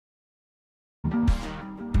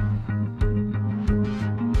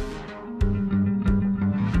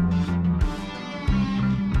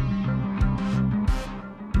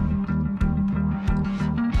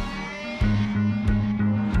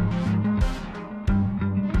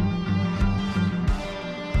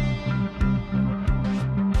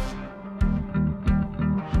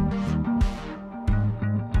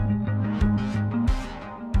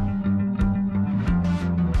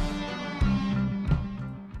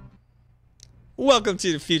Welcome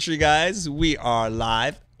to the future, guys. We are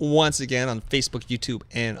live once again on Facebook, YouTube,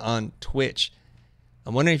 and on Twitch.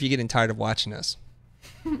 I'm wondering if you're getting tired of watching us.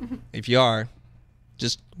 If you are,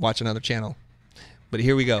 just watch another channel. But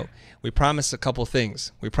here we go. We promised a couple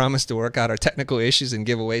things. We promised to work out our technical issues and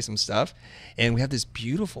give away some stuff. And we have this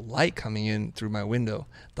beautiful light coming in through my window.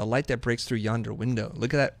 The light that breaks through yonder window.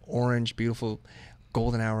 Look at that orange, beautiful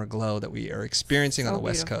golden hour glow that we are experiencing on the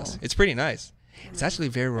West Coast. It's pretty nice. It's actually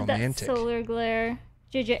very romantic. That solar glare.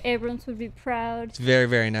 J.J. Abrams would be proud. It's very,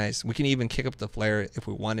 very nice. We can even kick up the flare if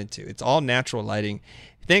we wanted to. It's all natural lighting.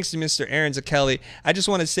 Thanks to Mr. Aaron Zakelli. I just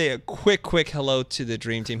want to say a quick hello to the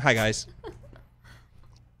Dream Team. Hi, guys.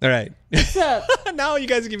 All right. What's up? Now you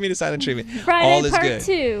guys give me the silent treatment. Friday all is part good.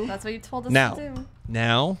 2. That's what you told us to do.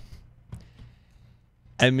 Now,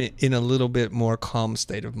 I'm in a little bit more calm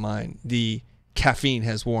state of mind. The caffeine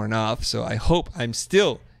has worn off, so I hope I'm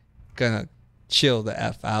still going to chill the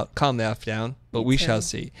F out, calm the F down, but we shall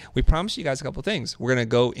see. We promised you guys a couple things. We're going to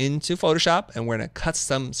go into Photoshop and we're going to cut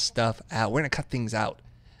some stuff out. We're going to cut things out.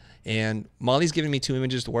 And Molly's giving me 2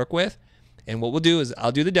 images to work with. And what we'll do is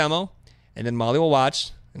I'll do the demo and then Molly will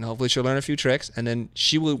watch and hopefully she'll learn a few tricks and then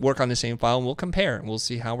she will work on the same file and we'll compare and we'll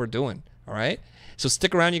see how we're doing. All right? So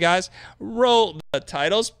stick around, you guys. Roll the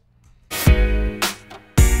titles.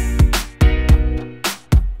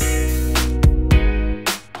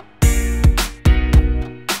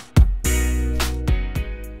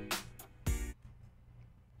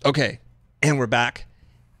 Okay, and we're back.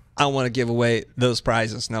 I want to give away those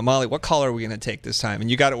prizes. Now, Molly, what color are we going to take this time? And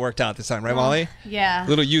you got it worked out this time, right, Molly? Yeah.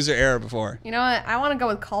 Little user error before. You know what? I want to go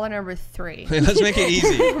with caller number 3. Let's make it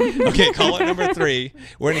easy. Okay, caller number 3.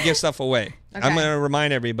 We're going to give stuff away. Okay. I'm going to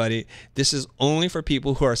remind everybody, this is only for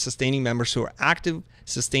people who are sustaining members, who are active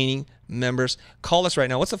sustaining members. Call us right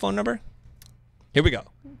now. What's the phone number? Here we go.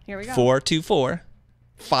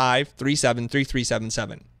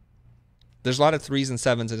 424-537-3377. There's a lot of 3s and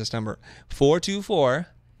 7s in this number.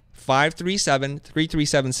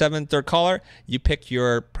 424-537-3377. Third caller, you pick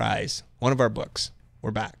your prize. One of our books. We're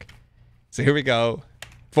back. So here we go.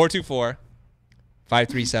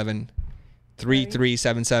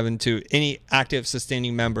 424-537-3377 to any active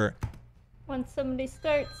sustaining member. When somebody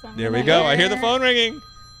starts, there we go. I hear the phone ringing.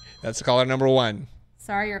 That's caller number 1.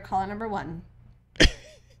 Sorry, you're caller number 1.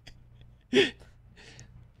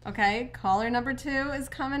 Okay, caller number 2 is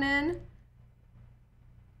coming in.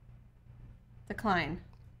 Decline.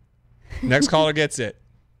 Next caller gets it.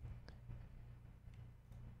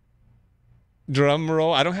 Drum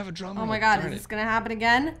roll. I don't have a drum roll. Oh my God, is this going to happen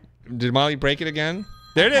again? Did Molly break it again?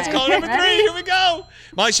 There it is. Caller number 3. Here we go.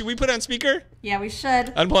 Molly, should we put it on speaker? Yeah, we should.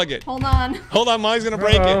 Unplug it. Hold on. Hold on. Molly's going to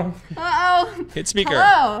break it. Uh-oh. Hit speaker.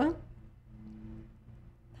 Hello.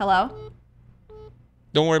 Hello?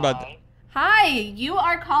 Don't worry about that. Hi, you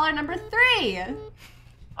are caller number 3.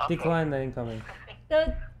 Decline the incoming.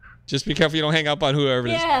 Just be careful you don't hang up on whoever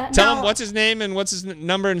it is. Tell him what's his name and what's his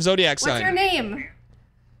number and zodiac sign. What's your name?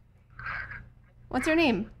 What's your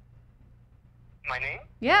name? My name?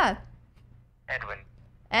 Yeah. Edwin.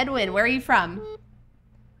 Edwin, where are you from?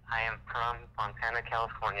 I am from Fontana,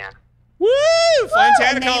 California. Woo!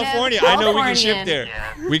 Fontana, California. I know we can ship there.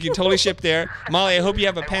 Yeah. We can totally ship there. Molly, I hope you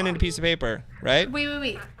have a pen and a piece of paper, right?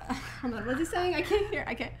 Wait. Hold on, what's he saying? I can't hear.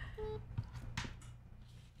 I can't.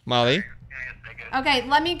 Molly? Okay,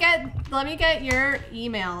 let me get your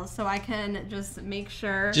email so I can just make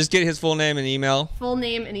sure. Just get his full name and email. Full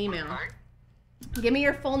name and email. Give me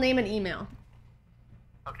your full name and email.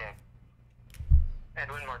 Okay.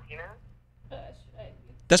 Edwin Martinez?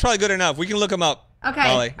 That's probably good enough. We can look him up. Okay.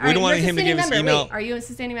 Molly. We don't want him to give his email. Wait, are you a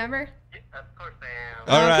sustaining member? Yeah, of course I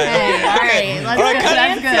am. All right. Okay. All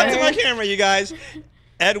right. Cut to my camera, you guys.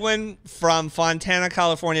 Edwin from Fontana,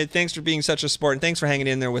 California. Thanks for being such a sport, and thanks for hanging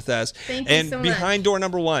in there with us. Thank you so much. Behind door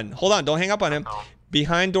number 1. Hold on. Don't hang up on him.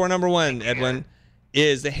 Behind door number 1, Edwin,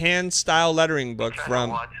 is the hand style lettering book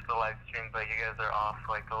from. I watched the live stream, but you guys are off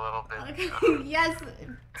like a little bit. Okay. Yes.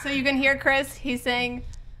 So you can hear Chris. He's saying.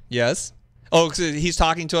 Yes. Oh, so he's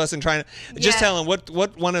talking to us and trying to. Just tell him what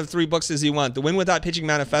one of the 3 books does he want? The Win Without Pitching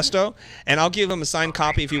Manifesto, and I'll give him a signed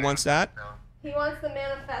copy if he wants that. He wants the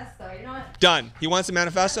manifesto. You know what? Done. He wants the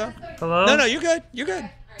manifesto? Hello? No, you're good. You're good.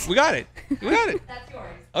 We got it. We got it. That's yours.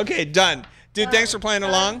 Okay, done. Dude, thanks for playing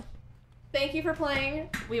along. Thank you for playing.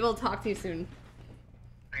 We will talk to you soon.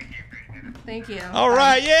 Thank you. Thank you. All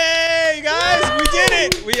right, yay, guys, we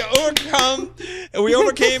did it. We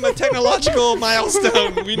overcame a technological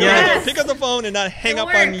milestone. We know how to pick up the phone and not hang It up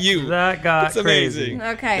worked. on you. That got It's amazing.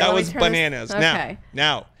 crazy. Okay. That let me was turn this- bananas. Okay.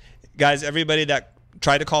 Now, guys, everybody that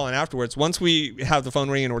tried to call in afterwards, once we have the phone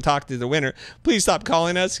ringing and we're talking to the winner, please stop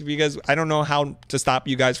calling us because I don't know how to stop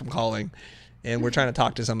you guys from calling. And we're trying to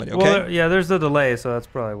talk to somebody, okay? Well, yeah, there's a delay, so that's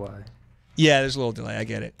probably why. Yeah, there's a little delay. I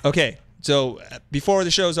get it. Okay, so before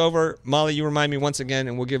the show's over, Molly, you remind me once again,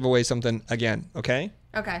 and we'll give away something again, okay?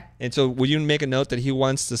 Okay. And so will you make a note that he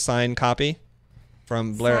wants the signed copy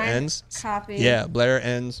from Blair Signed Ends? copy. Yeah, Blair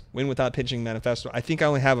Ends, Win Without Pitching Manifesto. I think I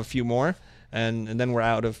only have a few more, and then we're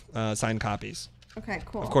out of signed copies. Okay,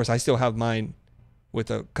 cool. Of course, I still have mine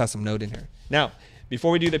with a custom note in here. Now,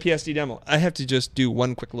 before we do the PSD demo, I have to just do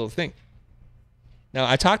one quick little thing. Now,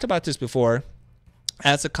 I talked about this before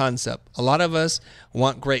as a concept. A lot of us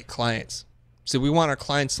want great clients. So we want our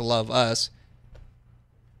clients to love us.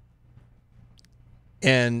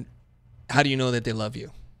 And how do you know that they love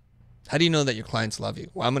you? How do you know that your clients love you?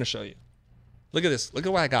 Well, I'm going to show you. Look at this. Look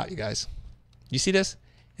at what I got, you guys. You see this?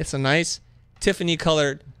 It's a nice Tiffany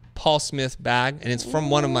colored Paul Smith bag, and it's from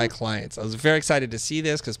one of my clients. I was very excited to see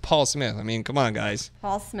this because Paul Smith, I mean, come on, guys.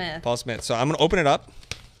 Paul Smith. Paul Smith. So I'm going to open it up.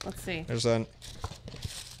 Let's see. There's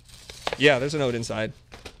there's a note inside.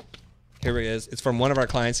 Here it is. It's from one of our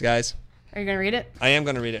clients, guys. Are you going to read it? I am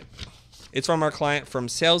going to read it. It's from our client from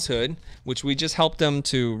SalesHood, which we just helped them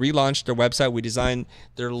to relaunch their website. We designed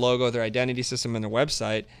their logo, their identity system, and their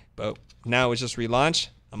website. But now it's just relaunched.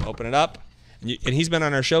 I'm going to open it up. And he's been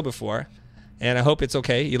on our show before. And I hope it's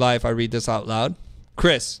okay, Eli, if I read this out loud.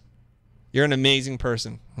 Chris, you're an amazing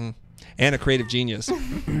person and a creative genius.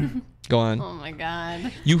 Go on. Oh, my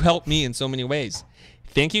God. You helped me in so many ways.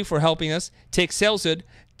 Thank you for helping us take SalesHood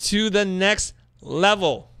to the next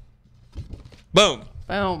level. Boom.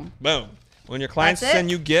 Boom. Boom. When your clients That's it?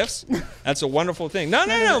 send you gifts, that's a wonderful thing. No,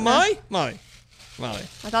 Molly. I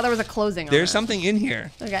thought there was a closing on There's it. something in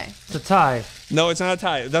here. Okay. It's a tie. No, it's not a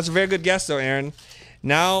tie. That's a very good guess, though, Aaron.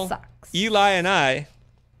 Now, Socks. Eli and I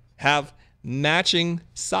have matching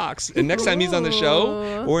socks. And next time he's on the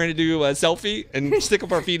show, we're going to do a selfie and stick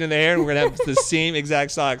up our feet in the air, and we're going to have the same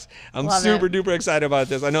exact socks. I'm Love super it. duper excited about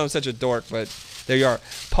this. I know I'm such a dork, but there you are.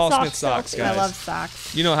 Paul Sock Smith socks, selfie. guys. I love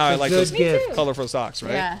socks. You know how I like good those gift. colorful socks,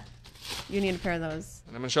 right? Yeah. You need a pair of those.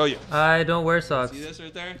 And I'm going to show you. I don't wear socks. See this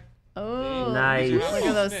right there? Oh. Nice. These are Look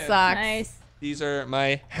at those Smith. socks. Nice. These are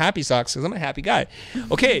my happy socks because I'm a happy guy.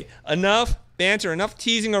 Okay, enough banter, enough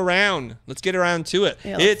teasing around. Let's get around to it.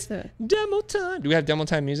 Yeah, let's It's do it. demo time. Do we have demo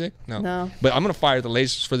time music? No. But I'm going to fire the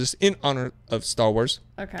lasers for this in honor of Star Wars.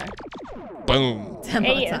 Okay. Boom.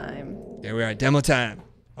 Demo Hey. time. There we are. Demo time.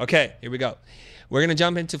 Okay, here we go. We're going to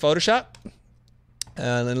jump into Photoshop.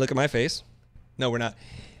 And then look at my face. No, we're not.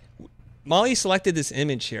 Molly selected this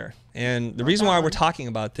image here. And the reason why we're talking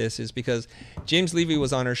about this is because James Levy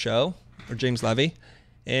was on our show, or James Levy,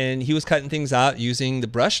 and he was cutting things out using the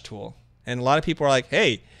brush tool. And a lot of people are like,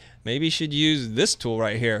 hey, maybe you should use this tool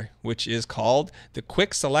right here, which is called the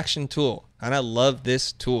Quick Selection Tool. And I love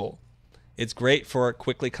this tool. It's great for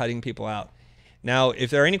quickly cutting people out. Now, if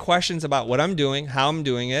there are any questions about what I'm doing, how I'm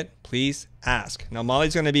doing it, please ask. Now,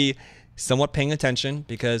 Molly's going to be somewhat paying attention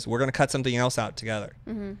because we're going to cut something else out together.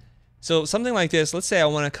 So something like this, let's say I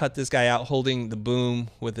want to cut this guy out holding the boom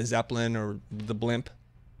with the Zeppelin or the blimp.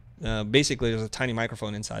 Basically, there's a tiny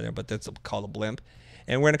microphone inside there, but that's called a blimp.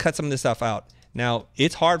 And we're going to cut some of this stuff out. Now,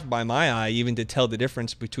 it's hard by my eye even to tell the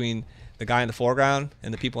difference between the guy in the foreground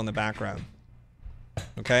and the people in the background.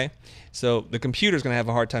 Okay? So the computer's going to have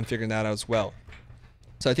a hard time figuring that out as well.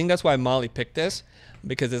 So I think that's why Molly picked this,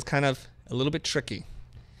 because it's kind of a little bit tricky.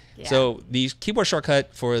 Yeah. So the keyboard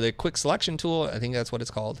shortcut for the quick selection tool, I think that's what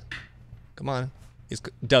it's called. Come on. It's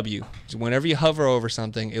W. So whenever you hover over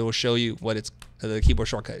something, it will show you what it's the keyboard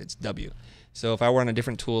shortcut. It's W. So if I were on a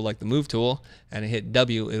different tool like the move tool and I hit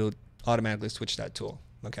W, it'll automatically switch that tool.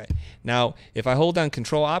 Okay. Now, if I hold down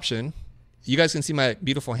Control Option, you guys can see my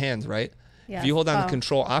beautiful hands, right? Yes. If you hold down Oh. the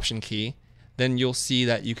Control Option key, then you'll see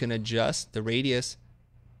that you can adjust the radius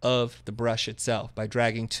of the brush itself by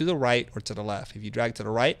dragging to the right or to the left. If you drag to the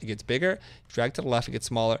right, it gets bigger. Drag to the left, it gets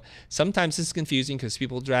smaller. Sometimes this is confusing because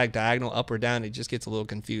people drag diagonal up or down. It just gets a little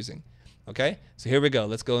confusing. Okay, so here we go.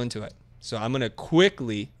 Let's go into it. So I'm going to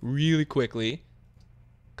quickly, really quickly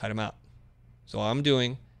cut them out. So all I'm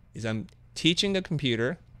doing is I'm teaching the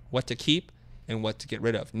computer what to keep and what to get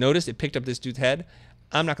rid of. Notice it picked up this dude's head.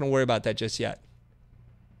 I'm not going to worry about that just yet.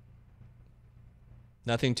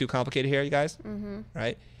 Nothing too complicated here, you guys?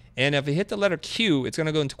 Right? And if I hit the letter Q, it's going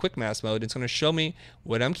to go into quick mask mode. It's going to show me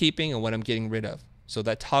what I'm keeping and what I'm getting rid of. So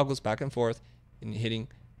that toggles back and forth in hitting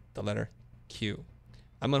the letter Q.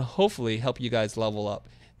 I'm going to hopefully help you guys level up.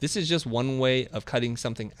 This is just one way of cutting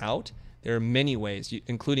something out. There are many ways,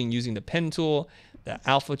 including using the pen tool, the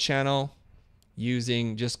alpha channel,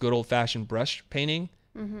 using just good old-fashioned brush painting.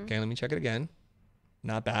 Okay, let me check it again.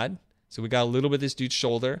 Not bad. So we got a little bit of this dude's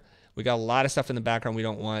shoulder. We got a lot of stuff in the background we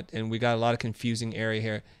don't want, and we got a lot of confusing area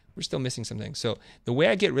here. We're still missing some things. So the way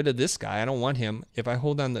I get rid of this guy, I don't want him. If I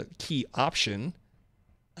hold down the key Option,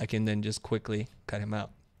 I can then just quickly cut him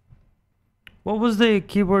out. What was the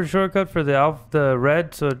keyboard shortcut for the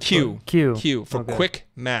red? So Q. Q. Q for quick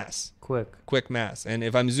mass. Quick mass. And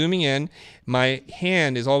if I'm zooming in, my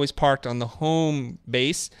hand is always parked on the home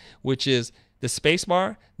base, which is the space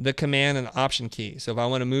bar, the command, and Option key. So if I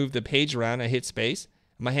want to move the page around, I hit space.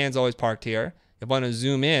 My hand's always parked here. If I want to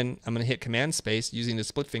zoom in, I'm going to hit command space using the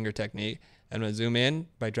split finger technique. I'm going to zoom in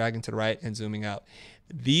by dragging to the right and zooming out.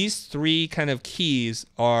 These three kind of keys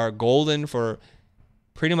are golden for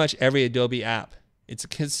pretty much every Adobe app. It's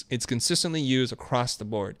consistently used across the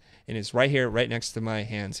board. And it's right here, right next to my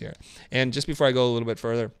hands here. And just before I go a little bit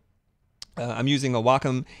further, I'm using a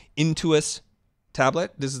Wacom Intuos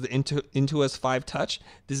tablet. This is the Intuos 5 Touch.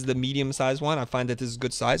 This is the medium-sized one. I find that this is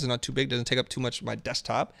good size. It's not too big. Doesn't take up too much of my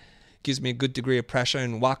desktop. Gives me a good degree of pressure,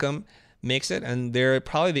 and Wacom makes it. And they're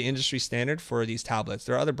probably the industry standard for these tablets.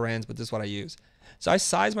 There are other brands, but this is what I use. So I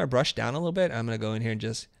size my brush down a little bit. I'm going to go in here and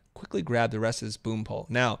just quickly grab the rest of this boom pole.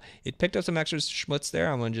 Now, it picked up some extra schmutz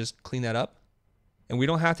there. I'm going to just clean that up. And we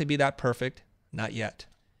don't have to be that perfect. Not yet.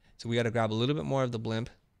 So we got to grab a little bit more of the blimp.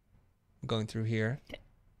 I'm going through here.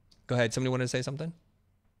 Go ahead. Somebody want to say something?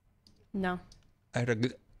 No. I heard a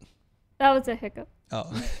good... That was a hiccup. Oh.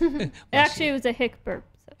 Actually, it was a hic burp.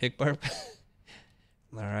 So. Hic burp?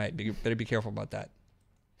 All right. Better be careful about that.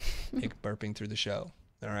 Hic burping through the show.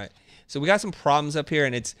 All right. So we got some problems up here,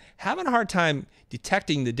 and it's having a hard time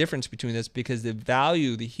detecting the difference between this because the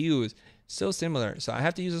value, the hue is so similar. So I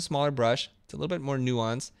have to use a smaller brush. It's a little bit more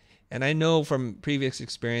nuanced. And I know from previous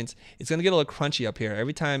experience, it's going to get a little crunchy up here.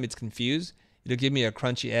 Every time it's confused, it'll give me a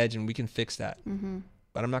crunchy edge, and we can fix that.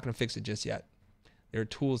 But I'm not going to fix it just yet. There are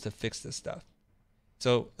tools to fix this stuff.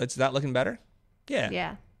 So is that looking better? Yeah.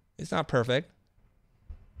 Yeah. It's not perfect.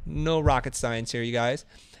 No rocket science here, you guys.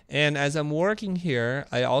 And as I'm working here,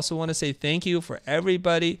 I also want to say thank you for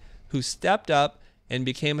everybody who stepped up and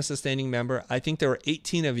became a sustaining member. I think there were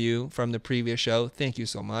 18 of you from the previous show. Thank you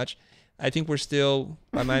so much. I think we're still,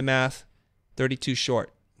 by my math, 32 short.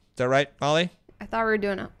 Is that right, Molly? I thought we were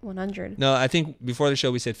doing 100. No, I think before the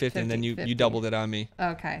show we said 50, and then you 50. doubled it on me.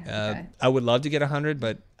 Okay. Okay. I would love to get 100,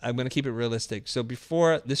 but I'm going to keep it realistic. So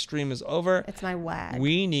before this stream is over, It's my wag.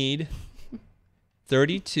 we need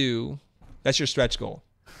 32. That's your stretch goal.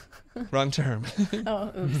 Wrong term.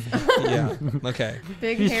 Oh, oops. Yeah. Okay.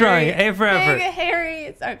 Big He's hairy. trying. A for effort. Big hairy.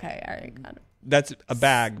 It's okay. All right. Got it. That's a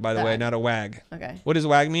bag, by the way, Bag. not a wag. Okay. What does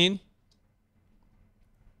wag mean?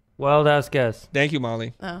 Wild ass guess. Thank you,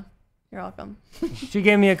 Molly. Oh, you're welcome. She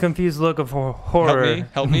gave me a confused look of horror.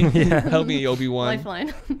 Help me. Yeah. Help me, Obi-Wan.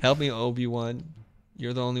 Lifeline. Help me, Obi-Wan.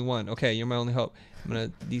 You're the only one. Okay, you're my only hope. I'm going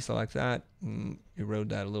to deselect that and erode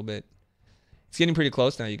that a little bit. It's getting pretty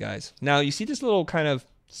close now, you guys. Now, you see this little kind of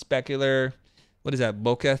specular, what is that,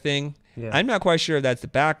 bokeh thing? Yeah. I'm not quite sure if that's the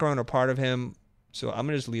background or part of him, so I'm going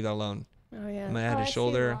to just leave that alone. Oh, yeah. I'm going to add I his see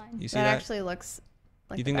shoulder. line. You see That that? actually looks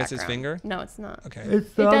like You the think that's his background. finger? No, it's not. Okay.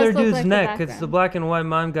 It's the It does other look dude's like the neck. It's the background. black and white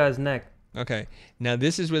mime guy's neck. Okay. Now,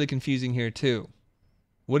 this is really confusing here, too.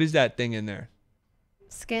 What is that thing in there?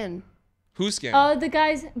 Skin. Whose skin? Oh, the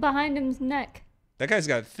guy's behind him's neck. That guy's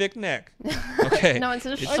got a thick neck. Okay. No, it's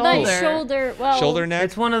a Or shoulder. like shoulder. Well, Shoulder neck?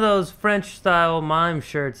 It's one of those French style mime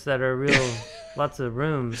shirts that are real, lots of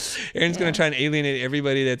room. Aaron's going Yeah. to try and alienate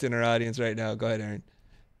everybody that's in our audience right now. Go ahead, Aaron.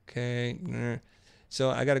 Okay.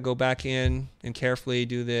 So I got to go back in and carefully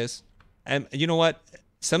do this. And you know what?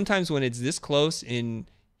 Sometimes when it's this close in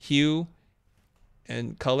hue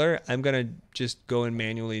and color, I'm going to just go in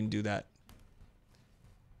manually and do that.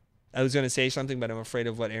 I was going to say something, but I'm afraid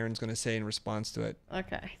of what Aaron's going to say in response to it.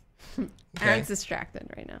 Okay. Okay. Aaron's distracted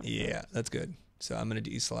right now. Yeah, that's good. So I'm going to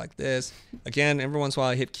deselect this. Again, every once in a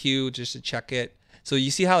while I hit Q just to check it. So you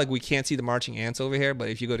see how like we can't see the marching ants over here, but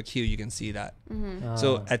if you go to Q, you can see that.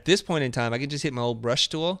 So at this point in time, I can just hit my old brush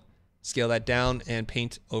tool, scale that down, and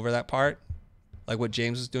paint over that part, like what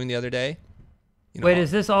James was doing the other day. You know, Wait,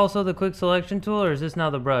 is this also the quick selection tool, or is this now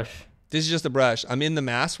the brush? this is just a brush. I'm in the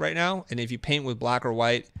mask right now, and if you paint with black or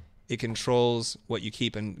white, it controls what you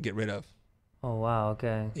keep and get rid of. Oh, wow,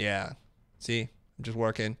 okay. Yeah. See, I'm just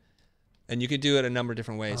working. And you could do it a number of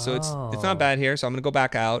different ways. So it's Oh. not bad here. So I'm going to go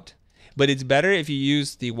back out. But it's better if you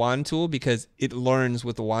use the wand tool because it learns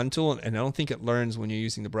with the wand tool. And I don't think it learns when you're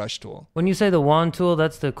using the brush tool. When you say the wand tool,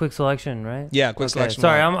 that's the quick selection, right? Yeah, quick selection.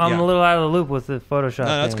 Sorry, wand. I'm Yeah. a little out of the loop with the Photoshop.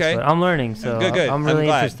 No, that's things, okay. but I'm learning, so Good. I'm really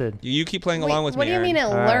glad. interested. You keep playing Wait, along with what me, do you mean it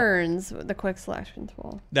All right. learns with the quick selection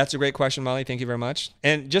tool? That's a great question, Molly. Thank you very much.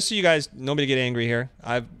 And just so you guys, nobody get angry here.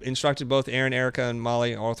 I've instructed both Aaron, Erica, and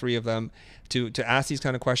Molly, all three of them, to ask these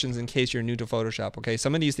kind of questions in case you're new to Photoshop. Okay,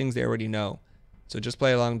 some of these things they already know, so just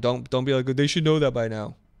play along. Don't be like, they should know that by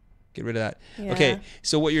now. Get rid of that. Yeah. Okay,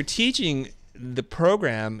 so what you're teaching the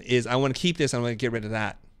program is, I want to keep this. I want to get rid of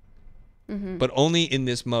that, but only in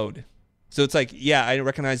this mode. So it's like, yeah, I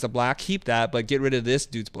recognize the black, keep that, but get rid of this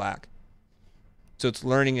dude's black. So it's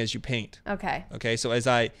learning as you paint. Okay. Okay, so as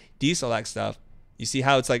I deselect stuff, you see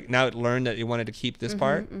how it's like now it learned that it wanted to keep this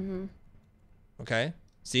part? Okay,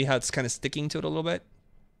 see how it's kind of sticking to it a little bit?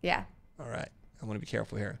 Yeah. All right, I want to be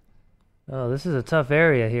careful here. Oh, this is a tough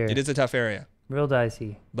area here. It is a tough area, Real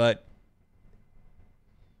dicey. but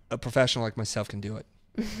a professional like myself can do it.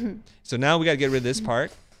 So now we got to get rid of this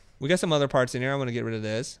part. We got some other parts in here. I want to get rid of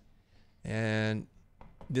this. And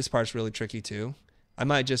this part's really tricky too. I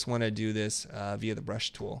might just want to do this via the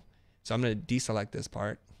brush tool. So I'm going to deselect this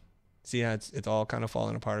part. See how it's all kind of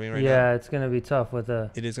falling apart on me right now? Yeah, it's gonna be tough with the.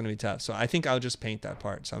 It is going to be tough. So I think I'll just paint that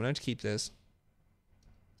part. So I'm going to keep this.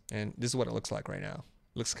 And this is what it looks like right now.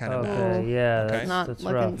 Looks kind of Okay, bad. yeah, Okay. Not that's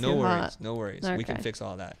looking rough. too No worries. hot. No worries. We can Okay. fix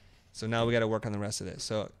all that. So now we got to work on the rest of this.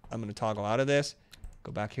 So I'm going to toggle out of this,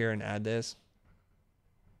 go back here and add this.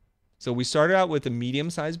 So we started out with a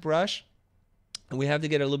medium-sized brush, and we have to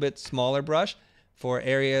get a little bit smaller brush for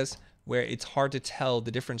areas where it's hard to tell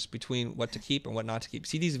the difference between what to keep and what not to keep.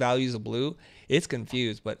 See these values of blue? It's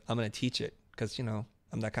confused, but I'm going to teach it because, you know,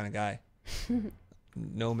 I'm that kind of guy.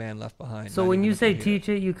 No man left behind. So not when even you a say computer. teach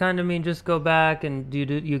it, you kind of mean just go back and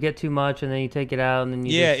you get too much and then you take it out and then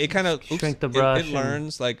you Yeah, just it kind of shrink the brush. It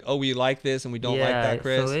learns like, oh, we like this and we don't yeah, like that,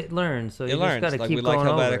 Chris. so it learns. So It you learns. just got to Like keep we like going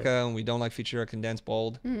over it. Helvetica and we don't like Futura condensed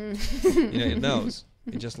bold. You know, it knows.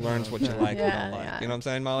 It just learns what you like and Yeah, don't like. yeah. You know what I'm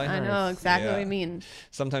saying, Molly? I know exactly what Yeah. you mean.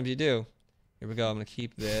 Sometimes you do. Here we go. I'm gonna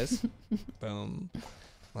keep this. Boom.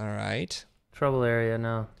 All right. Trouble area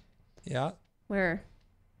now. Yeah. Where?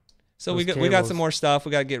 So Those we got cables. some more stuff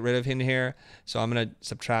we got to get rid of in here. So I'm gonna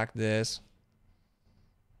subtract this.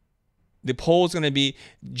 The pole is gonna be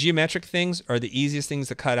geometric things are the easiest things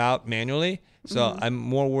to cut out manually. So I'm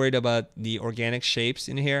more worried about the organic shapes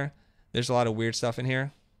in here. There's a lot of weird stuff in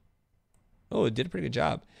here. Oh, it did a pretty good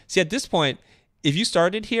job. See, at this point, if you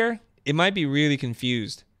started here, it might be really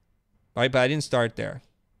confused, right? But I didn't start there.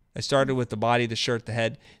 I started with the body, the shirt, the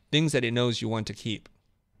head, things that it knows you want to keep.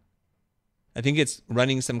 I think it's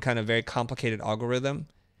running some kind of very complicated algorithm.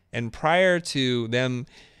 And prior to them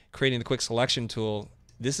creating the quick selection tool,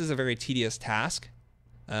 this is a very tedious task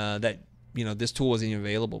that, you know, this tool wasn't even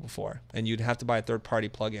available before. And you'd have to buy a third-party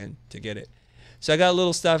plugin to get it. So I got a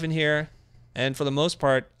little stuff in here. And for the most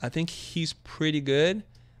part, I think he's pretty good.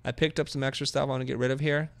 I picked up some extra stuff I want to get rid of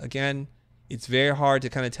here. Again, it's very hard to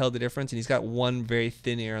kind of tell the difference. And he's got one very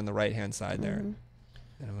thin ear on the right-hand side there. And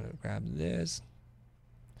I'm going to grab this.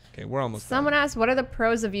 Okay, we're almost Someone done. asked, what are the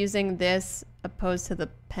pros of using this opposed to the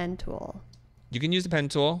pen tool? You can use the pen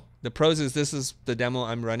tool. The pros is this is the demo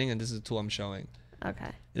I'm running, and this is the tool I'm showing. Okay.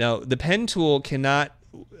 Now, the pen tool cannot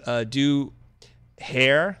do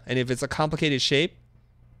hair, and if it's a complicated shape,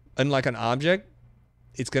 unlike an object,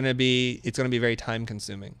 it's gonna be very time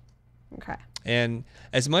consuming. Okay. And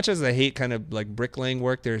as much as I hate kind of like bricklaying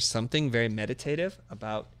work, there's something very meditative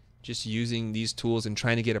about just using these tools and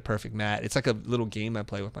trying to get a perfect mat. It's like a little game I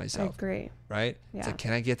play with I myself, agree. right? Yeah. It's like,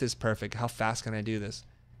 can I get this perfect? How fast can I do this?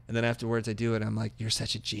 And then afterwards I do it. I'm like, you're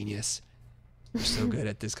such a genius. You're so good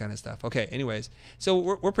at this kind of stuff. Okay, anyways. So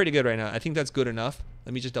we're pretty good right now. I think that's good enough.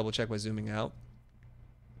 Let me just double check by zooming out.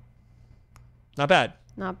 Not bad.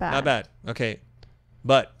 Not bad. Not bad. Okay.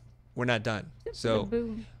 But we're not done. So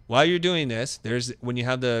Boom. while you're doing this, when you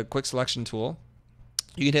have the quick selection tool,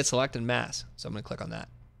 you can hit select and mask. So I'm going to click on that.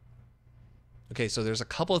 Okay, so there's a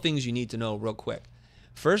couple of things you need to know real quick.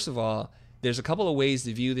 First of all, there's a couple of ways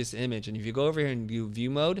to view this image. And if you go over here and view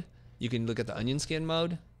mode, you can look at the onion skin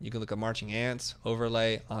mode. You can look at marching ants,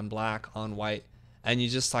 overlay, on black, on white. And you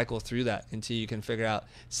just cycle through that until you can figure out.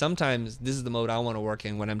 Sometimes this is the mode I want to work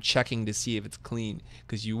in when I'm checking to see if it's clean,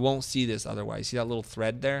 because you won't see this otherwise. See that little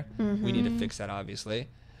thread there? We need to fix that, obviously.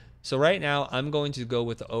 So right now I'm going to go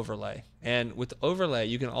with the overlay. And with the overlay,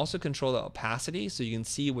 you can also control the opacity so you can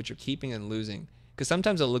see what you're keeping and losing. Because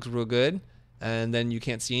sometimes it looks real good and then you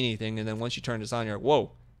can't see anything. And then once you turn this on, you're like,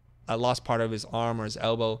 whoa, I lost part of his arm or his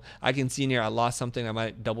elbow. I can see in here I lost something. I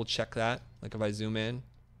might double check that. Like if I zoom in,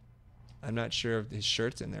 I'm not sure if his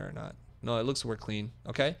shirt's in there or not. No, it looks we're clean.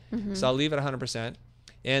 Okay, so I'll leave it 100%.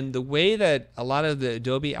 And the way that a lot of the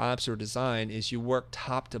Adobe apps are designed is you work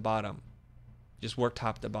top to bottom. Just work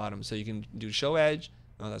top to bottom. So you can do show edge.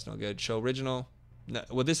 No, that's not good. Show original. No,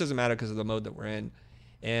 well, this doesn't matter because of the mode that we're in.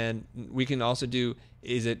 And we can also do,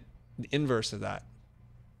 is it the inverse of that?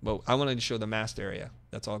 Well, I wanted to show the masked area.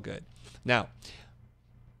 That's all good. Now,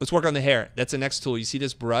 let's work on the hair. That's the next tool. You see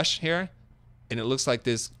this brush here? And it looks like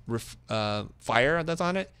this fire that's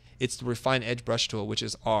on it. It's the Refine Edge Brush tool, which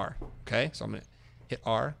is R. Okay, so I'm going to hit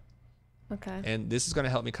R. Okay. And this is going to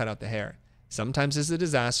help me cut out the hair. Sometimes it's a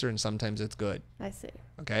disaster and sometimes it's good. I see.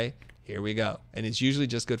 Okay, here we go. And it's usually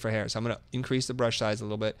just good for hair. So I'm going to increase the brush size a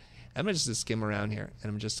little bit. I'm going to just skim around here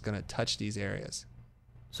and I'm just going to touch these areas.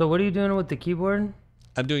 So what are you doing with the keyboard?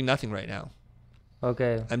 I'm doing nothing right now.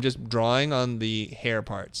 Okay. I'm just drawing on the hair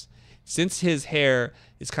parts. Since his hair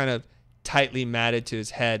is kind of tightly matted to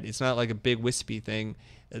his head, it's not like a big wispy thing.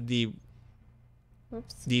 The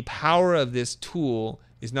power of this tool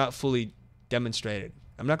is not fully demonstrated.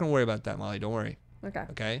 I'm not going to worry about that, Molly. Don't worry. Okay.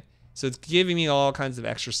 Okay? So it's giving me all kinds of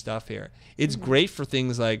extra stuff here. It's great for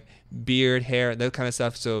things like beard, hair, that kind of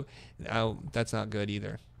stuff. So that's not good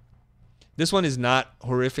either. This one is not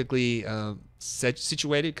horrifically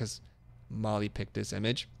situated because Molly picked this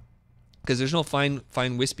image. Because there's no fine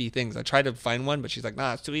wispy things. I tried to find one, but she's like,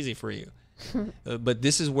 nah, it's too easy for you. But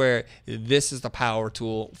this is where this is the power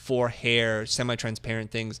tool for hair,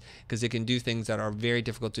 semi-transparent things, because it can do things that are very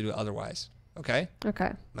difficult to do otherwise. Okay?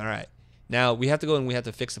 Okay. All right. Now, we have to go and we have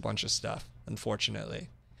to fix a bunch of stuff, unfortunately.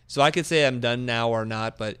 So I could say I'm done now or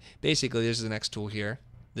not, but basically this is the next tool here.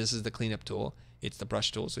 This is the cleanup tool. It's the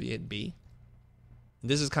brush tool, so you hit B.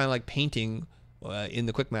 This is kind of like painting in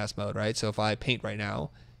the quick mask mode, right? So if I paint right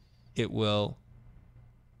now, it will,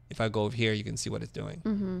 if I go over here, you can see what it's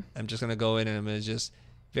doing. I'm just going to go in and I'm going to just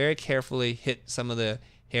very carefully hit some of the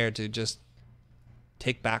hair to just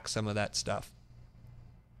take back some of that stuff.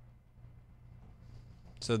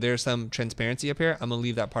 So there's some transparency up here. I'm going to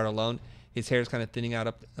leave that part alone. His hair is kind of thinning out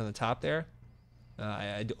up on the top there.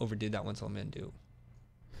 I overdid that one, so I'm going to do.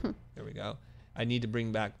 There we go. I need to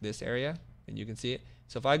bring back this area, and you can see it.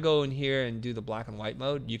 So if I go in here and do the black and white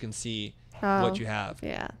mode, you can see what you have.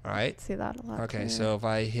 Yeah. All right. I see that a lot. Okay, too. so if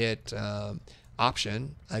I hit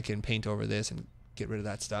option, I can paint over this and get rid of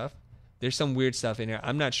that stuff. There's some weird stuff in here.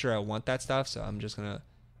 I'm not sure I want that stuff, so I'm just going to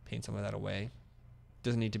paint some of that away.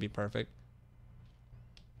 Doesn't need to be perfect.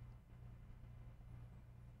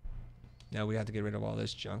 Now we have to get rid of all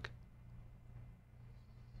this junk.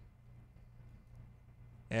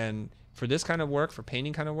 And for this kind of work, for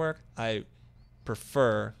painting kind of work, I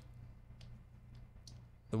prefer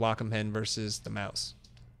the Wacom pen versus the mouse.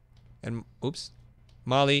 And oops,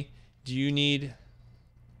 Molly, do you need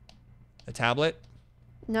a tablet?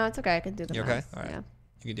 No, it's okay. I can do the You mouse. okay? All right. Yeah.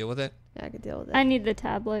 You can deal with it? Yeah, I can deal with it. I need the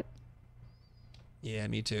tablet. Yeah,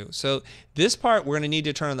 me too. So this part we're going to need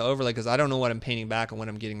to turn on the overlay because I don't know what I'm painting back and what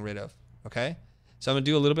I'm getting rid of. Okay? So I'm going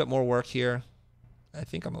to do a little bit more work here. I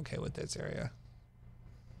think I'm okay with this area.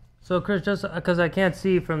 So Chris, just because I can't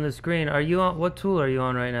see from the screen, are you on, what tool are you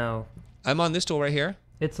on right now? I'm on this tool right here.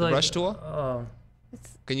 It's The like brush tool. Oh,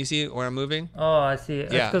 Can you see where I'm moving? oh, I see.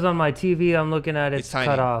 It's Yeah. because on my TV I'm looking at It's it's tiny.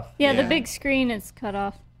 cut off. Yeah, Yeah. the big screen is cut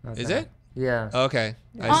off. Is Okay. it? Yeah. Okay.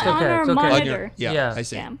 I On, see. on okay, our it's okay. monitor. Yeah, Yeah. I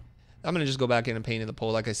see. Yeah. I'm going to just go back in and paint in the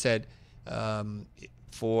pole. Like I said,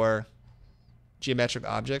 for geometric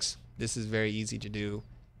objects, this is very easy to do,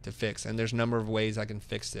 to fix. And there's a number of ways I can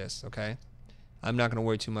fix this, okay? I'm not going to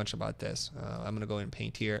worry too much about this. I'm going to go in and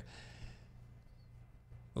paint here.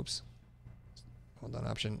 Oops. Hold on,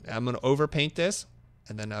 option. I'm going to overpaint this,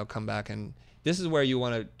 and then I'll come back. And this is where you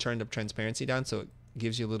want to turn the transparency down so it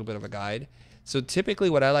gives you a little bit of a guide. So typically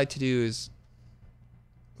what I like to do is,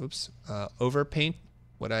 overpaint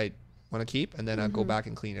what I want to keep, and then I'll go back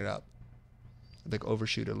and clean it up. Like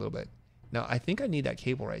overshoot it a little bit. Now, I think I need that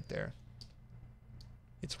cable right there.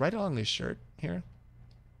 It's right along his shirt here.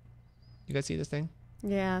 You guys see this thing?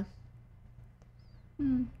 Yeah.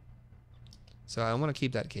 So I want to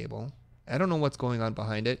keep that cable. I don't know what's going on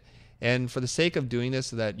behind it. And for the sake of doing this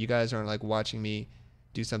so that you guys aren't like watching me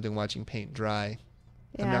do something, watching paint dry,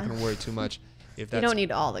 Yeah. I'm not going to worry too much. If that's, You don't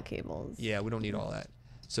need all the cables. Yeah, we don't need all that.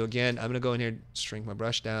 So again, I'm going to go in here, shrink my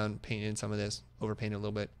brush down, paint in some of this, overpaint it a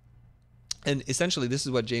little bit. And essentially, this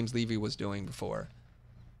is what James Levy was doing before,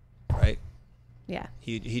 right? Yeah.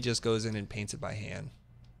 He just goes in and paints it by hand.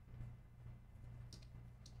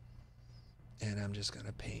 And I'm just going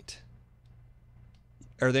to paint.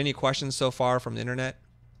 Are there any questions so far from the internet?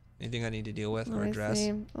 Anything I need to deal with or Let me address?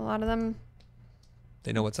 see. A lot of them.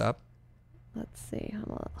 They know what's up. Let's see.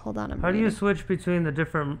 Hold on. How do you switch between the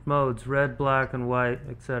different modes, red, black, and white,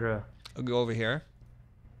 etc.? I'll go over here.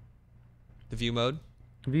 The view mode.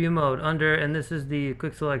 View mode under, and this is the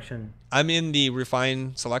quick selection. I'm in the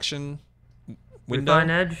refine selection window. Refine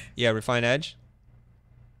edge? Yeah, refine edge.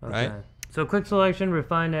 Okay. Right. So quick selection,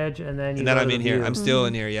 refine edge, and then you And then go I'm to in here. view. I'm still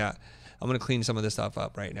in here, yeah. I'm going to clean some of this stuff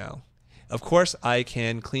up right now. Of course, I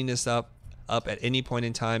can clean this up at any point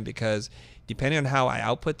in time because depending on how I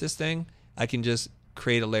output this thing, I can just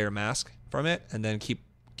create a layer mask from it and then keep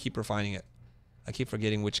refining it. I keep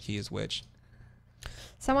forgetting which key is which.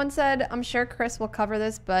 Someone said, I'm sure Chris will cover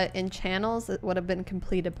this, but in channels, it would have been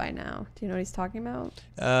completed by now. Do you know what he's talking about?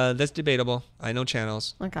 That's debatable. I know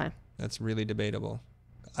channels. Okay. That's really debatable.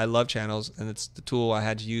 I love channels, and it's the tool I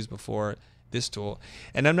had to use before this tool.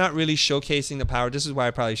 And I'm not really showcasing the power. This is why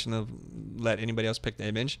I probably shouldn't have let anybody else pick the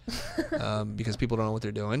image because people don't know what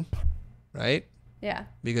they're doing, right? Yeah.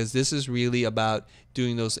 Because this is really about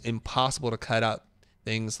doing those impossible to cut out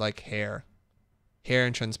things like hair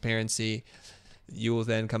and transparency. You will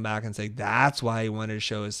then come back and say, that's why you wanted to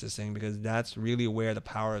show us this thing, because that's really where the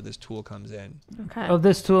power of this tool comes in. Okay. Of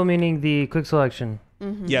this tool, meaning the quick selection.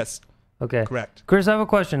 Yes, Okay. correct. Chris, I have a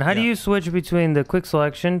question. How do Yeah. you switch between the quick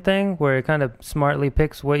selection thing, where it kind of smartly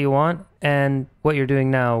picks what you want, and what you're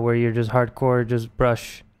doing now, where you're just hardcore, just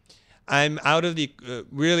brush? I'm out of the,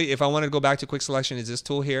 really, if I want to go back to quick selection, is this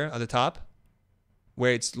tool here at the top,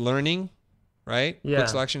 where it's learning, right? Yeah. Quick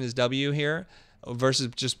selection is W here versus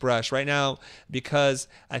just brush. Right now, because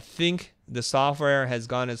I think the software has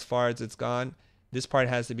gone as far as it's gone, this part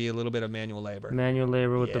has to be a little bit of manual labor. Manual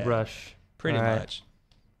labor with the Yeah. brush. Pretty All right. much.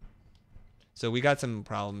 So we got some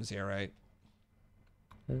problems here, right?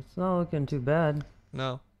 It's not looking too bad.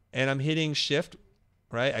 No. And I'm hitting shift,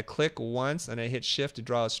 right? I click once and I hit shift to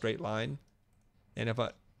draw a straight line. And if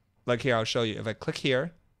I, like here, I'll show you. If I click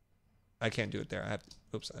here, I can't do it there. I have to,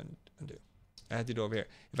 oops, undo. I have to do it over here.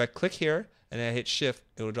 If I click here and I hit shift,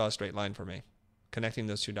 it will draw a straight line for me, connecting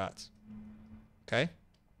those two dots. Okay?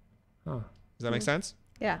 Huh. Does that make sense?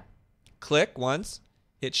 Yeah. Click once,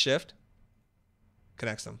 hit shift,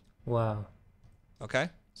 connects them. Wow. Okay?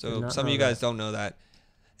 Did So not some of know you guys that. don't know that.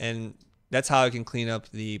 And that's how I can clean up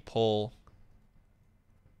the poll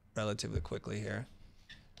relatively quickly here.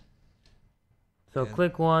 So Yeah.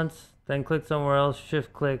 click once, then click somewhere else,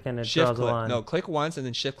 shift click, and it Shift draws a click. line. No, click once and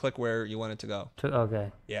then shift click where you want it to go.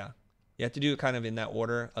 Okay. Yeah. You have to do it kind of in that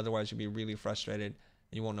order. Otherwise, you'll be really frustrated.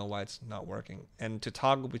 You won't know why it's not working. And to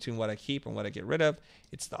toggle between what I keep and what I get rid of,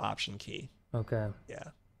 it's the option key. Okay. Yeah.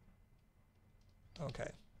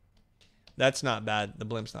 Okay. That's not bad. The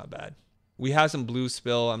blimp's not bad. We have some blue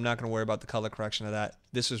spill. I'm not going to worry about the color correction of that.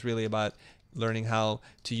 This is really about learning how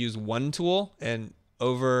to use one tool. And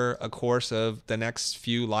over a course of the next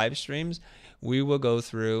few live streams, we will go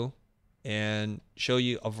through and show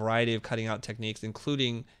you a variety of cutting out techniques,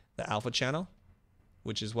 including the alpha channel,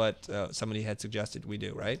 which is what somebody had suggested we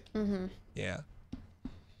do, right? Mm-hmm. Yeah.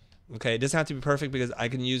 Okay, it doesn't have to be perfect because I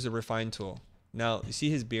can use the refine tool. Now, you see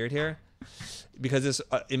his beard here? Because this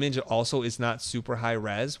image also is not super high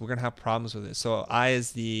res, we're going to have problems with it. So I,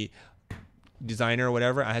 as the designer or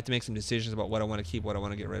whatever, I have to make some decisions about what I want to keep, what I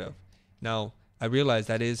want to get rid of. Now, I realize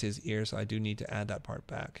that is his ear, so I do need to add that part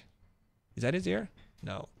back. Is that his ear?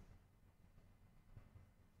 No.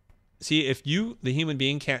 See, if you, the human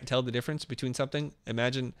being, can't tell the difference between something,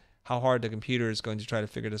 imagine how hard the computer is going to try to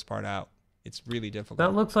figure this part out. It's really difficult.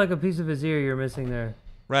 That looks like a piece of his ear you're missing there.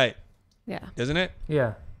 Right. Yeah. Doesn't it?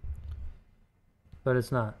 Yeah. But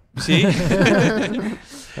it's not. See? Okay.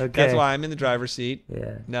 That's why I'm in the driver's seat.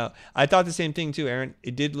 Yeah. No, I thought the same thing too, Aaron.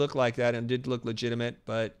 It did look like that and did look legitimate,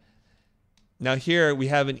 but now here we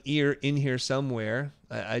have an ear in here somewhere.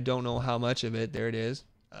 I don't know how much of it. There it is.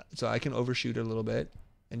 So I can overshoot it a little bit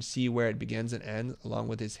and see where it begins and ends along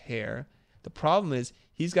with his hair. The problem is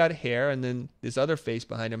he's got hair and then this other face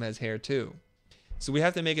behind him has hair too. So we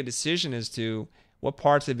have to make a decision as to what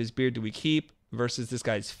parts of his beard do we keep versus this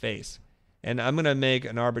guy's face. And I'm going to make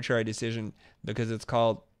an arbitrary decision because it's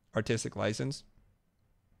called artistic license.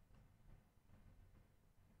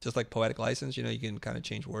 Just like poetic license, you know, you can kind of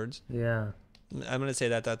change words. Yeah. I'm going to say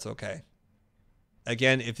that that's okay.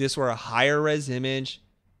 Again, if this were a higher res image,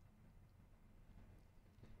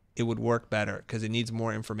 it would work better because it needs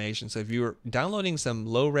more information. So if you were downloading some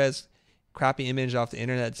low res crappy image off the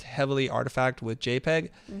internet that's heavily artifact with JPEG,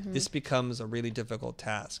 this becomes a really difficult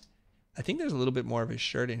task. I think there's a little bit more of his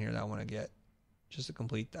shirt in here that I want to get just to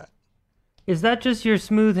complete that. Is that just your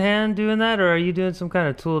smooth hand doing that, or are you doing some kind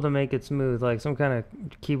of tool to make it smooth, like some kind of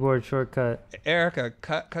keyboard shortcut? Erica,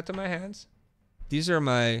 cut to my hands. These are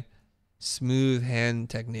my Smooth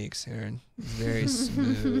hand techniques, Aaron. Very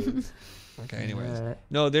smooth. Okay, anyways. Alright.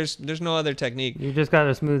 No, there's no other technique. You just got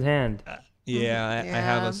a smooth hand. Yeah, I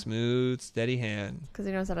have Yeah. a smooth, steady hand. Because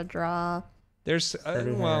he knows how to draw. There's,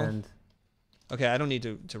 Steady well, hand. okay, I don't need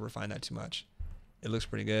to refine that too much. It looks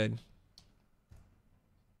pretty good.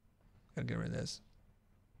 Gotta get rid of this.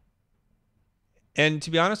 And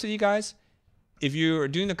to be honest with you guys, if you're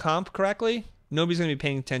doing the comp correctly, nobody's going to be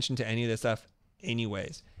paying attention to any of this stuff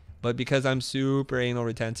anyways. But because I'm super anal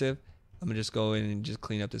retentive, I'm going to just go in and just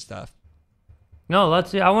clean up this stuff. No,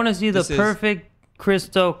 let's see. I want to see the This is- perfect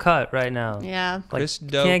Cristo cut right now. Yeah. Like,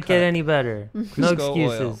 Cristo can't get cut. any better. No Crisco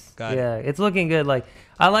oil. excuses. Got it. Yeah, it's looking good. Like,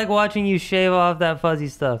 I like watching you shave off that fuzzy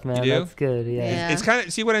stuff, man. You do? That's good. Yeah. Yeah. It's kind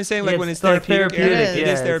of, see what I'm saying? Like Yeah, when it's it's like therapeutic, therapeutic. Aaron, it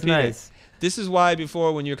Yeah, is it's therapeutic. nice. This is why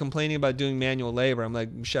before when you're complaining about doing manual labor, I'm like,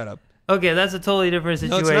 shut up. Okay, that's a totally different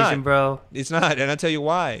No, it's situation, not. bro. It's not. And I'll tell you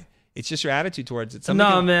why. It's just your attitude towards it.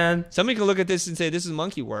 No, man. Somebody can look at this and say this is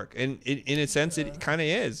monkey work, and in a sense, it kind of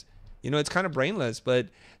is. You know, it's kind of brainless, but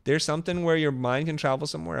there's something where your mind can travel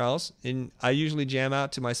somewhere else. And I usually jam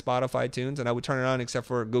out to my Spotify tunes, and I would turn it on, except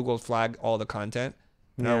for Google flag all the content,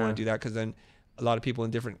 and I don't Yeah. want to do that because then a lot of people in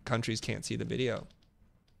different countries can't see the video.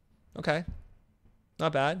 Okay,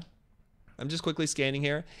 not bad. I'm just quickly scanning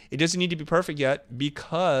here. It doesn't need to be perfect yet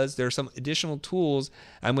because there are some additional tools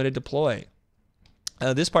I'm going to deploy.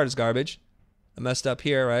 This part is garbage. I messed up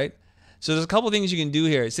here, right? So there's a couple things you can do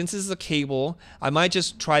here. Since this is a cable, I might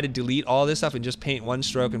just try to delete all this stuff and just paint one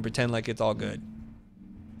stroke and pretend like it's all good.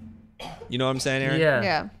 You know what I'm saying, Aaron? Yeah.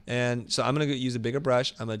 Yeah. And so I'm going to use a bigger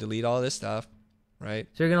brush. I'm going to delete all this stuff, right?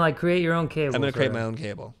 So you're gonna like create your own cable. I'm going to create my own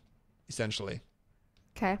cable, essentially.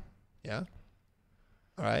 Okay. Yeah?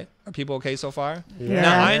 All right. Are people okay so far? Yeah.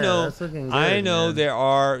 Now, I Yeah, know, that's looking good, I know man. there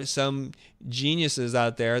are some geniuses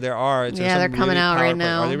out there. There are. So Yeah, some they're coming really out right powerful-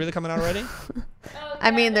 now. Are they really coming out already?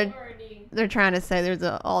 I mean, they're trying to say there's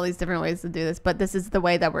all these different ways to do this, but this is the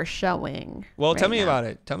way that we're showing. Well, tell right me now. about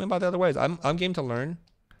it. Tell me about the other ways. I'm game to learn.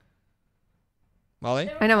 Molly?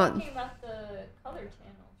 I know. Talking about the color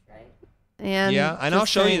channels, right? And Yeah, and I'll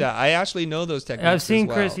just show you saying- that. I actually know those techniques. I've seen as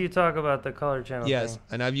well. Chris. You talk about the color channel. Yes, thing.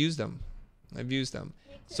 and I've used them.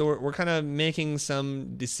 So we're kind of making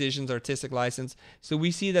some decisions, artistic license. So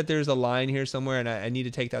we see that there's a line here somewhere, and I need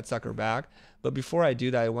to take that sucker back. But before I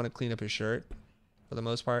do that, I want to clean up his shirt for the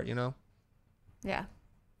most part, you know? Yeah.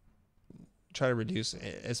 Try to reduce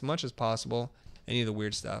as much as possible any of the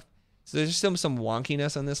weird stuff. So there's still some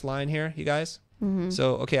wonkiness on this line here, you guys. Mm-hmm.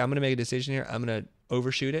 So, okay, I'm going to make a decision here. I'm going to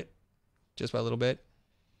overshoot it just by a little bit.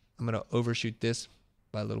 I'm going to overshoot this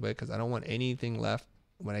by a little bit because I don't want anything left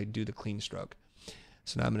when I do the clean stroke.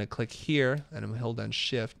 So now I'm going to click here, and I'm going to hold down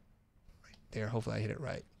shift right there. Hopefully I hit it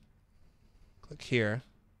right. Click here,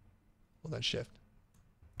 hold down shift.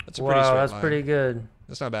 That's a pretty straight Wow, that's line. pretty good.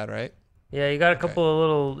 That's not bad, right? Yeah, you got a Okay. couple of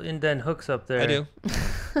little indent hooks up there. I do.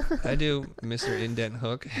 I do, Mr. Indent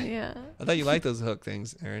Hook. Yeah. I thought you liked those hook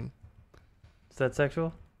things, Aaron. Is that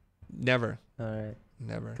sexual? Never. All right.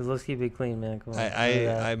 Never. Because let's keep it clean, man. Come on.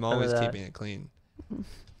 I'm always keeping it clean.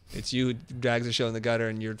 It's you who drags the show in the gutter,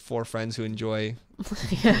 and your four friends who enjoy.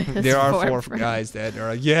 There are four guys that are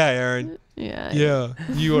like, yeah, Aaron. Yeah. Yeah,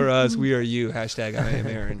 you are us, we are you. Hashtag I am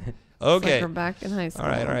Aaron. It's Okay. like we're back in high school.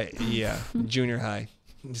 All right. Yeah, junior high.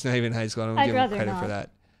 It's not even high school. I don't I'd give him rather credit not. for that.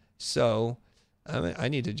 So, I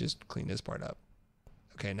need to just clean this part up.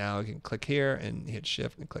 Okay, now I can click here and hit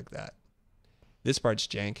shift and click that. This part's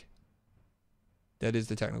jank. That is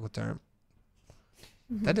the technical term.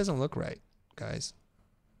 Mm-hmm. That doesn't look right, guys.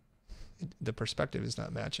 The perspective is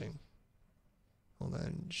not matching. Hold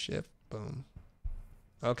on, shift, boom.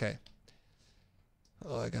 Okay.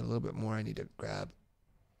 Oh, I got a little bit more I need to grab.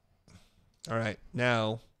 All right,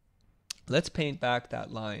 now let's paint back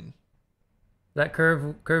that line. That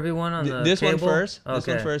curvy one on the This one cable? first. This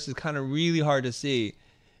one Okay. first is kind of really hard to see.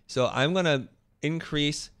 So I'm going to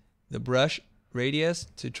increase the brush radius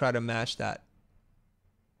to try to match that,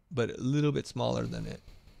 but a little bit smaller than it.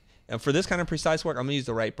 And for this kind of precise work, I'm going to use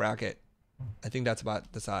the right bracket. I think that's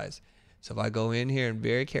about the size. So if I go in here and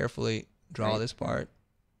very carefully draw this part,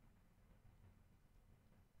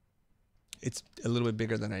 it's a little bit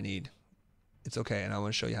bigger than I need. It's okay, and I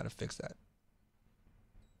want to show you how to fix that.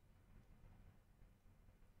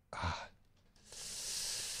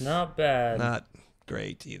 Not bad. Not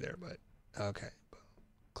great either, but okay.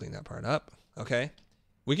 Clean that part up. Okay.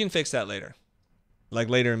 We can fix that later. Like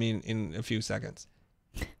later, I mean in a few seconds.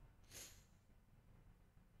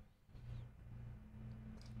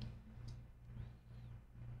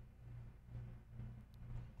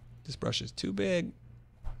 This brush is too big.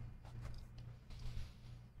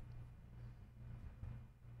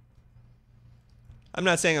 I'm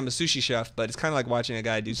not saying I'm a sushi chef, but it's kind of like watching a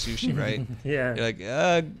guy do sushi, right? Yeah. You're like,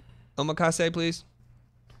 omakase, please.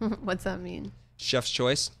 What's that mean? Chef's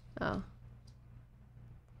choice. Oh.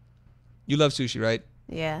 You love sushi, right?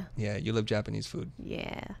 Yeah. Yeah, you love Japanese food.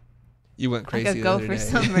 Yeah. You went I crazy could the go other for day.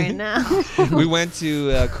 some right now. We went to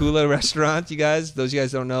Kula restaurant, you guys. Those of you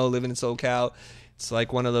guys don't know, living in SoCal. It's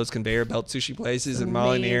like one of those conveyor belt sushi places. It's And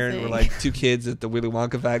Molly and Aaron were amazing. like 2 kids at the Willy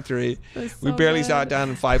Wonka factory. It was We so barely good. sat down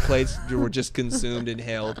in 5 plates. We were just consumed,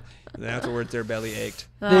 inhaled. And then afterwards, their belly ached.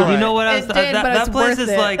 Dude, Oh, you know what else? It did, but that it's place worth is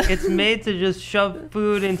it. like, it's made to just shove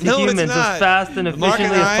food into No, it's humans not. as fast and Mark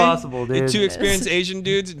efficiently and as I, possible, the dude. 2 experienced Asian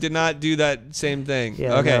dudes, did not do that same thing.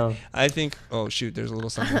 Yeah, okay, no. I think. Oh shoot, there's a little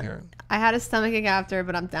something here. I had a stomachache after,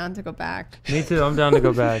 but I'm down to go back. Me too. I'm down to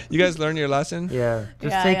go back. You guys learned your lesson. Yeah.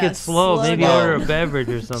 Just Yeah, take yeah, it slow. slow Maybe down. order a beverage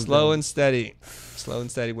or something. Slow and steady. Slow and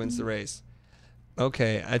steady wins the race.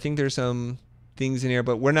 Okay, I think there's some things in here,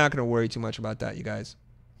 but we're not going to worry too much about that, you guys.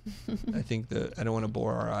 I think I don't want to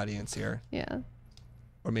bore our audience here, Yeah.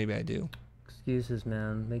 or maybe I do. Excuses,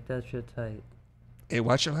 man. Make that shit tight. Hey,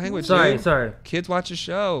 watch your language, Sorry, dude. sorry. Kids watch a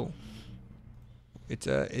show. It's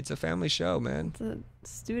a family show, man. The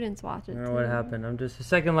students watch I it. don't know too. what happened. I'm just the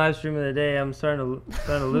second live stream of the day. I'm starting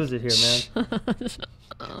to lose it here, man.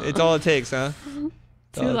 It's all it takes, huh?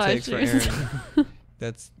 It's 2 all it live takes for streams. Aaron.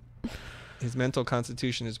 That's his mental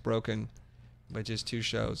constitution is broken by just 2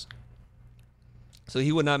 shows. So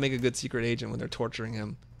he would not make a good secret agent when they're torturing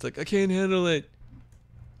him. It's like, I can't handle it.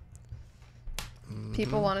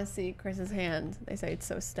 People want to see Chris's hand. They say it's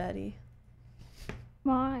so steady.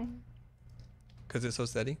 Why? Because it's so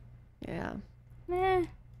steady. Yeah. Meh.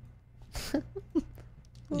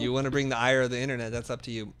 You want to bring the ire of the internet, that's up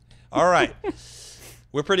to you. All right.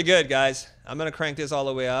 We're pretty good, guys. I'm going to crank this all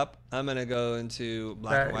the way up. I'm going to go into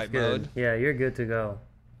black and That's white good. mode. Yeah, you're good to go.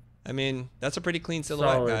 I mean, that's a pretty clean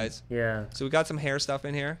silhouette, Solid. guys. Yeah. So we got some hair stuff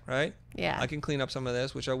in here, right? Yeah. I can clean up some of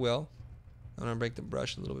this, which I will. I'm going to break the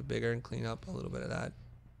brush a little bit bigger and clean up a little bit of that.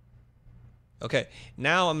 Okay,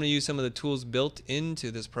 now I'm going to use some of the tools built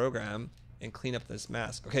into this program and clean up this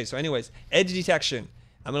mask. Okay, so anyways, edge detection.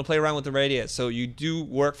 I'm going to play around with the radius. So you do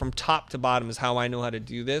work from top to bottom is how I know how to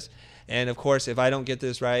do this. And of course, if I don't get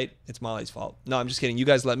this right, it's Molly's fault. No, I'm just kidding. You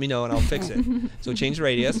guys let me know and I'll fix it. So change the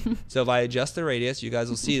radius. So if I adjust the radius, you guys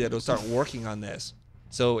will see that it'll start working on this.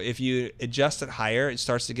 So if you adjust it higher, it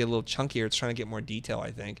starts to get a little chunkier. It's trying to get more detail,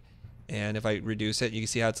 I think. And if I reduce it, you can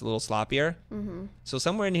see how it's a little sloppier. Mm-hmm. So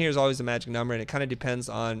somewhere in here is always a magic number, and it kind of depends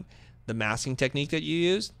on the masking technique that you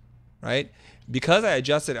use, right? Because I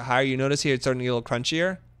adjusted it higher, you notice here it's starting to get a little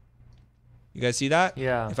crunchier. You guys see that?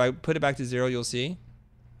 Yeah. If I put it back to 0, you'll see.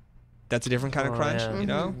 That's a different kind of Oh, crunch, yeah. you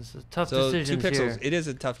know? It's a tough So 2 decision pixels. here. It is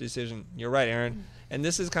a tough decision. You're right, Aaron. And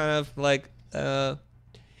this is kind of like,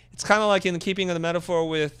 it's kind of like in the keeping of the metaphor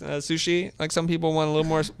with sushi. Like some people want a little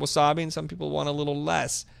more wasabi and some people want a little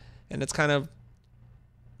less. And it's kind of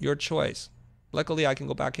your choice. Luckily, I can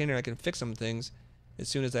go back in here and I can fix some things as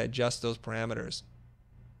soon as I adjust those parameters.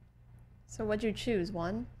 So what'd you choose?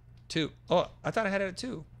 1? 2. Oh, I thought I had it at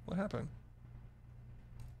 2. What happened?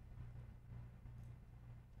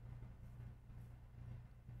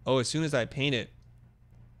 Oh, as soon as I paint it,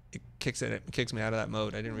 it kicks me out of that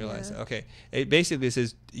mode. I didn't realize Yeah. that. Okay. It basically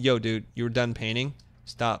says, yo, dude, you were done painting.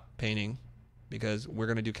 Stop painting because we're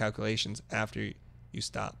going to do calculations after you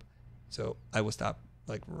stop. So I will stop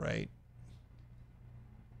like right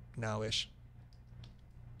now-ish.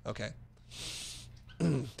 Okay.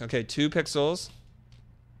 Okay, 2 pixels.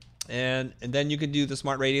 And then you can do the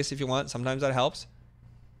smart radius if you want. Sometimes that helps.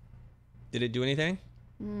 Did it do anything?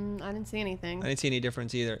 I didn't see anything. I didn't see any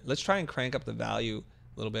difference either. Let's try and crank up the value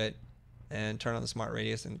a little bit and turn on the smart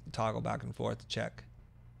radius and toggle back and forth to check.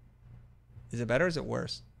 Is it better or is it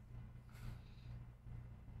worse?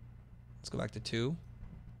 Let's go back to 2.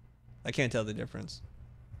 I can't tell the difference.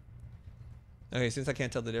 Okay, since I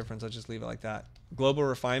can't tell the difference, I'll just leave it like that. Global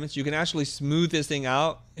refinements. You can actually smooth this thing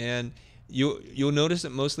out, and you'll notice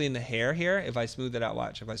it mostly in the hair here. If I smooth it out,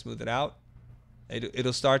 watch. If I smooth it out,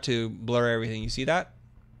 it'll start to blur everything. You see that?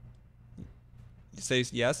 You say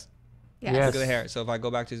yes? Yes. Yes. Look at the hair. So if I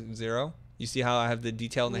go back to 0, you see how I have the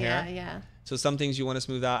detail in the Yeah, hair? yeah. So some things you want to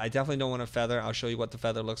smooth out. I definitely don't want a feather. I'll show you what the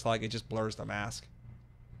feather looks like. It just blurs the mask.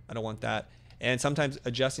 I don't want that. And sometimes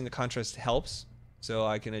adjusting the contrast helps. So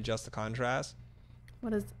I can adjust the contrast.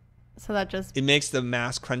 So that just It makes the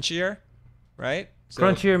mask crunchier, right? So,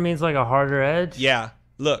 Crunchier means like a harder edge. Yeah.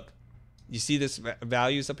 Look. You see this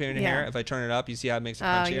values up here in the Yeah. hair? If I turn it up, you see how it makes it Oh,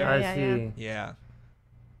 crunchier? yeah. I see. Yeah.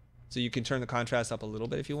 So you can turn the contrast up a little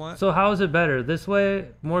bit if you want. So how is it better? This way,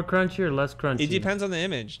 more crunchy or less crunchy? It depends on the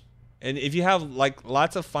image. And if you have like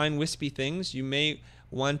lots of fine wispy things, you may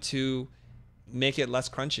want to make it less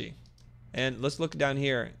crunchy. And let's look down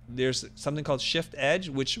here. There's something called shift edge,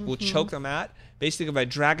 which will choke the mat. Basically, if I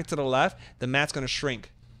drag it to the left, the mat's going to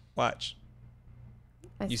shrink. Watch.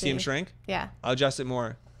 You see him shrink? Yeah. I'll adjust it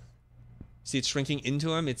more. See, it's shrinking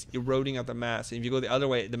into him. It's eroding out the mass. And if you go the other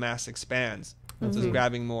way, the mass expands. So it's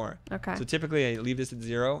grabbing more. Okay. So typically, I leave this at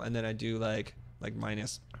 0, and then I do like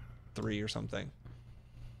 -3 or something.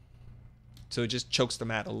 So it just chokes the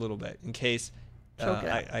mat a little bit in case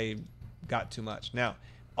I got too much. Now,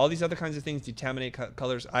 all these other kinds of things, decontaminate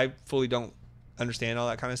colors, I fully don't understand all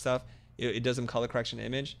that kind of stuff. It does some color correction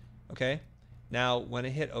image. Okay. Now, when I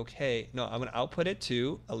hit OK, no, I'm going to output it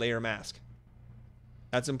to a layer mask.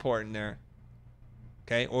 That's important there.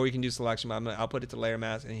 Okay. Or you can do selection, but I'm going to output it to layer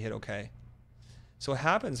mask and hit OK. So what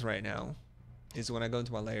happens right now is when I go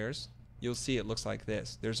into my layers, you'll see it looks like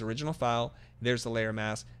this. There's the original file. There's the layer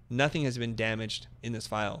mask. Nothing has been damaged in this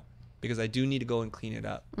file because I do need to go and clean it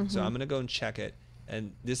up. So I'm going to go and check it.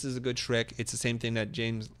 And this is a good trick. It's the same thing that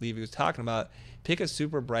James Levy was talking about. Pick a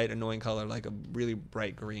super bright, annoying color, like a really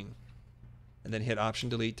bright green. And then hit Option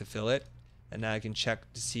Delete to fill it. And now I can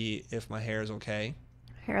check to see if my hair is okay.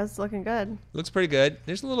 Hair's looking good. Looks pretty good.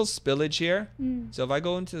 There's a little spillage here. So if I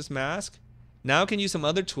go into this mask, now I can use some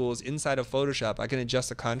other tools inside of Photoshop. I can adjust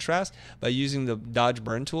the contrast by using the Dodge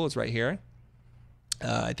Burn tool. It's right here.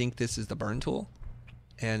 I think this is the Burn tool.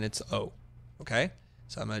 And it's O. Okay?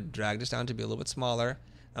 So I'm going to drag this down to be a little bit smaller.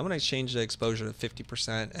 I'm going to change the exposure to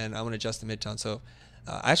 50%, and I'm going to adjust the midtone. So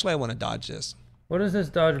actually, I want to dodge this. What does this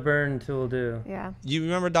Dodge Burn tool do? Yeah. You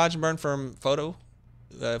remember Dodge and Burn from photo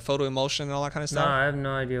emulsion and all that kind of stuff? No, I have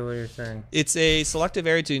no idea what you're saying. It's a selective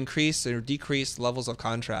area to increase or decrease levels of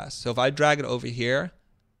contrast. So if I drag it over here,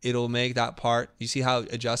 it'll make that part. You see how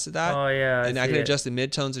it adjusted that? Oh, yeah. And I can adjust the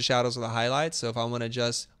midtones, the shadows, or the highlights. So if I want to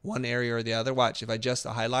adjust one area or the other, watch. If I adjust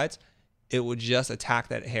the highlights, it would just attack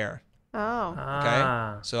that hair. Oh.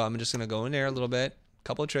 Okay? So I'm just going to go in there a little bit.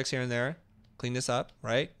 Couple of tricks here and there. Clean this up,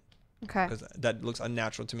 right? Okay. Because that looks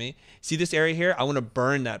unnatural to me. See this area here? I want to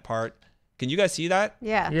burn that part. Can you guys see that?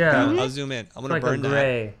 Yeah. Yeah. I'll zoom in. I'm going to Like burn a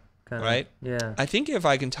gray, that. Right? Yeah. I think if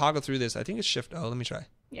I can toggle through this, I think it's Shift O. Let me try.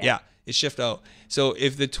 Yeah, it's Shift O. So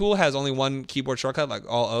if the tool has only one keyboard shortcut, like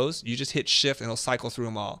all O's, you just hit Shift and it'll cycle through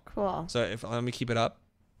them all. Cool. So if let me keep it up.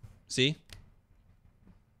 See?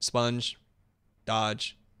 Sponge,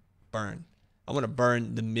 dodge, burn. I want to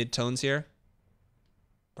burn the midtones here.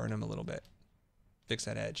 Burn them a little bit. Fix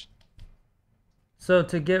that edge. So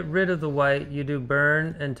to get rid of the white, you do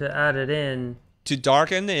burn, and to add it in. To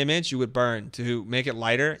darken the image, you would burn. To make it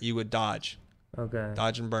lighter, you would dodge. Okay.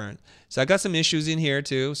 Dodge and burn. So I got some issues in here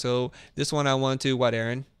too. So this one I want to, what,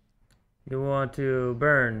 Aaron? You want to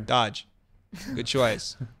burn. Dodge. Good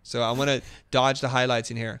choice. So I want to dodge the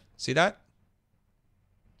highlights in here. See that?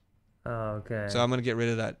 Oh, okay. So I'm going to get rid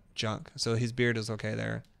of that junk. So his beard is okay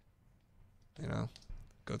there. You know,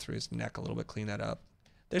 go through his neck a little bit, clean that up.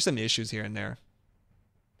 There's some issues here and there.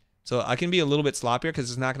 So I can be a little bit sloppier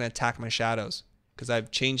because it's not going to attack my shadows because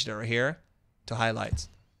I've changed it right here to highlights.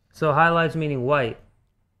 So highlights meaning white.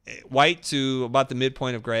 White to about the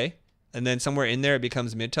midpoint of gray. And then somewhere in there it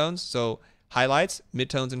becomes midtones. So highlights,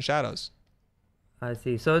 midtones, and shadows. I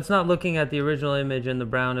see. So it's not looking at the original image and the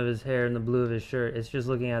brown of his hair and the blue of his shirt. It's just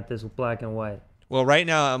looking at this black and white. Well, right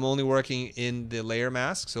now I'm only working in the layer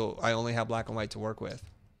mask. So I only have black and white to work with.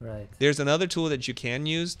 Right. There's another tool that you can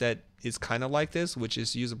use that is kind of like this, which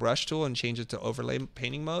is use a brush tool and change it to overlay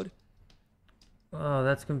painting mode. Oh,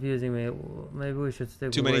 that's confusing me. Maybe we should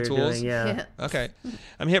stick Too with many what you're tools? doing. Yeah. Yeah. Okay. I'm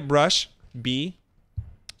going to hit brush, B.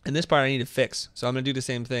 And this part I need to fix. So I'm going to do the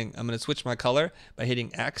same thing. I'm going to switch my color by hitting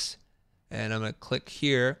X. And I'm going to click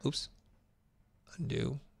here. Oops.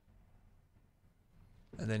 Undo.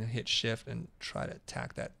 And then hit Shift and try to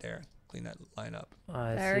tack that there. Clean that line up.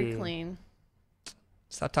 I Very see. clean.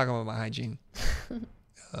 Stop talking about my hygiene.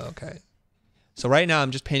 Okay. So right now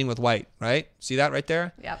I'm just painting with white, right? See that right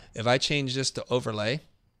there? Yep. If I change this to overlay,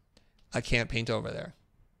 I can't paint over there.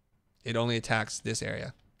 It only attacks this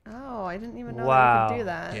area. Oh, I didn't even know Wow. that you could do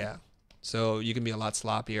that. Yeah. So you can be a lot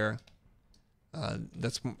sloppier.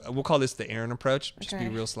 We'll call this the Aaron approach. Just be Okay.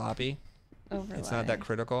 real sloppy. Overlay. It's not that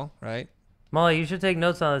critical, right? Molly, you should take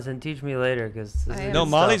notes on this and teach me later because I am. No,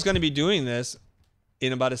 Molly's going to be doing this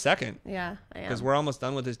in about a second Yeah, I am. because we're almost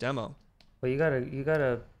done with this demo. Well, you got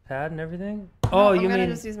a pad and everything. No, Oh, I'm you gonna mean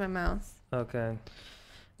just use my mouse. okay?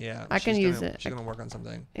 Yeah. I can use it. She's going to work on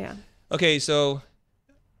something. Yeah. Okay, so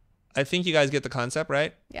I think you guys get the concept,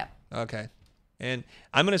 right? Yeah. Okay. And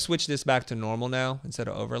I'm going to switch this back to normal now instead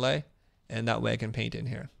of overlay. And that way I can paint in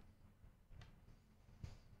here.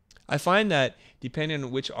 I find that depending on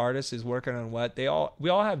which artist is working on what, we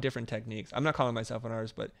all have different techniques. I'm not calling myself an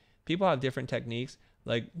artist, but people have different techniques.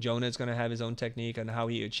 Like Jonah's going to have his own technique on how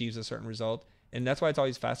he achieves a certain result. And that's why it's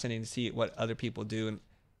always fascinating to see what other people do and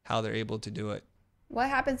how they're able to do it. What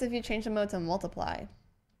happens if you change the mode to multiply?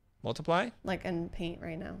 Multiply? Like in Paint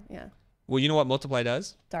right now. Yeah. Well, you know what multiply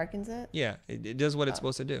does? Darkens it? Yeah, it does what it's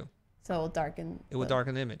supposed to do. So it'll darken. It will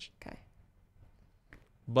darken the image. Okay.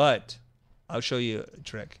 But I'll show you a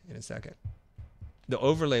trick in a second. The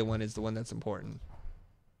overlay one is the one that's important.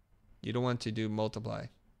 You don't want to do multiply.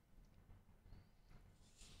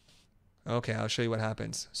 Okay, I'll show you what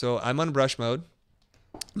happens. So I'm on brush mode.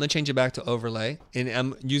 I'm going to change it back to overlay. And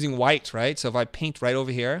I'm using white, right? So if I paint right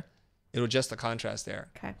over here, it'll adjust the contrast there.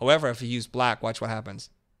 Okay. However, if you use black, watch what happens.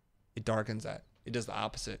 It darkens that. It does the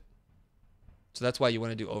opposite. So that's why you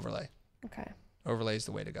want to do overlay. Okay. Overlay is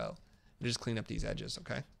the way to go. Just clean up these edges,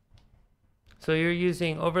 okay? So you're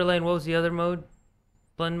using overlay, and what was the other mode?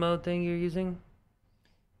 Blend mode thing you're using?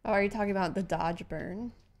 Oh, are you talking about the dodge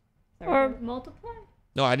burn? Or multiply?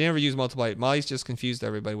 No, I never use multiply. Molly's just confused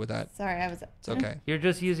everybody with that. Sorry, I was. It's okay. You're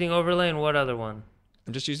just using overlay, and what other one?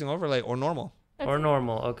 I'm just using overlay or normal. Or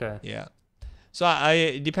normal, okay. Yeah. So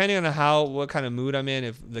I depending on what kind of mood I'm in,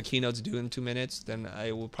 if the keynote's due in 2 minutes, then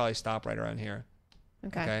I will probably stop right around here.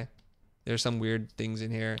 Okay. There's some weird things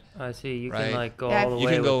in here. I see. You Right. can like go Yeah, all the You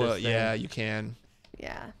way can with go, this thing. yeah, you can.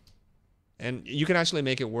 Yeah. And you can actually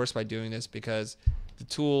make it worse by doing this because the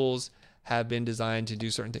tools have been designed to do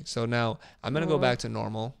certain things. So now I'm going to go back to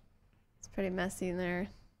normal It's pretty messy in there.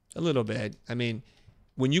 a little bit. I mean,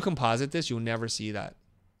 when you composite this, you'll never see that.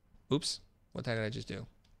 Oops. What the heck did I just do?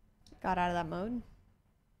 Got out of that mode.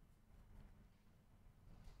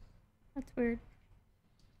 That's weird.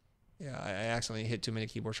 Yeah, I accidentally hit too many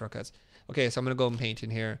keyboard shortcuts. Okay, so I'm going to go and paint in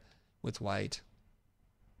here with white.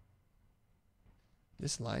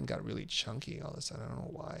 This line got really chunky all of a sudden. I don't know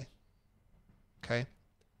why. Okay.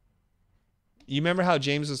 You remember how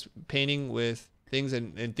James was painting with things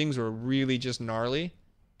and things were really just gnarly?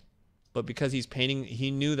 But because he's painting, he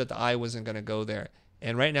knew that the eye wasn't going to go there.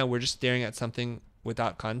 And right now we're just staring at something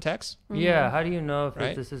without context. Yeah, how do you know if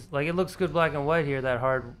Right? this is like it looks good black and white here, that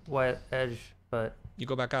hard white edge, but You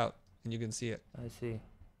go back out and you can see it. I see.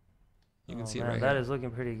 You can see man, it right that here. is looking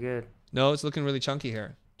pretty good. No, it's looking really chunky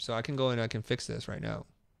here. So I can go and I can fix this right now.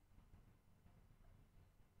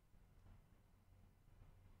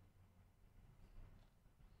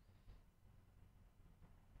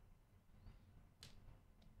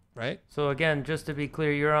 Right? So again, just to be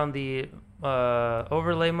clear, you're on the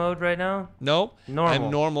overlay mode right now? No, Normal.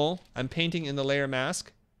 I'm normal. I'm painting in the layer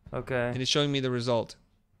mask Okay. and it's showing me the result.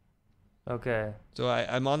 Okay. So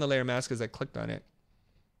I'm on the layer mask because I clicked on it.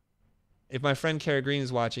 If my friend Kara Green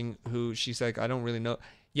is watching, who she's like, I don't really know.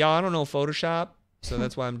 Yeah, I don't know Photoshop. So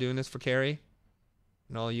that's why I'm doing this for Carrie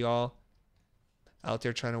and all y'all out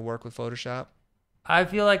there trying to work with Photoshop. I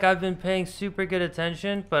feel like I've been paying super good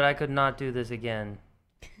attention, but I could not do this again.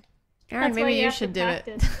 Aaron, That's why maybe you have to should do it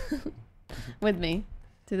practice. with me.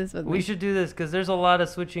 Do this with me. We should do this because there's a lot of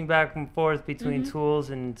switching back and forth between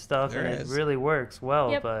tools and stuff, There and it is. really works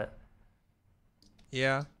well. Yep. But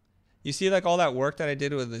Yeah. You see like all that work that I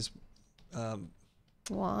did with this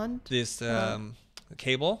Wand.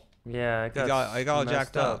 cable? yeah, I got all messed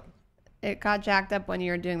jacked up. It got jacked up when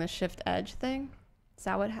you were doing the shift edge thing. Is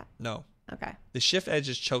that what happened? No. Okay. The shift edge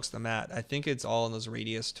just chokes the mat. I think it's all in those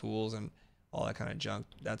radius tools and all that kind of junk.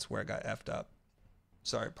 That's where it got effed up.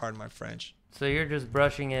 Sorry, pardon my French. So you're just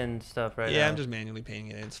brushing in stuff right now. Yeah, I'm just manually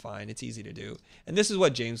painting it. It's fine. It's easy to do. And this is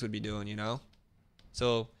what James would be doing, you know?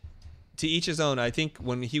 So to each his own. I think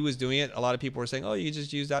when he was doing it, a lot of people were saying, oh, you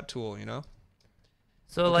just use that tool, you know?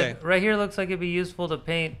 So Okay. like right here looks like it'd be useful to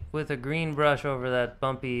paint with a green brush over that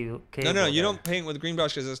bumpy cable. No, you there. don't paint with a green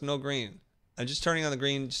brush because there's no green. I'm just turning on the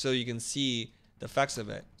green so you can see the effects of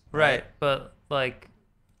it. Right, but like,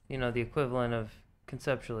 you know, the equivalent of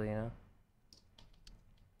conceptually, you know.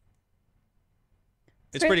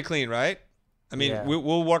 It's pretty clean, right? I mean, Yeah.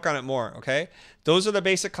 we'll work on it more, okay? Those are the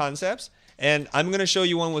basic concepts. And I'm going to show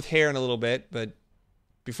you one with hair in a little bit. But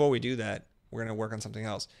before we do that, we're going to work on something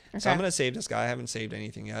else. So Okay. I'm going to save this guy. I haven't saved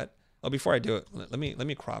anything yet. Oh, before I do it, let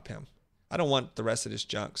me crop him. I don't want the rest of this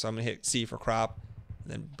junk. So I'm going to hit C for crop.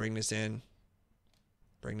 And then bring this in.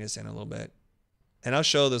 Bring this in a little bit. And I'll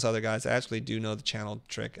show those other guys. I actually do know the channel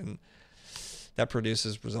trick. And that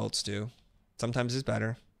produces results too. Sometimes it's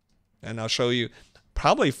better. And I'll show you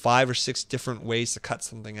probably 5 or 6 different ways to cut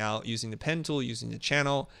something out using the pen tool, using the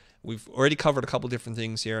channel. We've already covered a couple different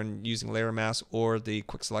things here and using layer mask or the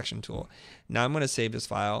quick selection tool. Now I'm going to save this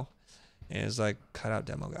file and it's like cut out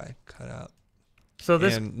demo guy, cut out. So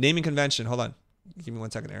this And naming convention, hold on. Give me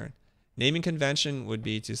 1 second, Aaron. Naming convention would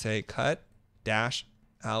be to say cut dash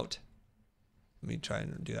out Let me try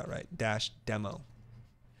and do that right. Dash demo.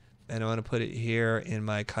 And I'm going to put it here in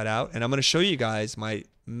my cutout. And I'm going to show you guys my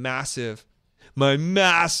massive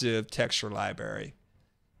texture library.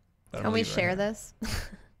 Can we share this?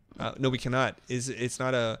 No, we cannot. It's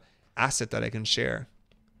not a asset that I can share.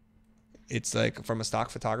 It's like from a stock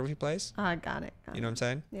photography place. Oh, got it. You know what I'm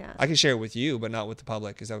saying? Yeah. I can share it with you, but not with the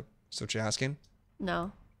public. Is that what you're asking?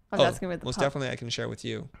 No. I was asking with the most public. definitely I can share with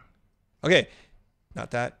you. Okay.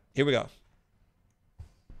 Not that. Here we go.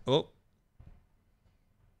 Oh,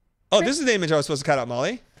 this is the image I was supposed to cut out,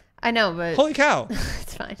 Molly. I know, but Holy cow.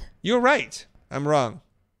 it's fine. You're right. I'm wrong.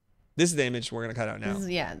 This is the image we're going to cut out now. This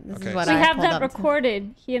Okay. is what We I have pulled that up to.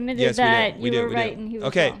 recorded. He admitted Yes, that we you were did. right and he was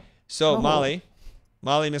Okay. wrong. So, Oh.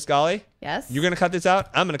 Molly, Miss Golly, Yes. you're going to cut this out.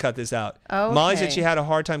 I'm going to cut this out. Okay. Molly said she had a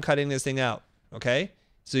hard time cutting this thing out. Okay.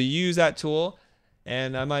 So you use that tool,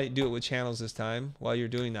 and I might do it with channels this time while you're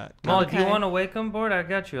doing that. Molly, do you Okay. want a Wacom board? I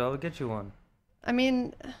got you. I'll get you one. I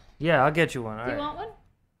mean, Yeah, I'll get you one. All Do you right. want one?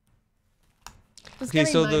 just Okay,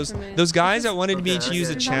 getting so mine those for me. those guys that wanted me Okay, to use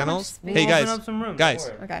the There's not much channels. space. Hey We'll open guys, up some room. guys.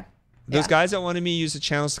 Don't worry. Okay. those Yeah. guys that wanted me to use the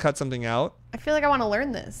channels to cut something out. I feel like I want to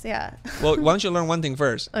learn this. Yeah. Well, why don't you learn one thing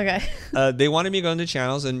first? Okay. They wanted me to go into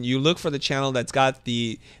channels, and you look for the channel that's got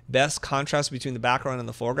the best contrast between the background and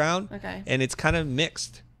the foreground. Okay. And it's kind of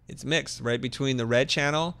mixed. It's mixed, right, between the red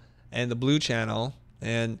channel and the blue channel.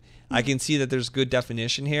 And I can see that there's good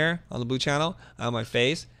definition here on the blue channel on my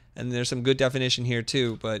face. And there's some good definition here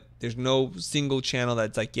too, but there's no single channel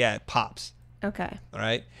that's like, yeah, it pops. Okay. All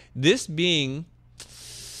right. This being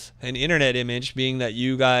an internet image, being that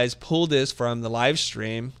you guys pulled this from the live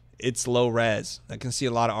stream, it's low res. I can see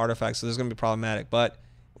a lot of artifacts, so this is going to be problematic. But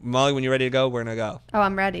Molly, when you're ready to go, we're going to go. Oh,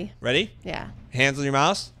 I'm ready. Ready? Yeah. Hands on your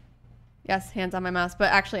mouse? Yes, hands on my mouse.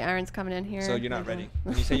 But actually, Aaron's coming in here. So you're not ready.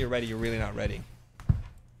 When you say you're ready, you're really not ready.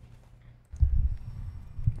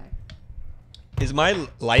 Is my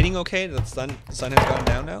lighting okay? The sun has gone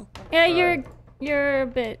down now? Yeah, you're a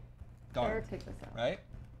bit. Darn. Take this out. Right?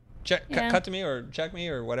 Check, Yeah. cut to me or check me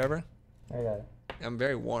or whatever. I got it. I'm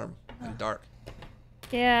very warm and dark.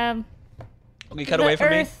 Yeah. Okay, cut away from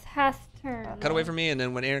me. The Earth has turned. Cut away from me, and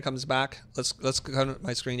then when Aaron comes back, let's cut on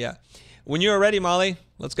my screen. Yeah, when you're ready, Molly,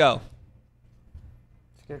 let's go.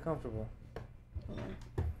 Just get comfortable.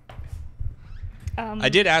 I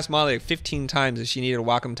did ask Molly like 15 times if she needed a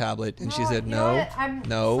Wacom tablet, and she said you know no, what? I'm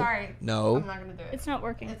no, sorry. no. I'm not gonna do it. It's not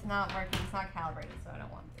working. It's not working. It's not calibrated, so I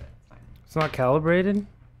don't want to do it. It's fine. It's not calibrated?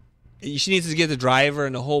 She needs to get the driver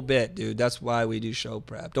and the whole bit, dude. That's why we do show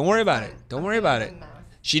prep. Don't worry about it. Don't worry about it.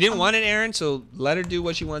 She didn't want it, Aaron, so let her do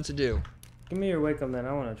what she wants to do. Give me your Wacom then.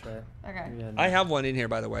 I want to try it. Okay. Yeah, I have one in here,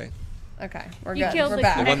 by the way. Okay. We're You good. killed We're the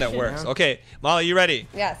back. The one that Connection. works. Okay, Molly, you ready?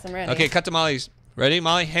 Yes, I'm ready. Okay, cut to Molly's. Ready?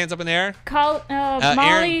 Molly, hands up in the air. Aaron.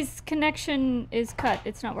 Molly's connection is cut.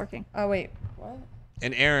 It's not working. Oh wait. What?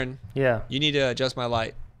 And Aaron, Yeah. you need to adjust my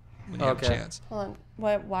light when you have a Okay. chance. Hold on.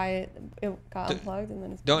 What? Why it got unplugged and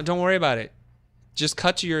then it's Don't worry about it. Just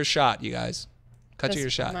cut to your shot, you guys. Cut to just your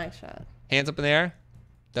shot. My shot. Hands up in the air.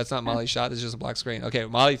 That's not Molly's shot. It's just a black screen. Okay,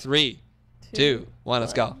 Molly, 3, 2, 1.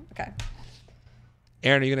 Let's go. Okay.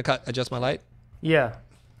 Aaron, are you gonna adjust my light? Yeah.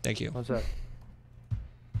 Thank you. What's up?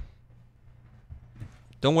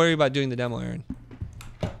 Don't worry about doing the demo, Aaron.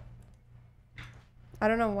 I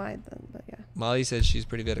don't know why, but yeah. Molly says she's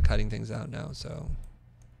pretty good at cutting things out now, so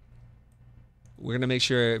we're gonna make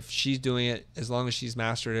sure if she's doing it, as long as she's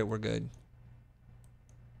mastered it, we're good.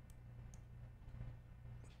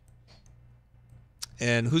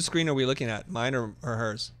 And whose screen are we looking at? Mine or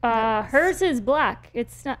hers? Hers is black.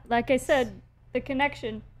 It's not, like I said, the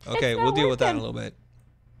connection. Okay, It's not we'll deal with that in a working. little bit.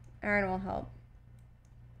 Aaron will help.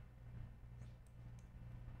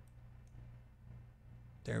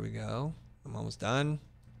 There we go. I'm almost done.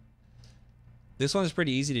 This one is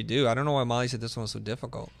pretty easy to do. I don't know why Molly said this one was so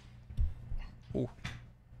difficult. Ooh.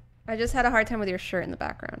 I just had a hard time with your shirt in the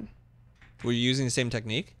background. Were you using the same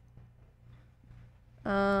technique?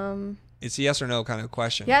 It's a yes or no kind of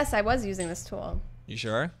question. Yes, I was using this tool. You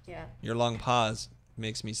sure? Yeah. Your long pause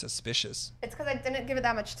makes me suspicious. It's because I didn't give it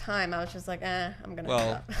that much time. I was just like, I'm gonna.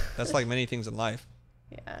 Well, give up. that's like many things in life.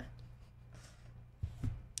 Yeah.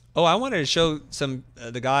 Oh, I wanted to show some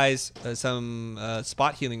the guys some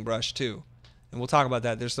spot healing brush too, and we'll talk about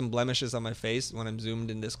that. There's some blemishes on my face when I'm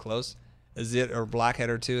zoomed in this close, a zit or blackhead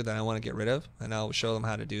or two that I want to get rid of, and I'll show them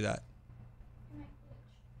how to do that.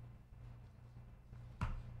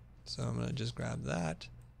 So I'm gonna just grab that.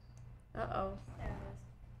 Uh-oh.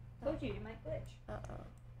 Told you, you might glitch. Uh-oh.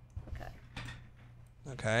 Okay.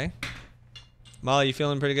 Okay. Molly, you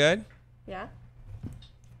feeling pretty good? Yeah?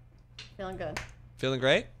 Feeling good. Feeling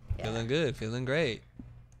great? Yeah. Feeling good. Feeling great.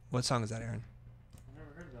 What song is that, Aaron? I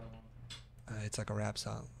never heard that one. It's like a rap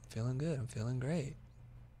song. Feeling good. I'm feeling great.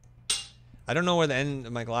 I don't know where the end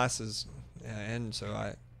of my glasses end, so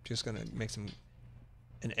I'm just going to make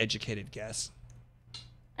an educated guess.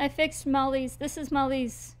 I fixed Molly's. This is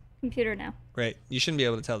Molly's computer now. Great. You shouldn't be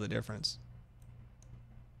able to tell the difference.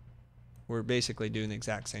 We're basically doing the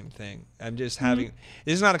exact same thing. I'm just having...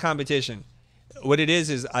 This is not a competition. What it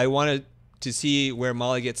is I wanted to see where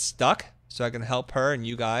Molly gets stuck so I can help her and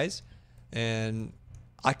you guys. And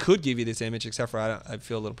I could give you this image, except for I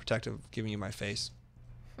feel a little protective of giving you my face.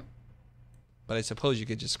 But I suppose you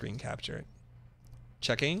could just screen capture it.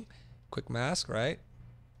 Checking. Quick mask, right?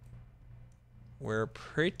 We're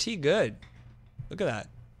pretty good. Look at that.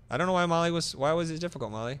 I don't know why why was it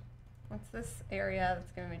difficult, Molly? What's this area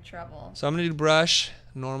that's giving me trouble? So I'm gonna do brush,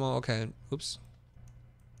 normal, okay. Oops.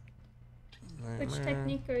 Which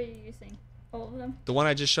technique are you using? All of them? The one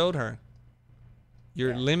I just showed her.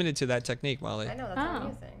 You're limited to that technique, Molly. I know, that's what I'm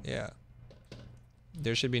using. Yeah.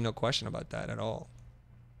 There should be no question about that at all.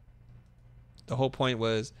 The whole point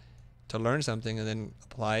was to learn something and then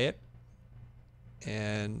apply it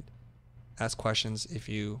and ask questions if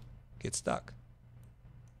you get stuck.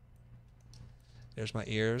 There's my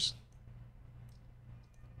ears.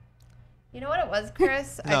 You know what it was,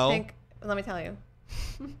 Chris? No. I think, let me tell you.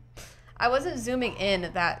 I wasn't zooming in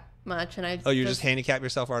that much, and I Oh, you just handicap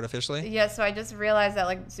yourself artificially? Yeah, so I just realized that,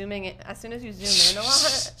 like, zooming in, as soon as you zoom in a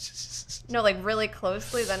lot, no, like, really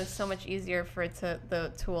closely, then it's so much easier for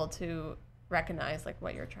the tool to recognize, like,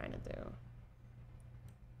 what you're trying to do.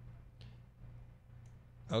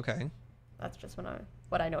 Okay. That's just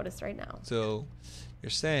what I noticed right now. So you're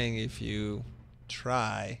saying if you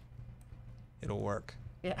try, it'll work.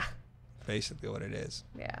 Yeah. Basically what it is.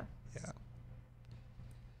 Yeah. Yeah.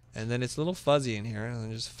 And then it's a little fuzzy in here, and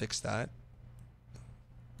then just fix that.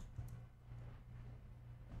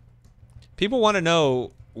 People want to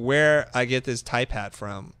know where I get this type hat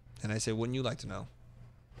from, and I say, wouldn't you like to know?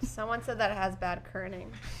 Someone said that it has bad kerning.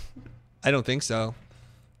 I don't think so.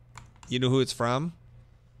 You know who it's from?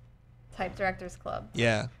 Type Directors Club.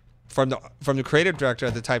 Yeah. From the creative director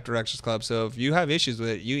at the Type Directors Club. So if you have issues with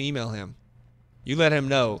it, you email him. You let him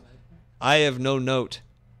know. I have no note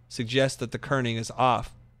suggests that the kerning is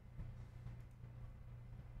off.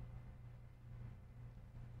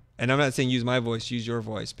 And I'm not saying use my voice, use your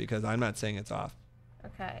voice, because I'm not saying it's off.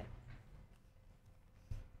 Okay.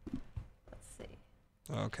 Let's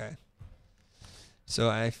see. Okay. So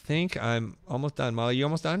I think I'm almost done. Molly, you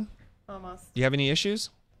almost done? Almost. Do you have any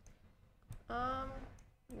issues?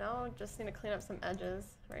 No, just need to clean up some edges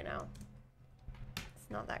right now. It's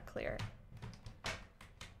not that clear.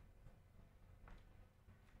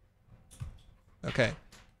 Okay.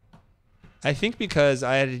 I think because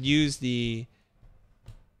I had used the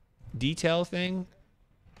detail thing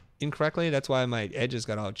incorrectly, that's why my edges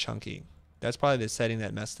got all chunky. That's probably the setting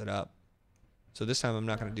that messed it up. So this time I'm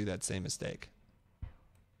not going to do that same mistake. I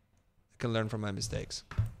can learn from my mistakes.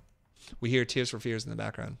 We hear Tears for Fears in the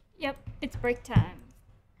background. Yep, it's break time.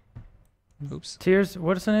 Oops. Tears.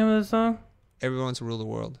 What's the name of the song? Everyone Wants to Rule the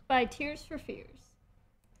World. By Tears for Fears.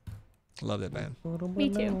 Love that band. Me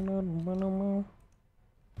too.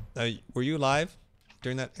 Were you alive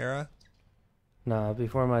during that era? Nah,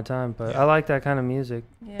 before my time, but Yeah. I like that kind of music.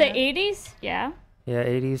 Yeah. The 80s? Yeah. Yeah,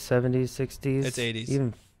 80s, 70s, 60s. It's 80s.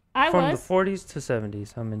 Even I from was. the 40s to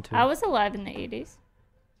 70s, I'm into. I was alive in the 80s.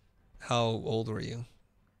 How old were you?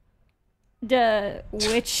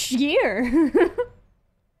 Which year?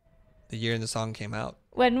 The year the song came out?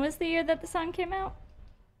 When was the year that the song came out?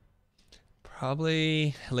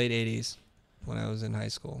 Probably late 80s when I was in high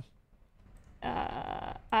school.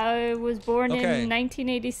 I was born Okay. in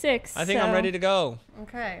 1986. I think I'm ready to go.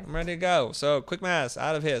 Okay. I'm ready to go. So quick math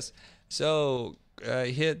out of his. So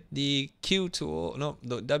hit the Q tool, no,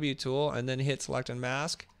 the W tool, and then hit select and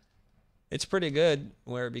mask. It's pretty good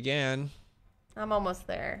where it began. I'm almost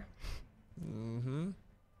there.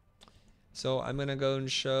 So I'm going to go and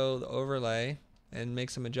show the overlay and make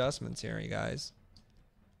some adjustments here, you guys.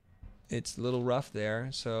 It's a little rough there.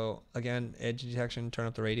 So again, edge detection, turn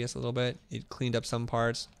up the radius a little bit. It cleaned up some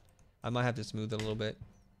parts. I might have to smooth it a little bit.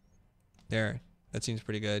 There, that seems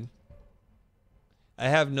pretty good. I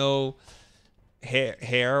have no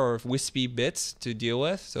hair or wispy bits to deal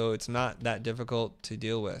with, so it's not that difficult to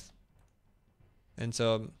deal with. And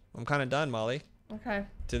so I'm kind of done, Molly, Okay.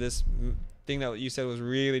 to this thing that you said was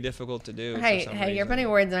really difficult to do. Hey, for some you're reason. putting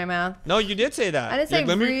words in my mouth. No, you did say that. I didn't say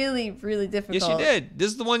Let me- really, really difficult. Yes, you did.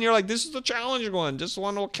 This is the one you're like, this is the challenging one. This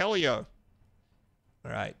one will kill you. All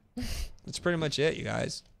right. That's pretty much it, you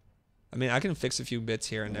guys. I mean, I can fix a few bits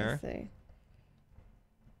here and there. Let's see.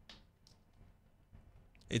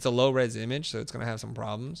 It's a low res image, so it's going to have some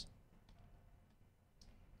problems.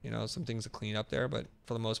 You know, some things to clean up there, but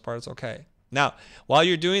for the most part, it's okay. Now, while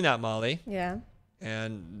you're doing that, Molly, Yeah.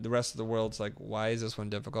 and the rest of the world's like, why is this one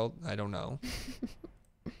difficult? I don't know.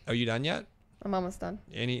 Are you done yet? I'm almost done.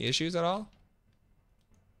 Any issues at all?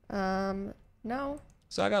 No.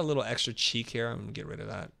 So I got a little extra cheek here. I'm gonna get rid of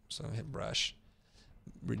that. So I hit brush,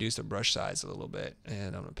 reduce the brush size a little bit,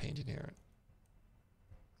 and I'm gonna paint in here.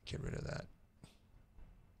 Get rid of that.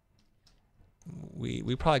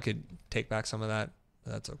 We probably could take back some of that,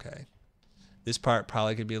 but that's okay. This part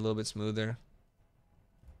probably could be a little bit smoother.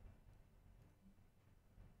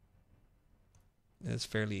 It's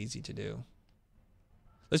fairly easy to do.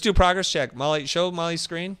 Let's do a progress check. Molly, show Molly's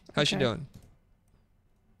screen. How's she Okay. doing?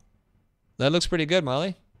 That looks pretty good,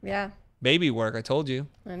 Molly. Yeah. Baby work, I told you.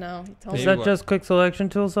 I know. He told Is me. Maybe that what? just quick selection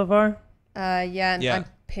tool so far? Yeah. And Yeah.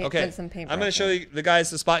 I Okay. did some paint. I'm going to show you the guys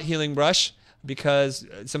the spot healing brush because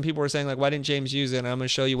some people were saying like, why didn't James use it? And I'm going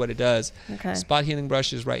to show you what it does. Okay. Spot healing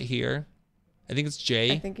brush is right here. I think it's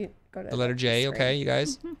J. I think you go to The letter J, screen. okay, you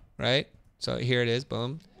guys? Right? So here it is,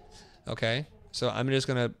 boom. Okay. So I'm just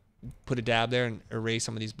going to put a dab there and erase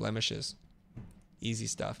some of these blemishes. Easy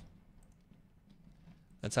stuff.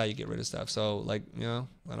 That's how you get rid of stuff. So like, you know,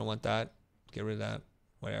 I don't want that. Get rid of that.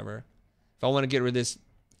 Whatever. If I want to get rid of this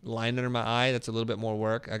line under my eye, that's a little bit more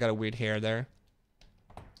work. I got a weird hair there.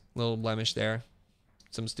 Little blemish there.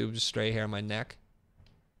 Some stupid stray hair on my neck.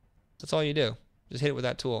 That's all you do. Just hit it with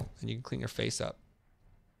that tool and you can clean your face up.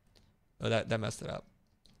 Oh, that messed it up.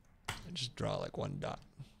 And just draw like one dot.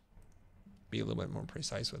 Be a little bit more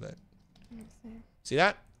precise with it. See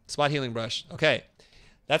that? Spot healing brush. Okay.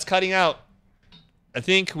 That's cutting out. I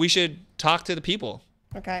think we should talk to the people.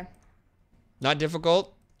 Okay. Not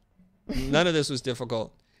difficult. None of this was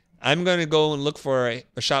difficult. I'm going to go and look for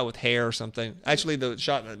a shot with hair or something. Actually, the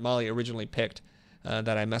shot that Molly originally picked that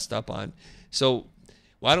I messed up on. So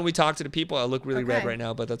why don't we talk to the people? I look really red Okay. right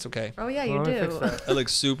now, but that's okay. Oh yeah, you Well, let me fix do. that. I look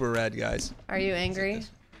super red, guys. Are you angry?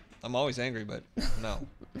 I'm always angry, but no.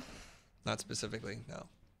 Not specifically, no.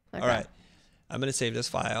 Okay. All right. I'm going to save this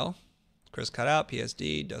file. Chris cut out,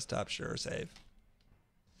 PSD, desktop, sure, save.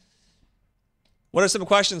 What are some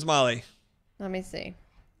questions, Molly? Let me see.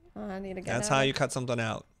 I need to get. That's out. how you cut something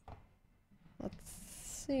out. Let's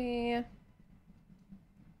see. I'm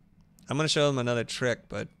going to show them another trick,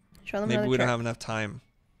 but Show them maybe another we don't trick. have enough time.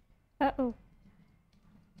 Uh-oh.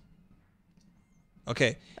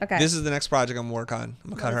 Okay. Okay. This is the next project I'm working on. I'm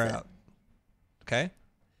going to cut What her is it? out. Okay?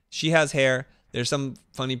 She has hair. There's some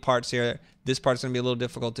funny parts here. This part's going to be a little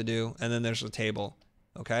difficult to do. And then there's the table.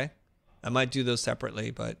 Okay? I might do those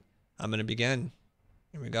separately, but I'm going to begin.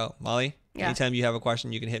 Here we go. Molly, Yeah. anytime you have a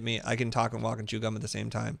question, you can hit me. I can talk and walk and chew gum at the same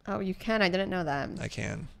time. Oh, you can. I didn't know that. I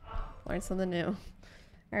can. Learned something new.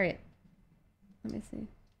 All right. Let me see.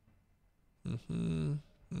 Mm-hmm.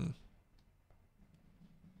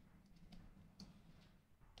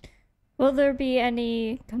 Will there be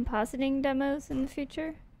any compositing demos in the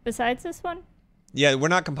future besides this one? Yeah, we're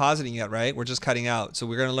not compositing yet, right? We're just cutting out. So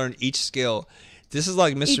we're going to learn each skill. This is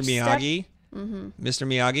like Mr. Each step? Miyagi. Mm-hmm. Mr.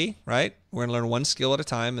 Miyagi, right? We're going to learn one skill at a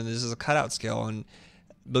time, and this is a cutout skill. And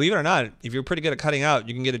believe it or not, if you're pretty good at cutting out,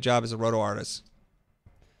 you can get a job as a roto artist.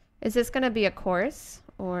 Is this going to be a course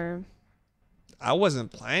or? I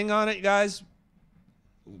wasn't planning on it, guys.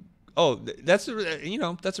 Oh, that's a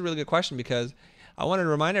really good question because I wanted to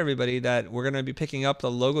remind everybody that we're going to be picking up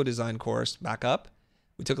the logo design course back up.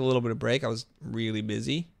 We took a little bit of break. I was really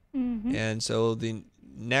busy. Mm-hmm. And so the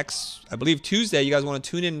next, I believe Tuesday, you guys want to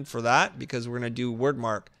tune in for that because we're going to do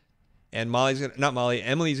Wordmark. And Emily's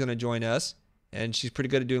going to join us. And she's pretty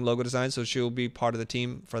good at doing logo design, so she'll be part of the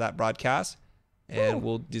team for that broadcast. And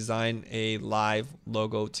we'll design a live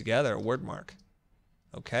logo together, a Wordmark.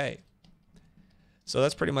 Okay. So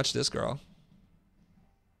that's pretty much this girl.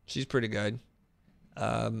 She's pretty good. Do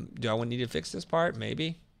I need to fix this part?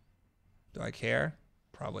 Maybe. Do I care?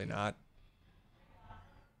 Probably not.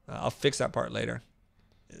 I'll fix that part later.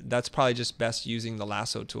 That's probably just best using the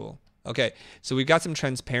lasso tool. Okay, so we've got some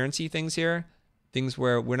transparency things here. Things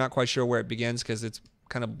where we're not quite sure where it begins because it's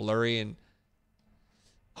kind of blurry and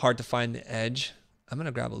hard to find the edge. I'm going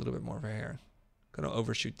to grab a little bit more of her hair. Going to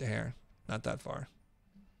overshoot the hair. Not that far.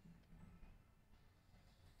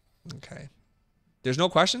 Okay. There's no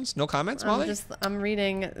questions? No comments, Molly? I'm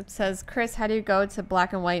reading. It says, Chris, how do you go to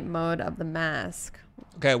black and white mode of the mask?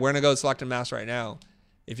 Okay, we're going to go select a mask right now.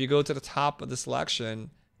 If you go to the top of the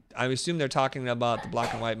selection, I assume they're talking about the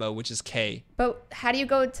black and white mode, which is K. But how do you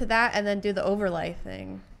go to that and then do the overlay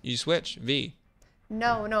thing? You switch, V.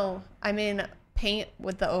 No. I mean, paint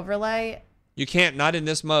with the overlay. You can't, not in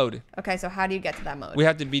this mode. Okay, so how do you get to that mode? We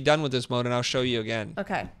have to be done with this mode, and I'll show you again.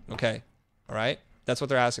 Okay. Okay. All right? That's what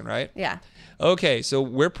they're asking, right? Yeah. Okay, so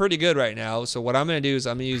we're pretty good right now. So what I'm going to do is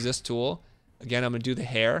I'm going to use this tool. Again, I'm going to do the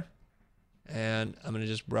hair. And I'm going to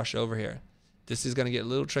just brush over here. This is going to get a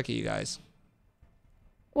little tricky, you guys.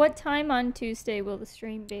 What time on Tuesday will the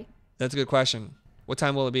stream be? That's a good question. What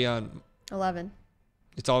time will it be on? 11.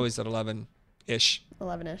 It's always at 11-ish.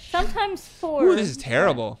 11-ish. Sometimes 4. Ooh, this is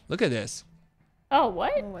terrible. Look at this. Oh,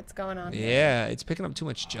 what? Oh, what's going on here? Yeah, it's picking up too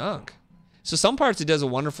much junk. So some parts it does a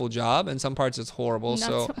wonderful job, and some parts it's horrible. Not So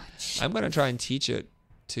so much. I'm going to try and teach it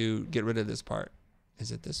to get rid of this part.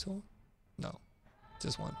 Is it this tool? No, it's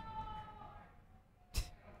this one.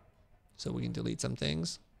 So we can delete some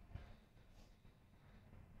things.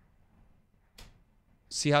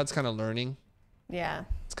 See how it's kind of learning? Yeah.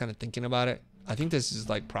 It's kind of thinking about it. I think this is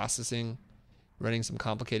like processing, running some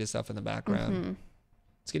complicated stuff in the background. Mhm.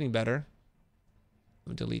 It's getting better.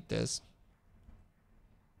 I'm going to delete this.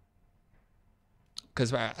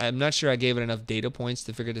 Because I'm not sure I gave it enough data points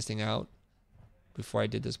to figure this thing out before I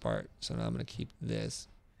did this part. So now I'm going to keep this.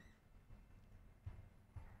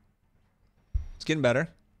 It's getting better.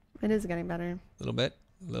 It is getting better. A little bit.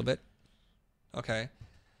 A little bit. Okay.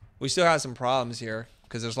 We still have some problems here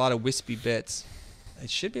because there's a lot of wispy bits. I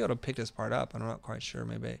should be able to pick this part up. I'm not quite sure.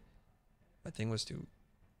 Maybe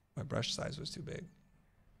my brush size was too big.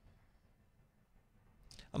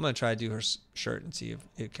 I'm going to try to do her shirt and see if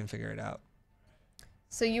it can figure it out.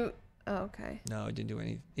 So you... Oh, okay. No, I didn't do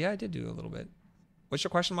any. Yeah, I did do a little bit. What's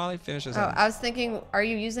your question, Molly? Finish this Oh, up. I was thinking, are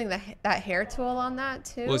you using that hair tool on that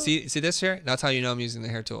too? Well, see this here? That's how you know I'm using the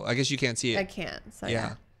hair tool. I guess you can't see it. I can't. So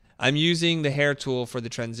Yeah. I'm using the hair tool for the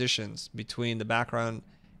transitions between the background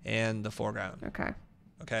and the foreground. Okay.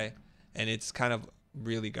 Okay? And it's kind of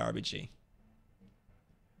really garbagey.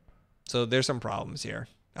 So there's some problems here.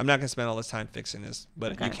 I'm not going to spend all this time fixing this,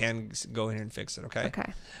 but Okay. you can go in here and fix it, okay?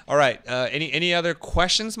 Okay. All right. Any other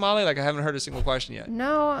questions, Molly? Like I haven't heard a single question yet.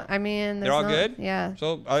 No, I mean... They're all there's good? Yeah.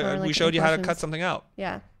 So Not really we showed you how to cut questions. something out,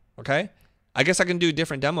 Yeah. okay? I guess I can do a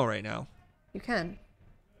different demo right now. You can.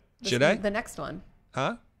 Should I? The next one.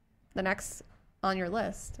 Huh? The next on your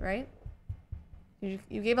list, right? You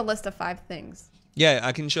gave a list of 5 things. Yeah,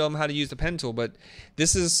 I can show them how to use the pen tool, but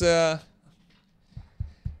this is...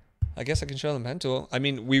 I guess I can show them pen tool. I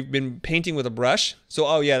mean, we've been painting with a brush. So,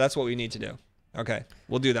 oh yeah, that's what we need to do. Okay,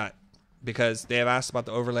 we'll do that because they have asked about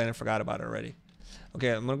the overlay and I forgot about it already. Okay,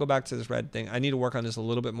 I'm going to go back to this red thing. I need to work on this a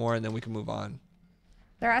little bit more and then we can move on.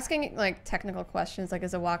 They're asking like technical questions, like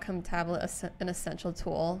is a Wacom tablet an essential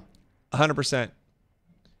tool? 100%.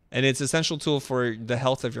 And it's an essential tool for the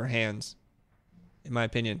health of your hands, in my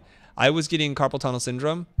opinion. I was getting carpal tunnel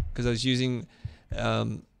syndrome because I was using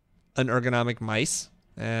unergonomic mice.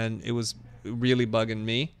 And it was really bugging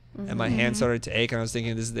me. And my hands started to ache. And I was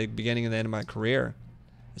thinking this is the beginning and the end of my career.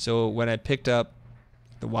 So when I picked up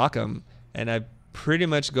the Wacom, and I pretty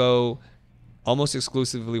much go almost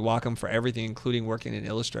exclusively Wacom for everything, including working in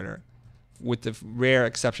Illustrator. With the rare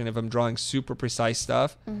exception if I'm drawing super precise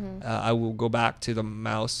stuff, I will go back to the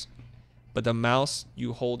mouse. But the mouse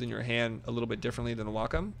you hold in your hand a little bit differently than the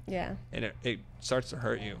Wacom. Yeah. And it starts to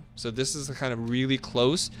hurt you. So this is kind of really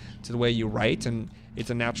close to the way you write, and it's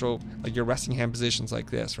a natural, like your resting hand position's like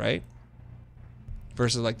this, right?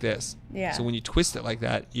 Versus like this. Yeah. So when you twist it like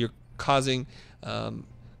that, you're causing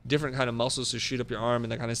different kind of muscles to shoot up your arm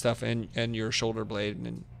and that kind of stuff, and your shoulder blade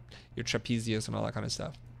and your trapezius and all that kind of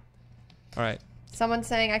stuff. All right. Someone's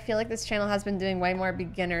saying, I feel like this channel has been doing way more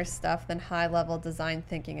beginner stuff than high-level design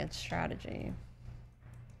thinking and strategy.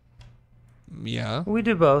 Yeah. We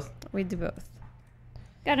do both. We do both.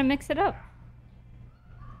 Gotta mix it up.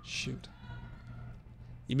 Shoot.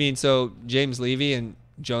 You mean so James Levy and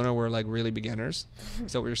Jonah were like really beginners?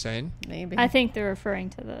 Is that what you're saying? Maybe. I think they're referring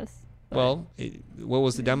to this. but Well, what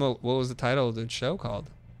was the demo? What was the title of the show called?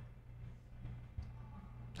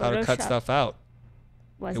 How to cut Photoshop. stuff out.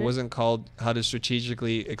 was It wasn't called how to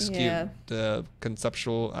strategically execute Yeah. the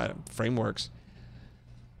conceptual frameworks.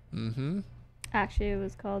 Actually, it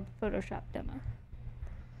was called Photoshop Demo.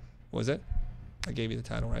 Was it? I gave you the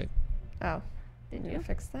title, right? Oh. Did Did you? you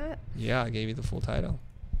fix that? Yeah, I gave you the full title.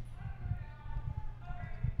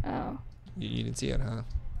 Oh. You didn't see it, huh?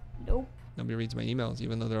 Nope. Nobody reads my emails,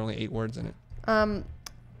 even though there are only 8 words in it.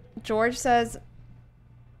 George says,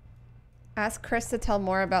 ask Chris to tell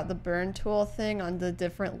more about the burn tool thing on the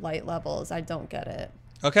different light levels. I don't get it.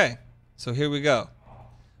 Okay, so here we go.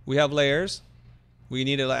 We have layers. We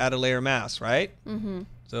need to add a layer mask, right? Mm-hmm.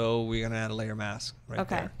 So we're going to add a layer mask right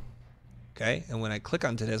Okay. there. Okay, and when I click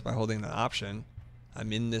onto this by holding the option,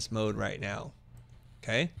 I'm in this mode right now.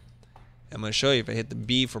 Okay, I'm going to show you if I hit the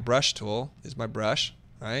B for brush tool. This is my brush,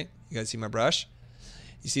 right? You guys see my brush?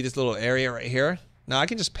 You see this little area right here? Now I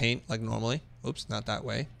can just paint like normally. Oops, not that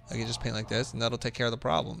way. I can just paint like this, and that'll take care of the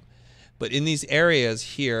problem. But in these areas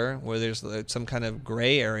here, where there's some kind of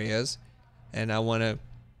gray areas, and I want to,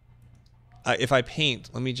 if I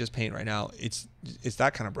paint, let me just paint right now. It's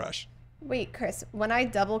that kind of brush. Wait, Chris, when I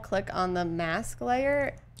double click on the mask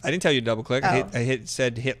layer. I didn't tell you to double click. Oh. I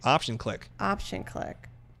said hit option click. Option click.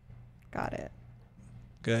 Got it.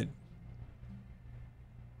 Good.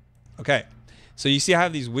 Okay. So you see I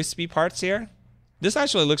have these wispy parts here? This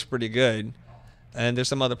actually looks pretty good. And there's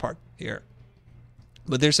some other part here.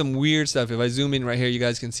 But there's some weird stuff. If I zoom in right here, you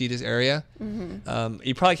guys can see this area.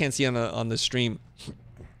 You probably can't see on the stream.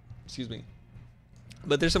 Excuse me.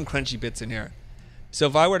 But there's some crunchy bits in here. So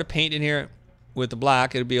if I were to paint in here with the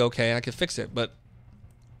black, it'd be okay, and I could fix it. But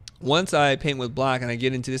once I paint with black and I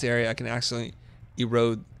get into this area, I can actually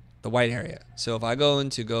erode the white area. So if I go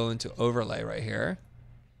into overlay right here,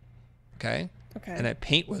 okay, and I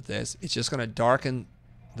paint with this, it's just going to darken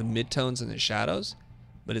the midtones and the shadows,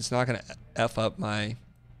 but it's not going to F up my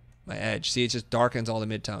edge. See, it just darkens all the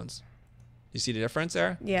midtones. You see the difference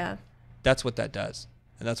there? Yeah. That's what that does.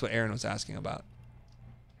 And that's what Aaron was asking about.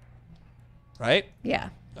 Right? Yeah.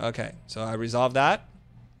 Okay, so I resolved that.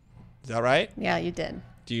 Is that right? Yeah, you did.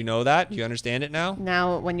 Do you know that? Do you understand it now?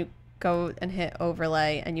 Now, when you go and hit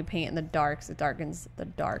overlay and you paint in the darks, it darkens the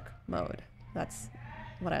dark mode. That's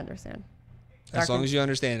what I understand. As long as you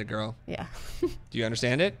understand it, girl. Yeah. Do you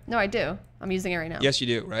understand it? No, I do. I'm using it right now. Yes, you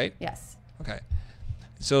do, right? Yes. Okay.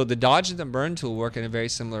 So the dodge and the burn tool work in a very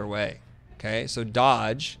similar way. Okay, so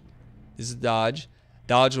dodge, this is dodge.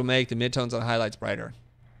 Dodge will make the midtones and the highlights brighter.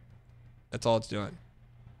 That's all it's doing.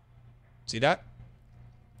 See that?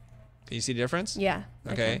 Can you see the difference? Yeah.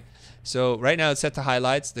 Okay. So right now it's set to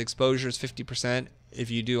highlights. The exposure is 50%. If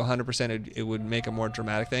you do 100%, it would make a more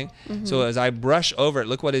dramatic thing. So as I brush over it,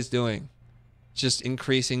 look what it's doing. It's just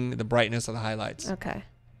increasing the brightness of the highlights. Okay.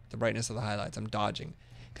 The brightness of the highlights. I'm dodging.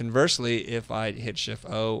 Conversely, if I hit Shift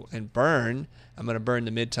O and burn, I'm going to burn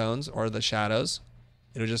the midtones or the shadows.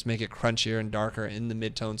 It'll just make it crunchier and darker in the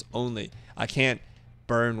midtones only. I can't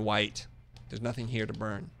burn white. There's nothing here to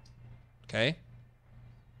burn. Okay?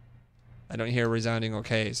 I don't hear a resounding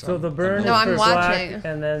okay. So the burn No, is I'm for watching. black,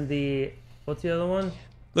 and then the, what's the other one?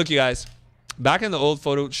 Look, you guys. Back in the old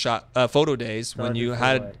photo days, when you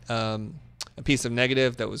had a piece of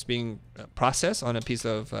negative that was being processed on a piece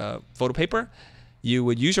of photo paper, you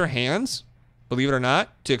would use your hands, believe it or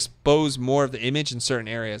not, to expose more of the image in certain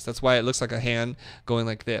areas. That's why it looks like a hand going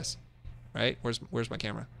like this, right? Where's my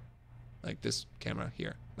camera? Like this camera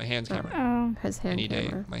here, my hand's camera. Oh. His hand Any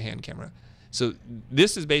camera. day, my hand camera. So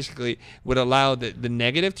this is basically would allow the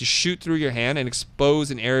negative to shoot through your hand and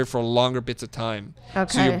expose an area for longer bits of time.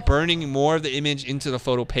 Okay. So you're burning more of the image into the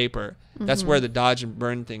photo paper. That's where the dodge and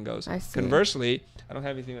burn thing goes. I see. Conversely, I don't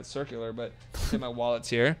have anything that's circular, but say my wallet's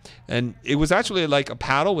here, and it was actually like a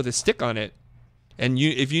paddle with a stick on it. And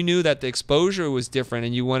if you knew that the exposure was different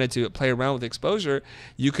and you wanted to play around with exposure,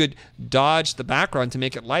 you could dodge the background to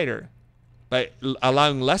make it lighter by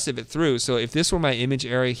allowing less of it through. So if this were my image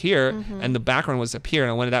area here and the background was up here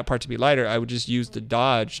and I wanted that part to be lighter, I would just use the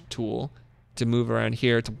dodge tool to move around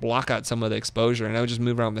here to block out some of the exposure, and I would just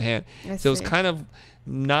move around the hand. So it's kind of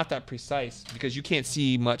not that precise because you can't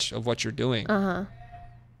see much of what you're doing.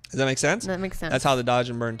 Does that make sense? That makes sense. That's how the dodge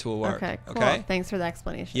and burn tool works. Okay, cool. Okay? Thanks for the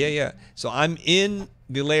explanation. Yeah. So I'm in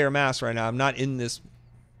the layer mask right now. I'm not in this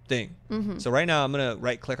thing. So right now I'm going to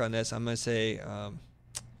right click on this. I'm going to say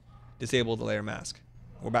disable the layer mask.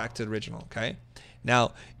 We're back to the original, okay?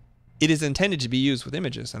 Now, it is intended to be used with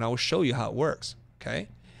images, and I will show you how it works, okay?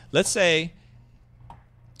 Let's say,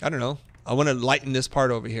 I don't know, I want to lighten this part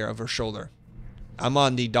over here of her shoulder. I'm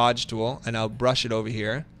on the dodge tool, and I'll brush it over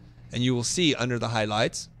here, and you will see under the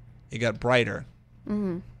highlights, it got brighter.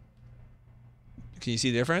 Can you see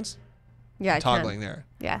the difference? Yeah, I Toggling can. there.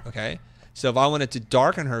 Yeah. Okay. So if I wanted to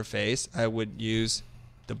darken her face, I would use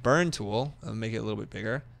the burn tool. I'll make it a little bit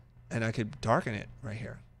bigger, and I could darken it right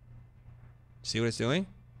here. See what it's doing?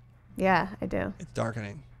 Yeah, I do. It's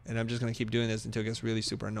darkening. And I'm just going to keep doing this until it gets really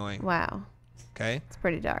super annoying. Wow. Okay? It's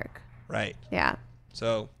pretty dark. Right. Yeah.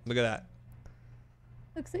 So look at that.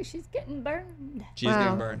 Looks like she's getting burned. She's Wow.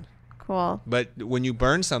 getting burned. Cool. But when you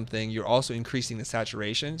burn something, you're also increasing the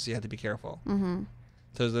saturation, so you have to be careful.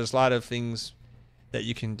 So there's a lot of things that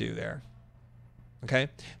you can do there. Okay?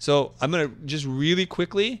 So I'm going to just really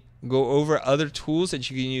quickly go over other tools that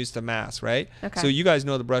you can use to mask, right? Okay. So you guys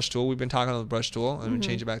know the brush tool. We've been talking about the brush tool. I'm going to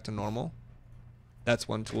change it back to normal. That's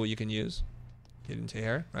one tool you can use. Get into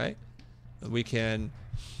here, right? We can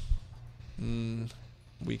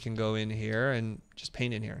go in here and just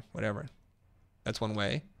paint in here, whatever. That's one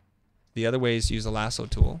way. The other way is to use the lasso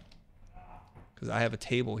tool, because I have a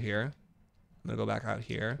table here. I'm going to go back out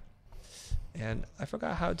here. And I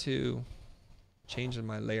forgot how to change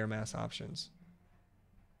my layer mask options.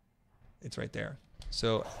 It's right there.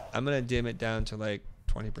 So I'm going to dim it down to like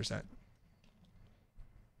 20%.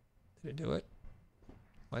 Did it do it?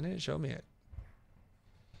 Why didn't it show me it?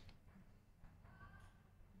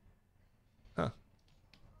 Huh.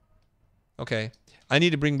 Okay. I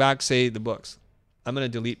need to bring back, say, the books. I'm going to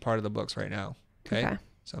delete part of the books right now. Okay.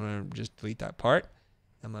 So I'm going to just delete that part.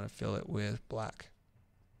 I'm going to fill it with black.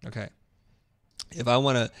 Okay. If I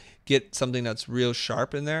want to get something that's real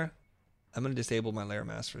sharp in there, I'm going to disable my layer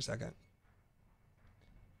mask for a second.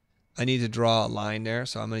 I need to draw a line there,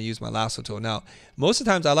 so I'm going to use my lasso tool. Now, most of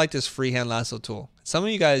the times I like this freehand lasso tool. Some of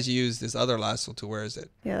you guys use this other lasso tool. Where is it?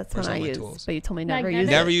 Yeah, that's what I use. Tools? But you told me never use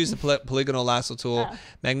it. Never use the polygonal lasso tool. Oh.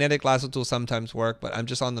 Magnetic lasso tool sometimes work, but I'm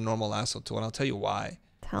just on the normal lasso tool, and I'll tell you why.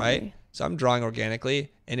 Tell me. So I'm drawing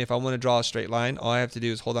organically, and if I want to draw a straight line, all I have to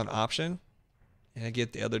do is hold on Option, and I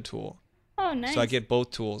get the other tool. Oh, nice. So I get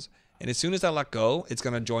both tools. And as soon as I let go, it's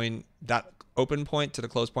going to join that open point to the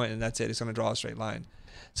close point, and that's it. It's going to draw a straight line.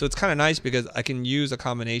 So it's kind of nice because I can use a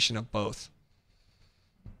combination of both.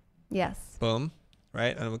 Yes. Boom. Right?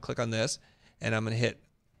 And I'm going to click on this, and I'm going to hit,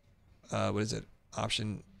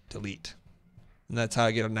 Option Delete. And that's how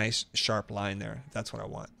I get a nice sharp line there. That's what I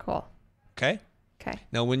want. Cool. Okay? Okay.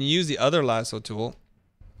 Now, when you use the other lasso tool,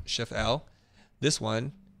 Shift L, this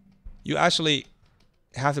one, you actually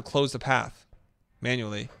have to close the path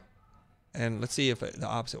manually. And let's see if the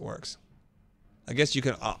opposite works. I guess you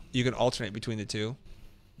can alternate between the two.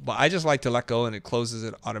 But I just like to let go and it closes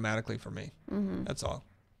it automatically for me. Mm-hmm. That's all.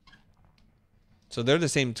 So they're the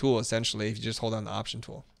same tool essentially if you just hold on the Option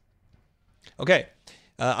tool. Okay.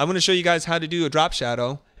 I'm going to show you guys how to do a drop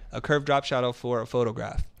shadow, a curved drop shadow for a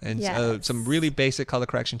photograph. And some really basic color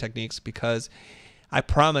correction techniques, because I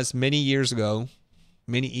promised many years ago,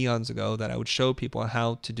 many eons ago, that I would show people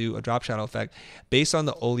how to do a drop shadow effect based on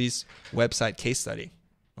the Oli's website case study.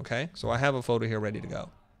 Okay. So I have a photo here ready to go.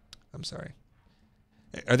 I'm sorry.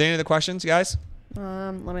 Are there any other questions, guys?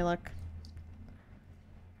 Let me look.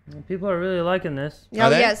 People are really liking this. Oh,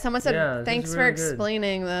 yeah. Someone said, thanks for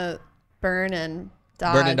explaining the burn and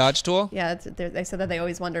dodge. Burn and dodge tool? Yeah. They said that they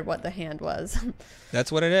always wondered what the hand was.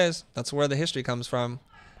 That's what it is. That's where the history comes from.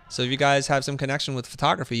 So if you guys have some connection with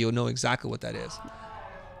photography, you'll know exactly what that is.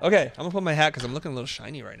 Okay. I'm going to put my hat because I'm looking a little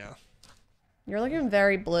shiny right now. You're looking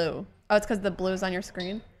very blue. Oh, it's because the blue's on your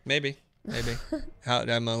screen? Maybe. How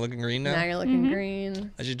am I looking green now? Now you're looking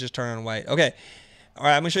green. I should just turn on white. Okay. All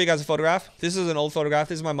right. I'm going to show you guys a photograph. This is an old photograph.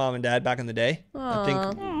 This is my mom and dad back in the day. Aww. I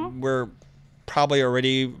think we're probably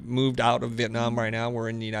already moved out of Vietnam right now. We're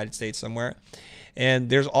in the United States somewhere. And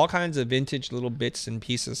there's all kinds of vintage little bits and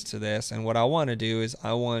pieces to this. And what I want to do is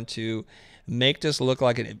I want to make this look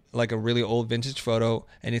like a really old vintage photo.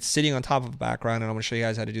 And it's sitting on top of a background. And I'm going to show you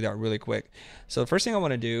guys how to do that really quick. So the first thing I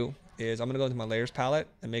want to do is I'm going to go into my layers palette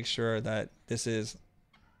and make sure that this is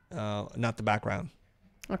not the background.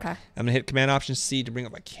 Okay. I'm going to hit Command Option C to bring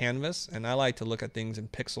up my canvas. And I like to look at things in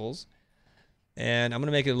pixels. And I'm going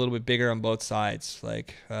to make it a little bit bigger on both sides,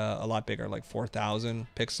 like a lot bigger, like 4,000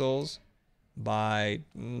 pixels by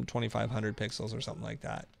 2,500 pixels or something like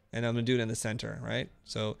that. And I'm going to do it in the center, right?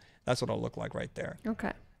 So that's what it'll look like right there.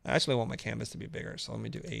 Okay. I actually want my canvas to be bigger. So let me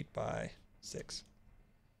do 8 by 6.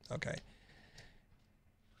 Okay.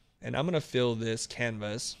 And I'm going to fill this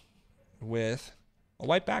canvas with a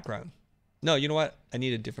white background. No, you know what? I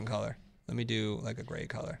need a different color. Let me do like a gray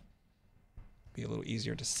color. Be a little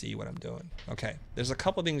easier to see what I'm doing. Okay. There's a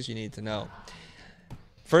couple things you need to know.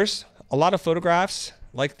 First, a lot of photographs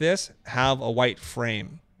like this have a white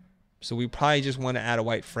frame. So we probably just want to add a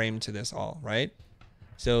white frame to this all, right?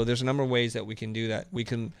 So there's a number of ways that we can do that. We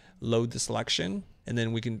can load the selection, and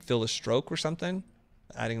then we can fill a stroke or something,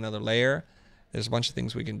 adding another layer. There's a bunch of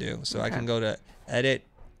things we can do. So I can go to Edit.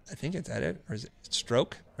 I think it's Edit, or is it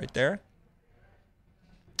Stroke right there?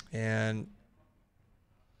 And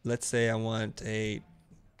let's say I want I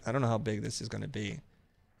don't know how big this is going to be.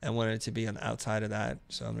 I want it to be on the outside of that.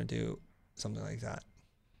 So I'm going to do something like that.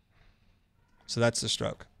 So that's the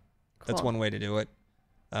stroke. Cool. That's one way to do it.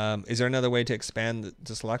 Is there another way to expand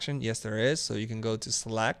the selection? Yes, there is. So you can go to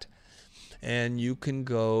Select, and you can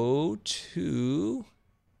go to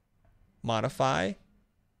Modify,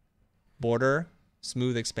 Border,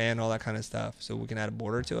 Smooth, Expand, all that kind of stuff. So we can add a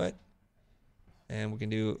border to it, and we can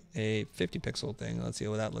do a 50 pixel thing. Let's see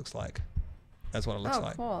what that looks like. That's what it looks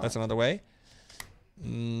like. Cool. That's another way.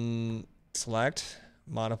 Select,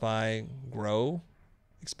 Modify, Grow,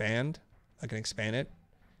 Expand. I can expand it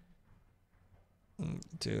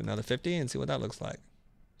to another 50 and see what that looks like.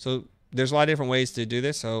 So there's a lot of different ways to do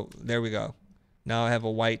this. So there we go. Now I have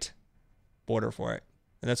a white border for it.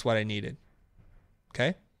 And that's what I needed.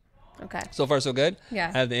 Okay. Okay. So far, so good.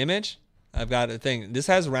 Yeah. I have the image. I've got a thing. This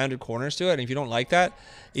has rounded corners to it. And if you don't like that,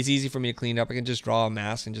 it's easy for me to clean it up. I can just draw a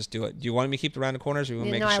mask and just do it. Do you want me to keep the rounded corners or you want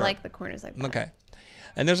to make it sharp? I like the corners like that. Okay.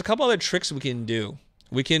 And there's a couple other tricks we can do.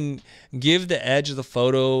 We can give the edge of the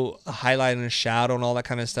photo a highlight and a shadow and all that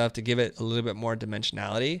kind of stuff to give it a little bit more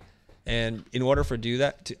dimensionality. And in order for do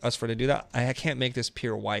that, to do that, I can't make this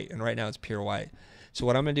pure white. And right now it's pure white. So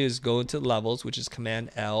what I'm going to do is go into levels, which is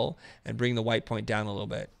Command L, and bring the white point down a little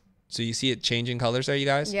bit. So you see it changing colors there, you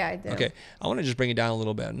guys? Yeah, I do. Okay. I want to just bring it down a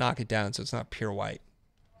little bit, knock it down so it's not pure white.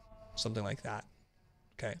 Something like that.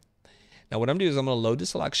 Okay. Now what I'm going to do is I'm going to load the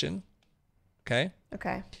selection. Okay.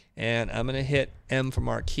 Okay. And I'm going to hit M for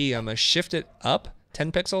marquee. I'm going to shift it up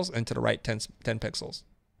 10 pixels and to the right 10 pixels.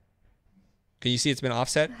 Can you see it's been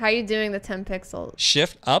offset? How are you doing the 10 pixels?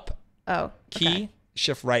 Shift up key, okay.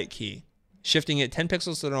 shift right key. Shifting it 10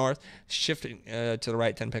 pixels to the north, shifting to the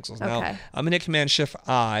right 10 pixels. Now, I'm going to hit Command Shift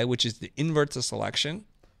I, which is the invert the selection.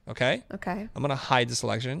 Okay? Okay. I'm going to hide the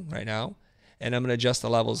selection right now. And I'm going to adjust the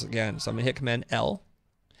levels again. So I'm going to hit Command L.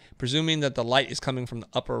 Presuming that the light is coming from the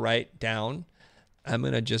upper right down, I'm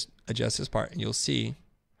going to just adjust this part. And you'll see,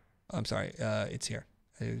 I'm sorry, it's here.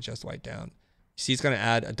 I adjust the white down. You see it's going to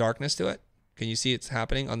add a darkness to it? Can you see it's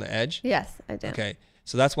happening on the edge? Yes, I do. Okay.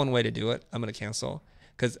 So that's one way to do it. I'm going to cancel.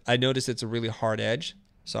 Because I notice it's a really hard edge.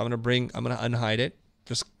 So I'm going to unhide it.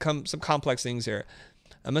 There's some complex things here.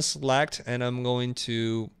 I'm going to select and I'm going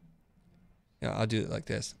to, I'll do it like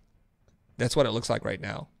this. That's what it looks like right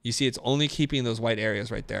now. You see it's only keeping those white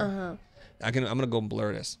areas right there. I'm going to go and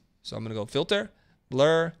blur this. So I'm going to go filter,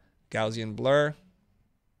 blur, Gaussian blur.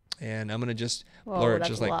 And I'm going to just blur it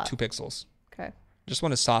just like 2 pixels. Okay. Just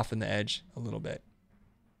want to soften the edge a little bit.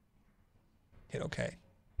 Hit OK.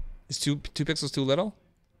 Is 2 pixels too little?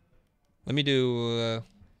 Let me do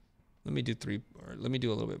 3, or let me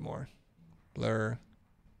do a little bit more. Blur,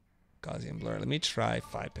 Gaussian blur. Let me try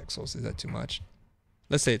 5 pixels. Is that too much?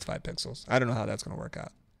 Let's say it's 5 pixels. I don't know how that's going to work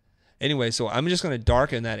out. Anyway, so I'm just going to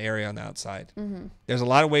darken that area on the outside. There's a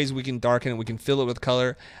lot of ways we can darken it. We can fill it with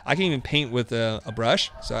color. I can even paint with a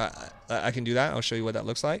brush. So I can do that. I'll show you what that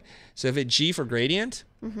looks like. So if it G for gradient,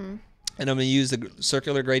 and I'm going to use the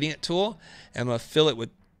circular gradient tool, and I'm going to fill it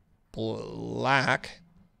with black.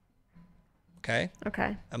 Okay.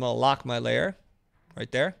 Okay. I'm going to lock my layer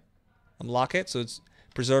right there. I'm lock it so it's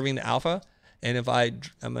preserving the alpha. And if I'm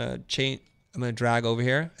going to drag over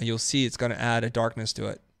here and you'll see it's going to add a darkness to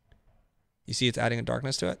it. You see it's adding a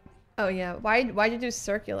darkness to it? Oh yeah. Why'd you do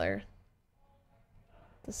circular?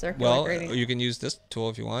 The circular gradient. Well, you can use this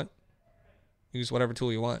tool if you want. Use whatever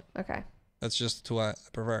tool you want. Okay. That's just the tool I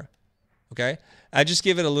prefer. Okay. I just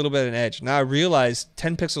give it a little bit of an edge. Now I realize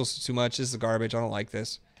 10 pixels is too much. This is garbage. I don't like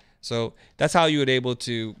this. So that's how you would able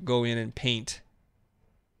to go in and paint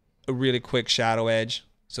a really quick shadow edge.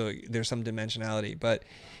 So there's some dimensionality. But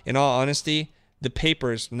in all honesty, the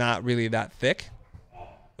paper is not really that thick.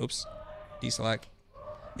 Oops. Deselect.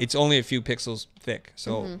 It's only a few pixels thick.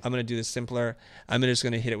 So I'm going to do this simpler. I'm just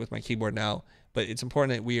going to hit it with my keyboard now. But it's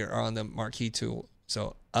important that we are on the marquee tool.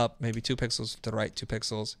 So up maybe 2 pixels to the right, 2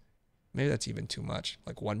 pixels. Maybe that's even too much.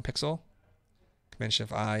 Like 1 pixel. Command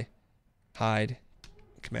Shift I. Hide.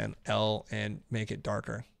 Command L and make it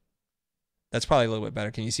darker. That's probably a little bit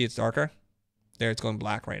better. Can you see it's darker? There, it's going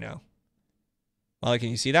black right now. Molly, can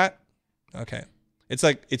you see that? Okay. It's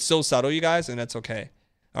like, it's so subtle, you guys, and that's okay.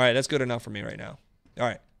 All right, that's good enough for me right now. All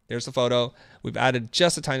right, there's the photo. We've added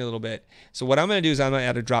just a tiny little bit. So what I'm going to do is I'm going to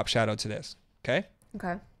add a drop shadow to this. Okay?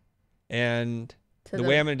 Okay. And the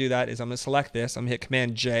way I'm going to do that is I'm going to select this. I'm going to hit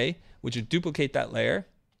Command J, which would duplicate that layer.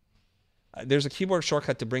 There's a keyboard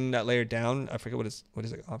shortcut to bring that layer down. I forget what is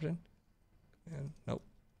the option? And nope.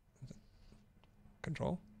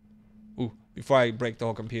 Control. Ooh, before I break the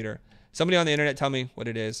whole computer. Somebody on the internet tell me what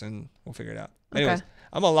it is and we'll figure it out. Anyways,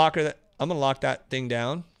 I'm gonna lock that thing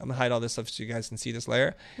down. I'm gonna hide all this stuff so you guys can see this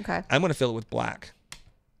layer. Okay. I'm gonna fill it with black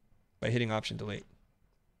by hitting Option Delete.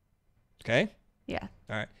 Okay? Yeah.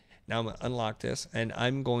 All right. Now I'm gonna unlock this and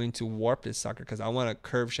I'm going to warp this sucker because I want a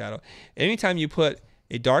curved shadow. Anytime you put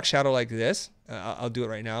a dark shadow like this, I'll do it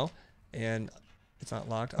right now, and it's not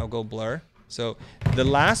locked. I'll go blur. So the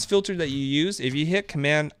last filter that you use, if you hit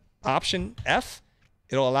Command Option F,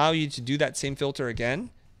 it'll allow you to do that same filter again,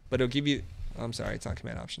 but it'll give you, I'm sorry, it's not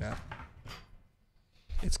Command Option F.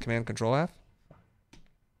 It's Command Control F.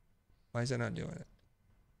 Why is that not doing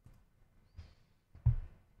it?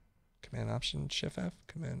 Command Option Shift F?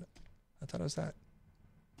 Command, I thought it was that.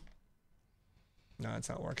 No, it's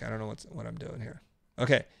not working. I don't know what I'm doing here.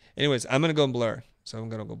 Okay. Anyways, I'm going to go and blur. So I'm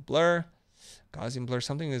going to go blur, Gaussian blur.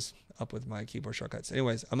 Something is up with my keyboard shortcuts.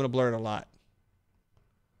 Anyways, I'm going to blur it a lot.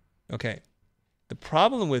 Okay. The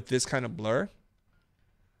problem with this kind of blur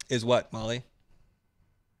is what, Molly?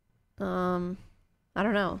 I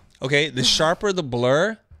don't know. Okay, the sharper the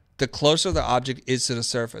blur, the closer the object is to the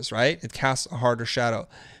surface, right? It casts a harder shadow.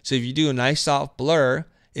 So if you do a nice soft blur,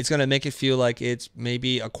 it's going to make it feel like it's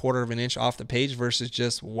maybe a quarter of an inch off the page versus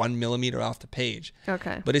just 1 millimeter off the page.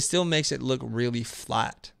 Okay. But it still makes it look really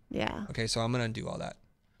flat. Yeah. Okay, so I'm going to undo all that.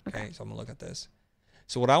 Okay, Okay. so I'm going to look at this.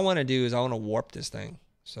 So what I want to do is I want to warp this thing.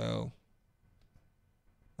 So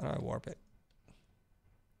how do I warp it?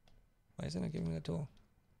 Why isn't it giving me the tool?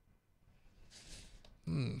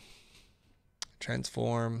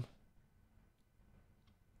 Transform.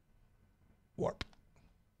 Warp.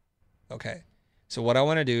 Okay. So what I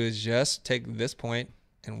want to do is just take this point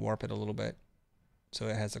and warp it a little bit so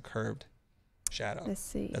it has a curved shadow. Let's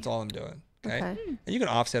see. That's all I'm doing. Okay. Okay. And you can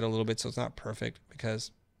offset a little bit so it's not perfect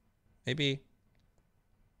because maybe,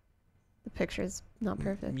 The picture's not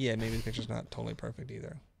perfect. yeah, maybe the picture's not totally perfect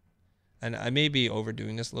either. And I may be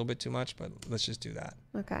overdoing this a little bit too much, but let's just do that.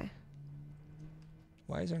 Okay.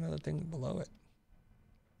 Why is there another thing below it?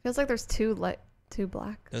 Feels like there's two black.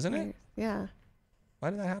 Doesn't it? layers. Yeah. Why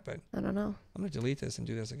did that happen? I don't know. I'm going to delete this and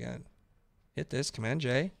do this again. Hit this, Command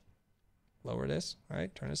J, lower this, all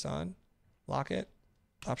right? Turn this on, lock it,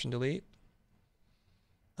 Option Delete,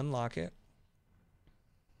 unlock it,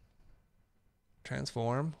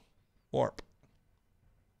 transform, warp.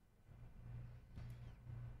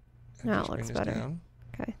 And Now it just bring looks this better. down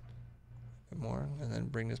Okay. a bit more, and then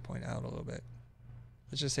bring this point out a little bit.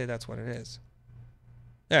 Let's just say that's what it is.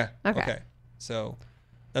 Yeah. Okay. So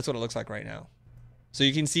that's what it looks like right now. So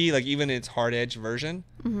you can see, like, even its hard edge version,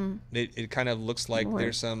 it kind of looks like Warped.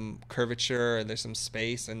 there's some curvature and there's some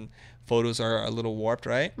space, and photos are a little warped,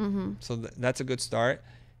 right? So that's a good start.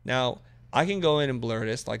 Now I can go in and blur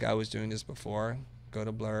this like I was doing this before. Go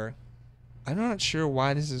to blur. I'm not sure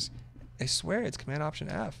why this is. I swear it's Command Option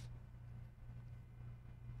F.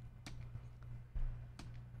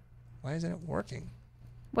 Why isn't it working?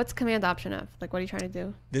 What's Command Option F? Like, what are you trying to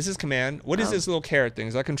do? This is Command. What is Oh. this little caret thing?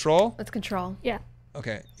 Is that Control? Let's Control. Yeah.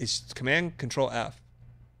 Okay, it's Command Control F.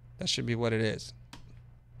 That should be what it is.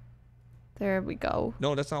 There we go.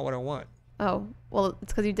 No, that's not what I want. Oh, well,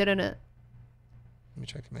 it's because you didn't it. Let me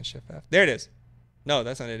try Command Shift F. There it is. No,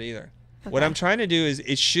 that's not it either. What Okay. I'm trying to do is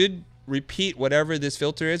it should repeat whatever this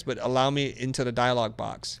filter is, but allow me into the dialog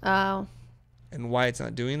box. Oh. And why it's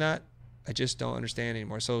not doing that, I just don't understand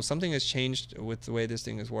anymore. So something has changed with the way this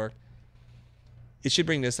thing has worked. It should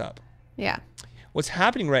bring this up. Yeah. What's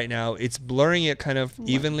happening right now, it's blurring it kind of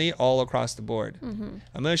evenly all across the board. I'm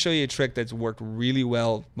going to show you a trick that's worked really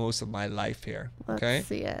well most of my life here. Let's Okay?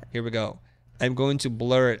 see it. Here we go. I'm going to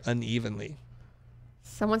blur it unevenly.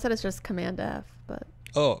 Someone said it's just Command F, but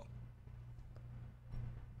Oh,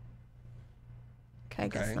 okay, I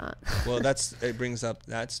guess Okay. not. well, it brings up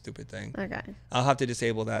that stupid thing. Okay. I'll have to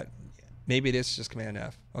disable that. Maybe it is just Command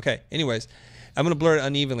F. Okay, anyways, I'm going to blur it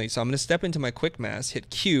unevenly. So I'm going to step into my quick mask, hit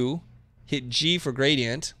Q, hit G for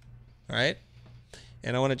gradient, all right?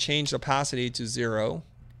 And I want to change the opacity to 0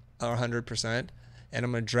 or 100%, and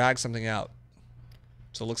I'm going to drag something out.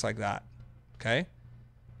 So it looks like that, okay?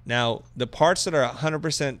 Now, the parts that are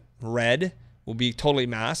 100% red will be totally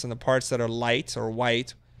masked, and the parts that are light or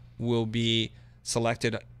white will be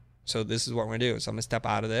selected. So this is what we're going to do. So I'm going to step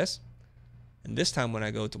out of this. And this time when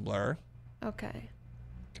I go to blur, Okay.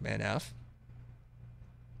 Command F.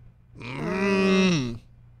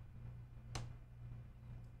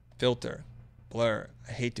 Filter. Blur.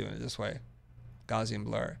 I hate doing it this way. Gaussian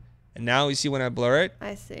blur. And now you see when I blur it,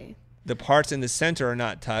 I see. the parts in the center are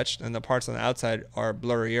not touched, and the parts on the outside are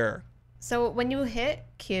blurrier. So when you hit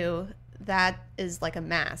Q, that is like a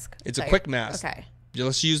mask. It's a Like- quick mask. Okay.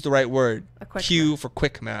 Let's use the right word. A quick Q for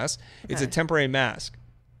quick mask. It's a Okay. temporary mask.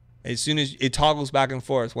 As soon as it toggles back and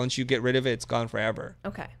forth, once you get rid of it, it's gone forever.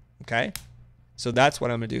 Okay. Okay? So that's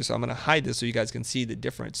what I'm going to do. So I'm going to hide this so you guys can see the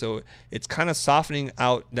difference. So it's kind of softening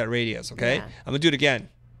out that radius, okay? Yeah. I'm going to do it again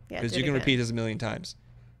Yeah. because do you it can again. repeat this a million times.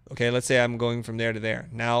 Okay, let's say I'm going from there to there.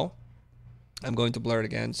 Now I'm going to blur it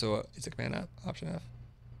again. So it's a Command F, Option F,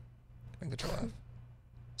 Command Control F.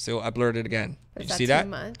 So I blurred it again. Is Did you that see too that?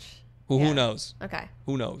 much? Who Yeah. knows? Okay.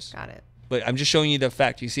 Who knows? Got it. But I'm just showing you the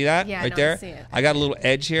effect. You see that Yeah, right no, I there? see it. I got a little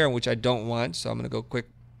edge here, which I don't want. So I'm going to go quick,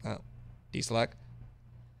 deselect,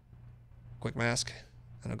 quick mask,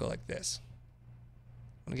 and I'll go like this.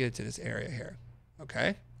 I'm going to get it to this area here.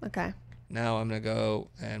 Okay? Okay. Now I'm going to go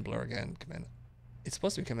and blur again. Command. It's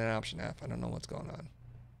supposed to be Command Option F. I don't know what's going on.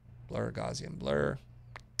 Blur, Gaussian blur.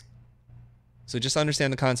 So just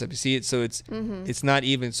understand the concept. You see it? So it's not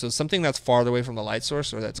even. So something that's farther away from the light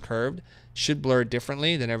source or that's curved should blur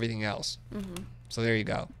differently than everything else. So there you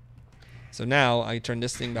go. So now I turn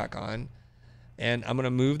this thing back on, and I'm going to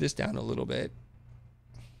move this down a little bit.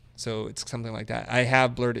 So it's something like that. I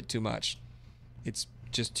have blurred it too much. It's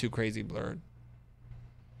just too crazy blurred.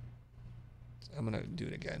 So I'm going to do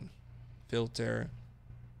it again. Filter,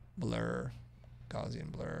 blur,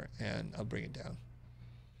 Gaussian blur, and I'll bring it down.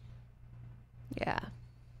 Yeah.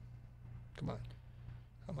 Come on.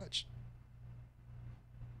 How much?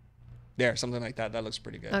 There, something like that. That looks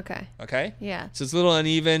pretty good. Okay. Okay? Yeah. So it's a little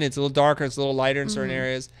uneven. It's a little darker. It's a little lighter in certain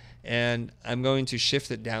areas. And I'm going to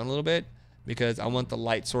shift it down a little bit because I want the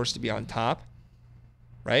light source to be on top.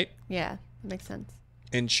 Right? Yeah. That makes sense.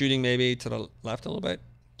 And shooting maybe to the left a little bit.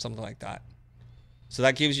 Something like that. So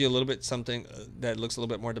that gives you a little bit something that looks a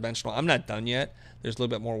little bit more dimensional. I'm not done yet. There's a little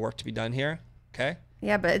bit more work to be done here. Okay?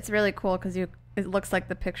 Yeah, but it's really cool because it looks like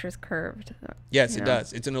the picture's curved. Yes, you it know?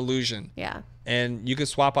 does. It's an illusion. Yeah. And you can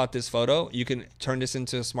swap out this photo. You can turn this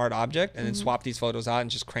into a smart object and then swap these photos out and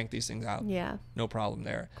just crank these things out. Yeah. No problem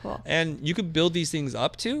there. Cool. And you could build these things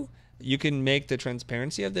up to. You can make the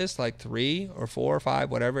transparency of this like 3 or 4 or 5,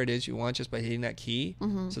 whatever it is you want, just by hitting that key.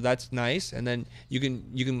 So that's nice. And then you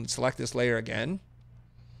can select this layer again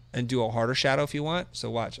and do a harder shadow if you want. So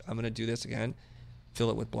watch. I'm going to do this again. Fill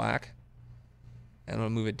it with black. And I'm going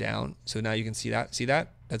to move it down. So now you can see that. See that?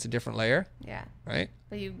 That's a different layer, Yeah. right?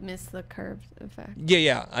 But you missed the curved effect.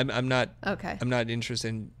 Yeah. I'm not Okay. I'm not interested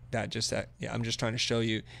in that. Just that. Yeah, I'm just trying to show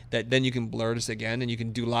you that then you can blur this again and you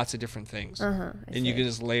can do lots of different things. I And you see. can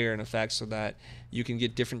just layer an effect so that you can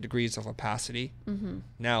get different degrees of opacity.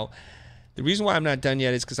 Now, the reason why I'm not done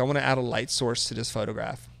yet is because I want to add a light source to this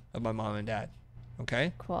photograph of my mom and dad.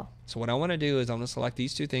 Okay? Cool. So what I want to do is I'm going to select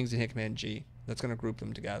these two things and hit Command G. That's going to group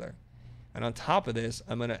them together. And on top of this,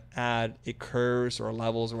 I'm going to add a curves or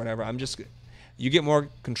levels or whatever. You get more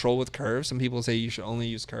control with curves. Some people say you should only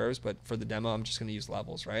use curves, but for the demo, I'm just going to use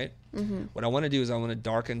levels, right? What I want to do is I want to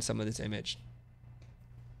darken some of this image.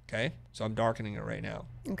 Okay? So I'm darkening it right now.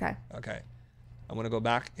 Okay. Okay. I want to go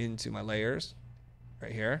back into my layers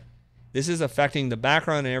right here. This is affecting the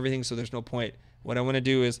background and everything, so there's no point. What I want to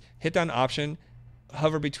do is hit down Option,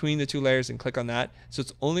 hover between the two layers and click on that. So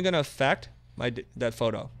it's only going to affect that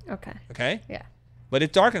photo. Okay. Okay? Yeah. But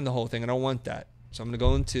it darkened the whole thing. I don't want that. So I'm going to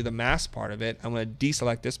go into the mask part of it. I'm going to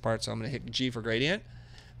deselect this part. So I'm going to hit G for gradient,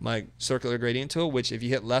 my circular gradient tool, which if you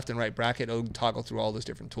hit left and right bracket, it'll toggle through all those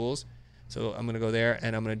different tools. So I'm going to go there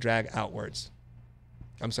and I'm going to drag outwards.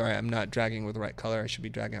 I'm sorry, I'm not dragging with the right color. I should be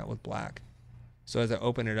dragging out with black. So as I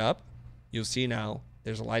open it up, you'll see now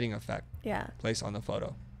there's a lighting effect Yeah. placed on the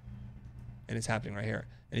photo. And it's happening right here.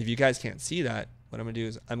 And if you guys can't see that, what I'm going to do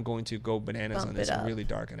is I'm going to go bananas Bump on this it and up. really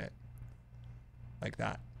darken it. Like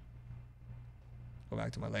that. Go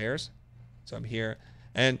back to my layers. So I'm here.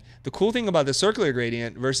 And the cool thing about the circular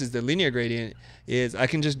gradient versus the linear gradient is I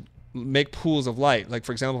can just make pools of light. Like,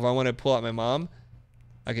 for example, if I want to pull out my mom,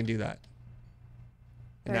 I can do that.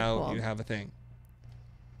 And Very now cool. you have a thing.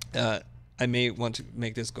 I may want to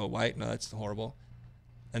make this go white. No, that's horrible.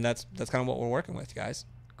 And that's kind of what we're working with, guys.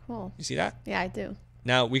 Cool. You see that? Yeah, I do.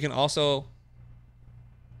 Now we can also,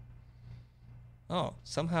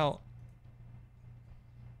 somehow,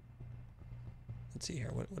 let's see here.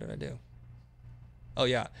 What did I do? Oh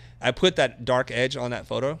yeah, I put that dark edge on that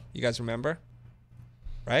photo. You guys remember?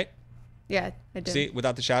 Right? Yeah, I do. See,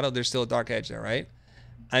 without the shadow, there's still a dark edge there, right?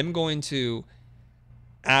 I'm going to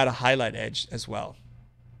add a highlight edge as well,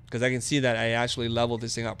 because I can see that I actually leveled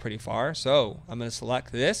this thing out pretty far. So I'm going to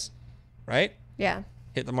select this, right? Yeah.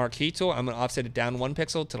 Hit the marquee tool. I'm going to offset it down 1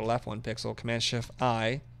 pixel to the left 1 pixel. Command Shift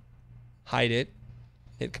I, hide it.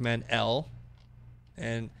 Hit Command L,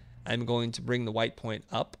 and I'm going to bring the white point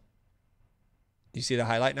up. You see the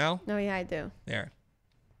highlight now? No, yeah, I do. There.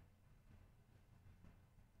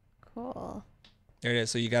 Cool. There it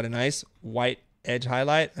is. So you got a nice white edge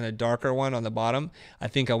highlight and a darker one on the bottom. I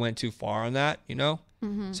think I went too far on that, you know?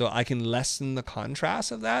 So I can lessen the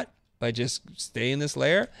contrast of that by just staying in this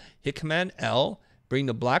layer. Hit Command L, bring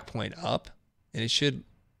the black point up, and it should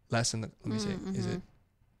lessen the, let me see, is it?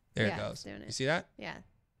 There Yeah, it it's goes. doing it. You see that? Yeah.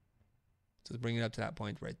 So bring it up to that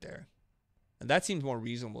point right there. And that seems more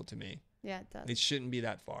reasonable to me. Yeah, it does. It shouldn't be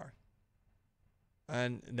that far.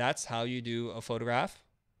 And that's how you do a photograph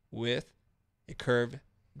with a curved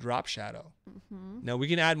drop shadow. Now we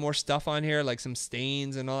can add more stuff on here, like some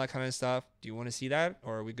stains and all that kind of stuff. Do you want to see that,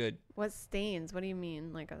 or are we good? What stains? What do you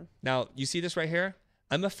mean? Like a Now, you see this right here?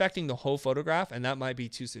 I'm affecting the whole photograph, and that might be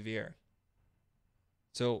too severe.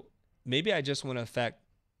 So maybe I just want to affect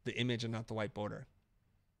the image and not the white border.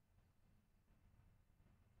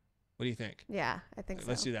 What do you think? Yeah, I think so.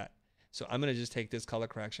 Let's do that. So I'm going to just take this color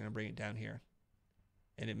correction and bring it down here.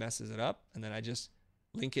 And it messes it up. And then I just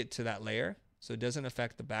link it to that layer. So it doesn't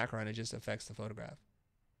affect the background. It just affects the photograph.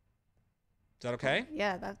 Is that okay?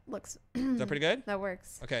 Yeah, that looks. Is that pretty good? That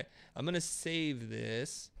works. Okay. I'm going to save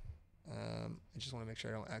this. I just want to make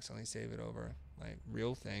sure I don't accidentally save it over my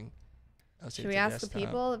real thing. Should we ask the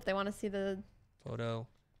people if they want to see the photo?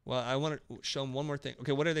 Well, I want to show them one more thing.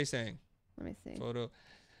 Okay, what are they saying? Let me see. Photo.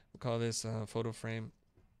 We'll call this photo frame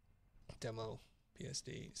demo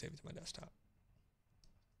PSD. Save it to my desktop.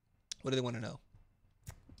 What do they want to know?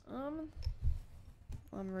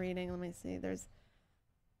 I'm reading. Let me see.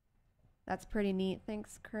 That's pretty neat.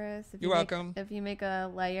 Thanks, Chris. You're welcome. If you make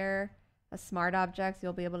a layer, a smart object,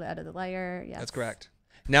 you'll be able to edit the layer. Yes. That's correct.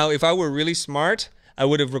 Now, if I were really smart, I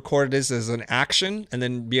would have recorded this as an action and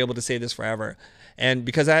then be able to say this forever. And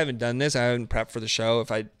because I haven't done this, I haven't prepped for the show.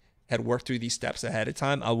 If I had worked through these steps ahead of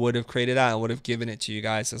time, I would have created that. I would have given it to you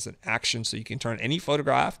guys as an action so you can turn any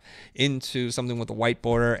photograph into something with a white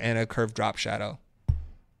border and a curved drop shadow.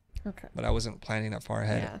 Okay. But I wasn't planning that far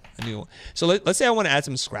ahead. Yeah. I knew. So let's say I want to add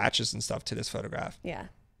some scratches and stuff to this photograph. Yeah.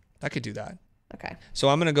 I could do that. Okay. So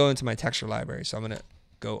I'm going to go into my texture library. So I'm going to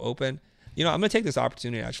go open. You know, I'm going to take this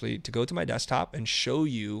opportunity actually to go to my desktop and show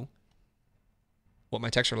you what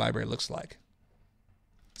my texture library looks like.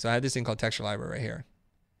 So I have this thing called texture library right here.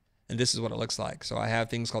 And this is what it looks like. So I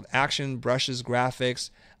have things called action, brushes,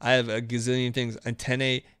 graphics. I have a gazillion things,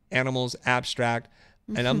 antennae, animals, abstract.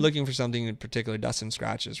 And I'm looking for something in particular, dust and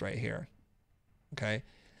scratches right here. Okay.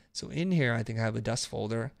 So in here, I think I have a dust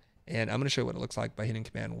folder. And I'm going to show you what it looks like by hitting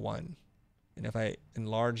Command 1. And if I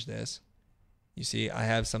enlarge this, you see I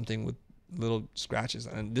have something with little scratches.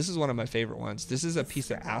 And this is one of my favorite ones. This is a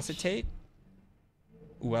piece of acetate.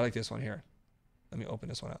 Ooh, I like this one here. Let me open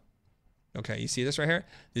this one up. Okay, you see this right here?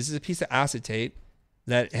 This is a piece of acetate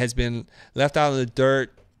that has been left out in the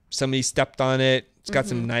dirt. Somebody stepped on it. It's got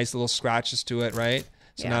some nice little scratches to it, right?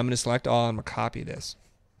 So now I'm going to select all. I'm going to copy this.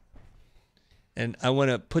 And I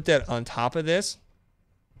want to put that on top of this,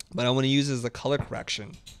 but I want to use it as a color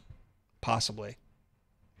correction. Possibly.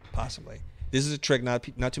 This is a trick. Not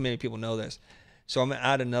too many people know this. So I'm going to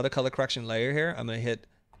add another color correction layer here. I'm going to hit,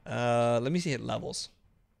 hit levels.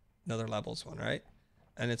 Another levels one, right?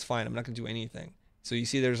 And it's fine. I'm not going to do anything. So you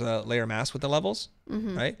see there's a layer mask with the levels,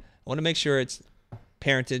 right? I want to make sure it's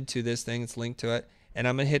parented to this thing. It's linked to it. And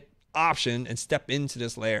I'm going to hit Option and step into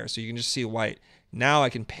this layer so you can just see white. Now I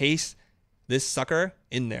can paste this sucker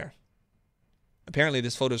in there. Apparently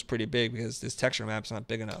this photo is pretty big because this texture map's not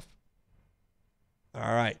big enough.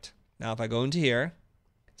 All right. Now if I go into here,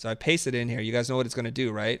 so I paste it in here. You guys know what it's going to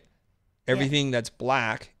do, right? Everything that's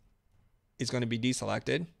black is going to be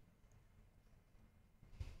deselected.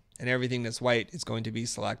 And everything that's white is going to be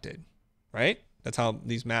selected, right? That's how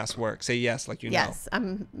these masks work. Say yes, like you know. Yes,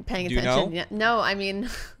 I'm paying Do you attention. know? Yeah. No, I mean.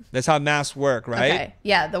 That's how masks work, right? Okay.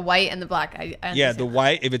 Yeah, the white and the black. I Yeah, the understand.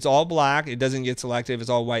 white, if it's all black, it doesn't get selected. If it's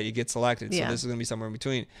all white, it gets selected. So Yeah. this is going to be somewhere in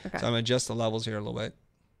between. Okay. So I'm going to adjust the levels here a little bit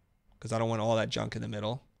because I don't want all that junk in the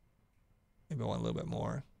middle. Maybe I want a little bit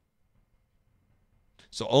more.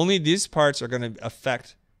 So only these parts are going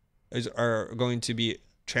to are going to be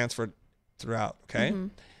transferred throughout, okay?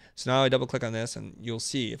 So now I double click on this and you'll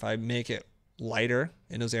see if I make it lighter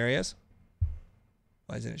in those areas.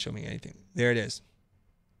 Why doesn't it show me anything? There it is.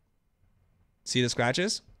 See the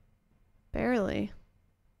scratches? Barely.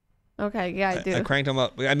 Okay, yeah, I do. I cranked them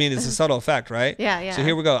up. I mean, it's a subtle effect, right? Yeah. So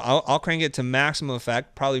here we go. I'll crank it to maximum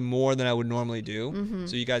effect, probably more than I would normally do,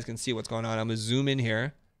 so you guys can see what's going on. I'm going to zoom in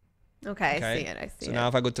here. Okay, I see it. So now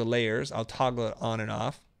if I go to layers, I'll toggle it on and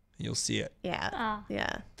off. And you'll see it. Yeah.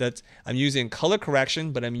 Yeah. I'm using color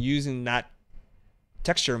correction, but I'm using that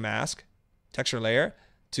texture layer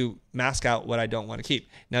to mask out what I don't want to keep.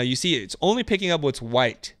 Now you see it's only picking up what's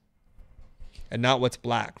white and not what's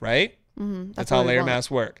black, right? That's how layer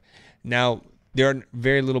masks work. Now there are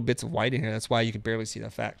very little bits of white in here. That's why you can barely see the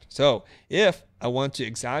effect. So if I want to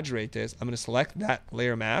exaggerate this, I'm going to select that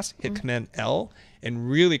layer mask, hit Command L, and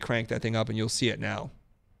really crank that thing up, and you'll see it now.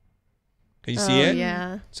 Can you see it?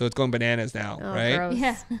 Yeah. So it's going bananas now, right? Gross.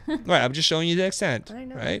 Yeah. Right. I'm just showing you the extent, I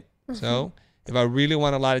know. right? So if I really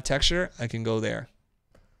want a lot of texture, I can go there.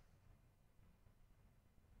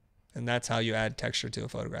 And that's how you add texture to a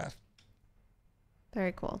photograph.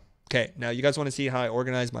 Very cool. Okay. Now you guys want to see how I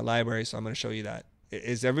organize my library, so I'm going to show you that.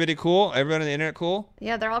 Is everybody cool? Everyone on the internet cool?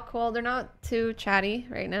 Yeah, they're all cool. They're not too chatty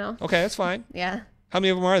right now. Okay, that's fine. Yeah. How many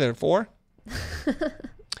of them are there? 4?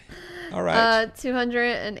 All right.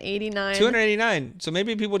 289. 289. So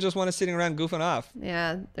maybe people just want to sitting around goofing off.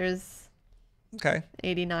 Yeah, there's Okay.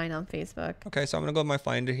 89 on Facebook. Okay, so I'm going to go to my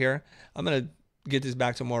Finder here. I'm going to get this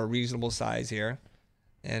back to a more reasonable size here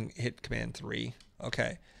and hit Command 3.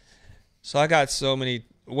 Okay. So I got so many.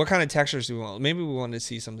 what kind of textures do we want? Maybe we want to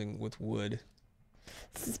see something with wood.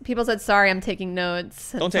 People said, sorry, I'm taking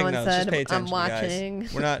notes. And Don't take someone notes. said, Just pay attention, I'm watching.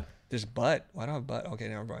 guys. We're not. There's butt. Why do I have butt? Okay,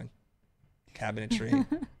 never mind. Cabinetry.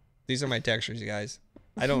 These are my textures, you guys.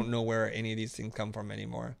 I don't know where any of these things come from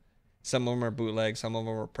anymore. Some of them are bootleg. Some of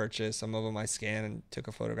them were purchased. Some of them I scanned and took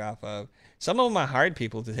a photograph of. Some of them I hired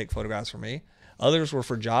people to take photographs for me. Others were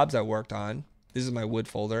for jobs I worked on. This is my wood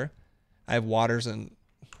folder. I have water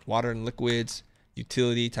and liquids,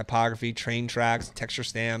 utility, typography, train tracks, texture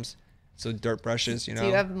stamps, so dirt brushes, you know. Do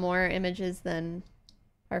you have more images than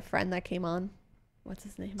our friend that came on? What's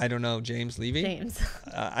his name? I don't know, James Levy? James.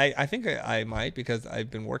 I think I might because I've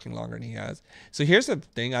been working longer than he has. So here's the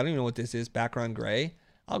thing. I don't even know what this is. Background gray.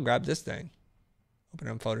 I'll grab this thing. Open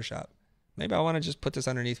it in Photoshop. Maybe I want to just put this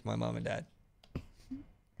underneath my mom and dad.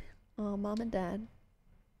 Oh, mom and dad.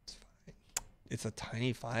 It's fine. It's a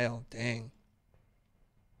tiny file. Dang.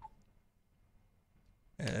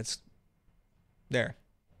 Yeah, that's there.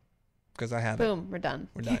 Because I have it. Boom, we're done.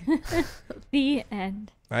 We're done. The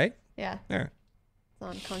end. Right? Yeah, There. it's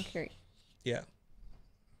on concrete. Yeah.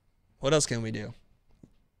 What else can we do?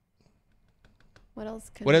 What else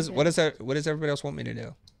can What we does do? what does everybody else want me to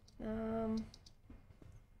do?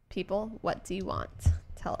 People, what do you want?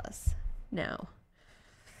 Tell us now.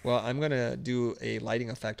 Well, I'm gonna do a lighting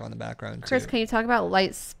effect on the background Chris, too. can you talk about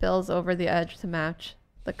light spills over the edge to match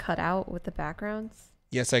the cutout with the backgrounds?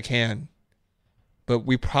 Yes, I can. But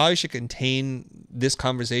we probably should contain this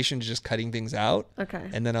conversation to just cutting things out. Okay.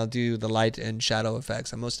 And then I'll do the light and shadow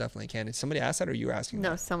effects. I most definitely can. Did somebody ask that or you asking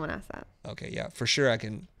No, that? someone asked that. Okay, yeah. For sure I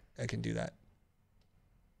can do that.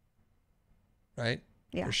 Right?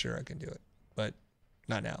 Yeah. For sure I can do it. But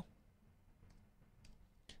not now.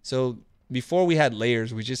 So before we had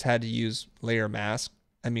layers, we just had to use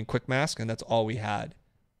quick mask, and that's all we had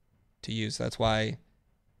to use. That's why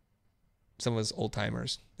some of us old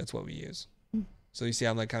timers, that's what we use. So you see,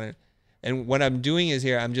 I'm like kind of, and what I'm doing is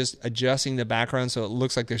here, I'm just adjusting the background so it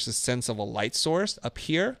looks like there's a sense of a light source up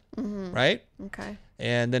here, right? Okay.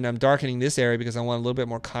 And then I'm darkening this area because I want a little bit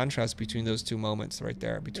more contrast between those two moments right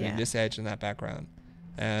there, between Yeah. this edge and that background.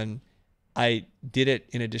 And I did it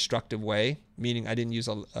in a destructive way, meaning I didn't use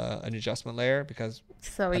an adjustment layer because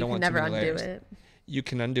So I you don't can want too never many undo layers. it. You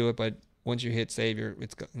can undo it, but once you hit save, you're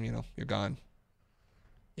gone.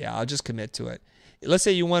 Yeah, I'll just commit to it. Let's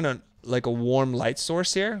say you want a warm light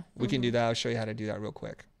source here. We can do that. I'll show you how to do that real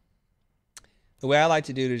quick. The way I like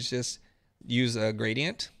to do it is just use a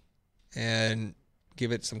gradient and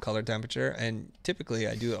give it some color temperature. And typically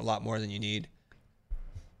I do a lot more than you need.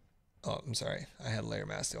 Oh, I'm sorry. I had layer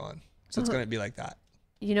mask still on. So it's going to be like that.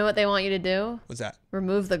 You know what they want you to do? What's that?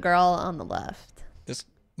 Remove the girl on the left.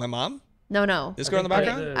 My mom? No. This girl in the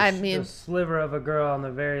background? I mean- the sliver of a girl on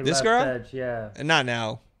the very This left girl? edge. Yeah. And not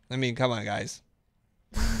now. I mean, come on, guys.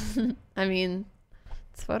 I mean,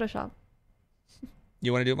 it's Photoshop.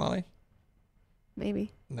 You want to do it, Molly?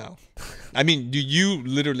 Maybe. No. I mean, do you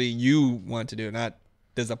want to do it? Not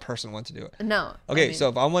does a person want to do it? No. Okay, I mean, so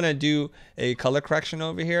if I want to do a color correction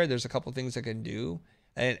over here, there's a couple things I can do.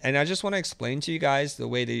 And I just want to explain to you guys the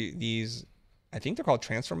way these, I think they're called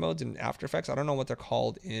transfer modes in After Effects. I don't know what they're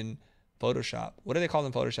called in Photoshop. What are they called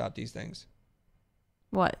in Photoshop, these things?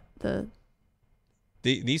 What?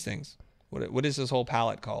 These things. What is this whole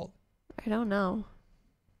palette called? I don't know.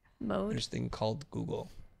 Mode. There's a thing called Google.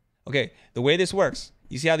 Okay, the way this works,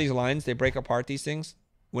 you see how these lines, they break apart these things?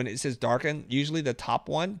 When it says darken, usually the top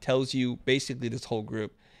one tells you basically this whole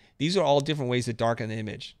group. These are all different ways to darken the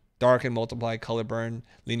image. Darken, multiply, color burn,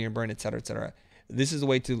 linear burn, etc., etc. This is a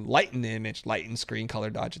way to lighten the image, lighten, screen,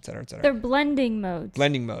 color dodge, etc., etc. They're blending modes.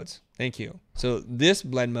 Blending modes. Thank you. So this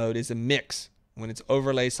blend mode is a mix. When it's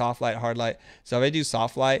overlay, soft light, hard light. So if I do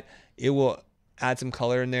soft light, it will add some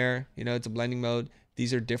color in there. You know, it's a blending mode.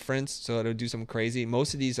 These are different, so it'll do some crazy.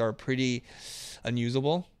 Most of these are pretty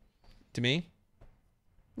unusable to me.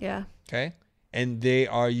 Yeah. Okay. And they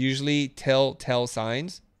are usually telltale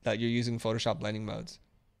signs that you're using Photoshop blending modes.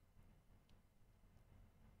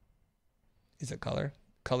 Is it color?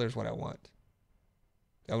 Color is what I want.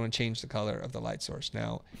 I want to change the color of the light source.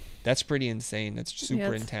 Now, that's pretty insane. That's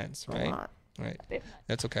super intense, A right? lot. Right.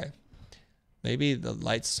 That's okay. Maybe the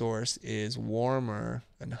light source is warmer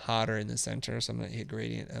and hotter in the center. So I'm going to hit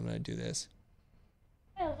gradient. I'm going to do this.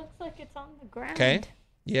 Yeah, it looks like it's on the ground. Okay.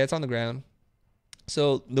 Yeah, it's on the ground.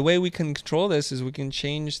 So the way we can control this is we can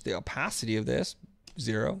change the opacity of this.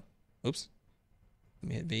 0. Oops. Let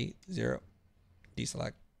me hit V. 0.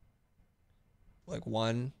 Deselect. Like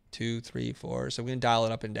 1, 2, 3, 4. So we can dial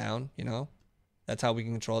it up and down, you know. That's how we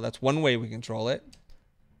can control it. That's one way we control it.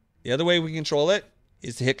 The other way we control it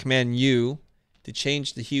is to hit Command U to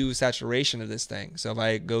change the hue saturation of this thing. So if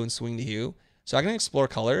I go and swing the hue, so I can explore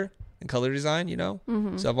color and color design, you know?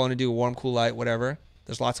 So if I want to do a warm, cool light, whatever,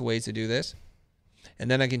 there's lots of ways to do this. And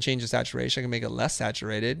then I can change the saturation. I can make it less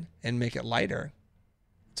saturated and make it lighter.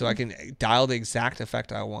 So I can dial the exact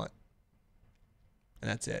effect I want. And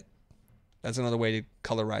that's it. That's another way to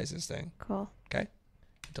colorize this thing. Cool. Okay?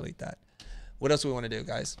 Delete that. What else do we want to do,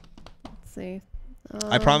 guys? Let's see.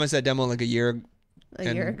 I promised that demo like a year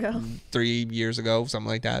ago. 3 years ago, something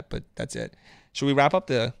like that, but that's it. Should we wrap up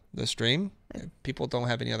the stream? If people don't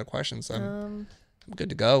have any other questions, I'm good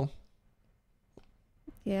to go.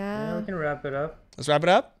 Yeah, we can wrap it up. Let's wrap it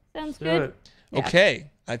up? Sounds Do good. it. Yeah.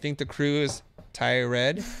 Okay. I think the crew is tire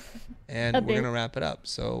red, and A we're bit. going to wrap it up.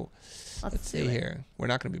 So let's see here. We're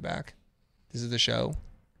not going to be back. This is the show.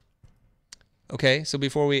 Okay, so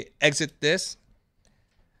before we exit this,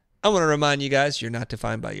 I want to remind you guys, you're not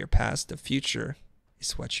defined by your past. The future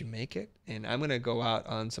is what you make it. And I'm going to go out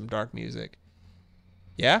on some dark music.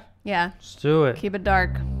 Yeah? Yeah. Let's do it. Keep it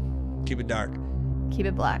dark. Keep it dark. Keep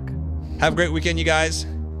it black. Have a great weekend, you guys.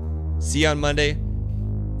 See you on Monday.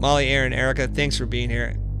 Molly, Aaron, Erica, thanks for being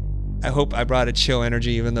here. I hope I brought a chill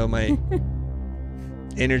energy, even though my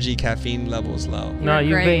energy caffeine level is low. No,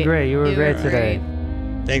 you've been great. You were great today.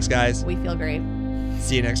 Thanks, guys. We feel great.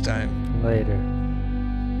 See you next time. Later.